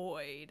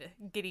avoid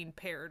getting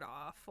paired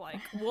off.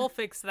 We'll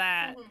fix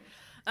that.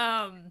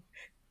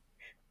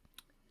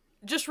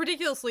 Just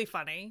ridiculously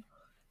funny.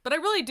 But I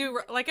really do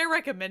I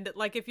recommend it.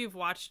 If you've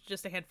watched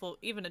just a handful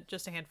of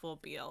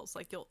BLs,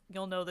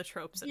 you'll know the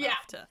tropes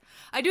enough to.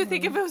 I do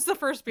think if it was the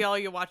first BL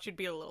you watch, you'd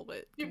be a little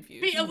bit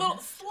confused. You'd be a little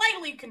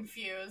slightly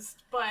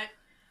confused, but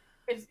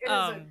it is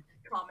a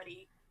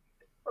comedy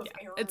of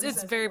errors.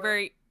 It's very,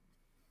 very,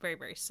 very,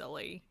 very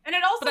silly. And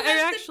it also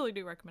I actually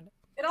do recommend it.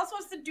 It also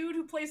has the dude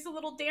who plays the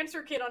little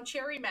dancer kid on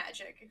Cherry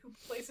Magic, who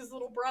plays his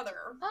little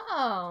brother.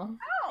 Oh,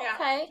 yeah,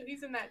 okay. So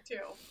he's in that too.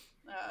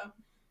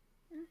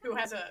 Who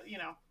has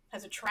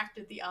has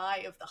attracted the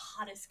eye of the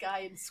hottest guy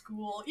in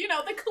school. The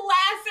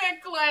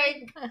classic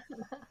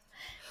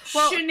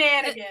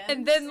shenanigans.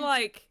 And then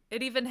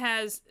it even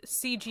has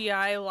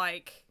CGI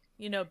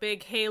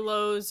big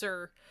halos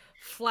or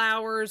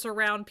flowers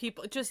around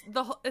people.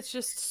 It's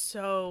just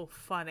so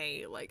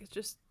funny. It's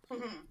just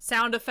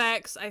sound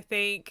effects, I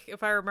think,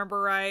 if I remember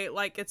right.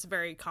 It's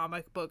very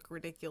comic book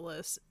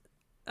ridiculous.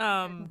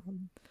 But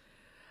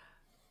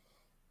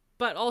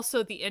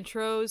also the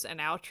intros and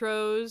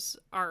outros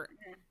are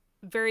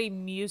very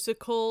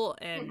musical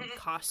and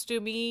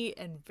costumey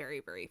and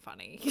very, very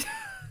funny.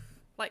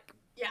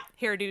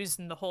 Hairdos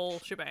and the whole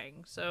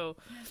shebang. So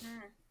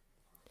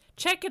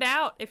check it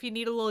out if you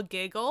need a little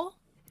giggle.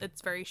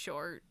 It's very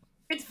short.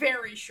 It's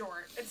very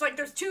short. It's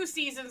there's 2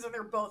 seasons and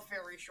they're both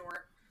very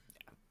short.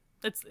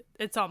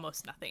 It's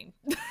almost nothing.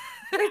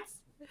 Any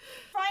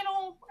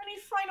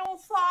final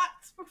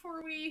thoughts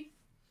before we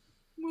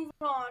move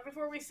on,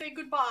 before we say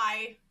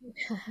goodbye?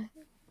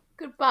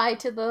 Goodbye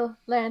to the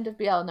land of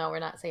BL. No, we're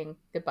not saying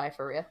goodbye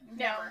for real.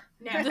 Never.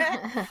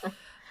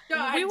 No,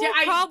 I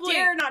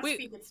dare not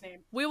speak its name.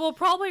 We will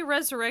probably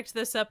resurrect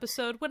this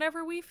episode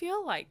whenever we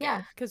feel like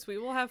it. Because we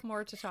will have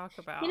more to talk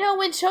about.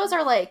 When shows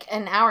are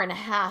an hour and a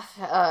half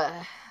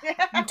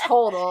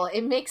total,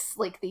 it makes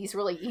these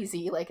really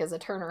easy as a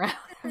turnaround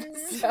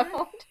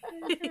episode.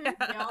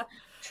 Yeah.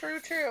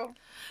 True.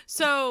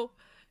 So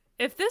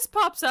if this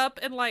pops up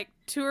in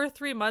 2 or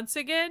 3 months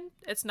again,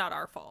 it's not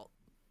our fault.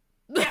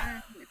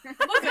 Yeah.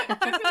 Listen,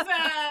 this is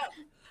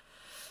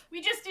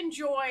we just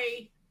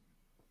enjoy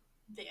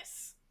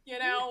this.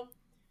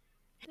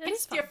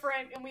 It's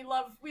different and we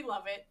love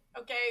it.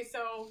 Okay,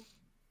 so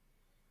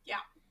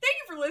yeah. Thank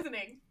you for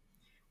listening.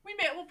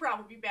 We'll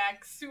probably be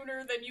back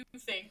sooner than you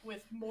think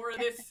with more of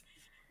this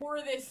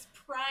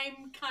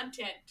prime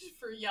content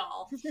for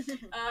y'all.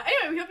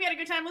 Anyway, we hope you had a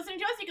good time listening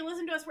to us. You can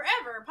listen to us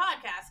wherever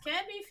podcasts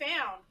can be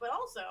found, but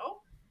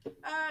also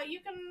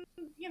you can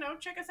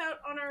check us out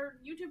on our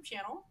YouTube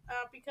channel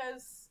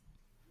because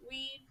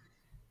we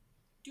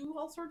do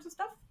all sorts of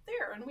stuff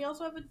there, and we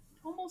also have an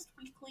almost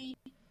weekly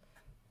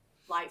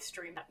live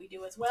stream that we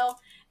do as well,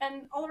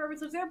 and all of our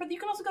episodes there. But you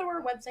can also go to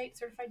our website,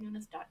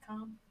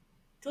 certifiednewness.com,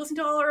 to listen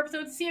to all our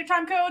episodes, see our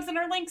time codes and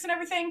our links and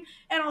everything,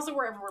 and also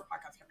wherever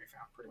podcasts can be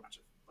found. Pretty much,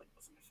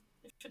 listen,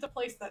 if it's a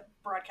place that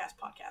broadcasts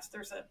podcasts,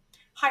 there's a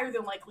higher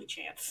than likely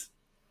chance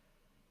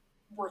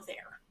we're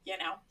there.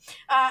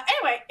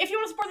 Anyway, if you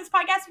want to support this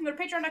podcast, you can go to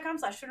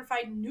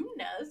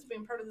patreon.com/certifiednewness to be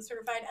part of the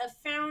Certified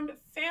Found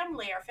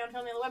family, our found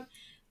family on the web.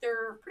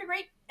 They're pretty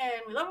great,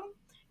 and we love them,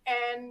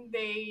 and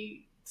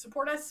they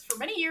support us for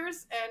many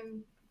years,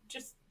 and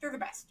they're the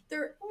best.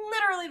 They're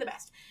literally the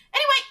best.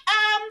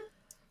 Anyway,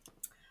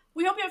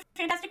 we hope you have a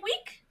fantastic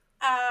week.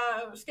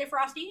 Stay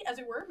frosty, as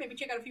it were. Maybe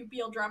check out a few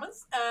BL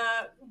dramas.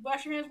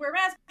 Wash your hands, wear a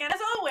mask, and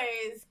as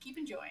always, keep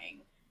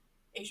enjoying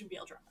Asian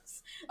BL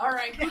dramas. All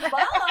right,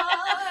 goodbye.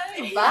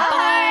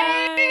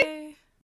 Bye.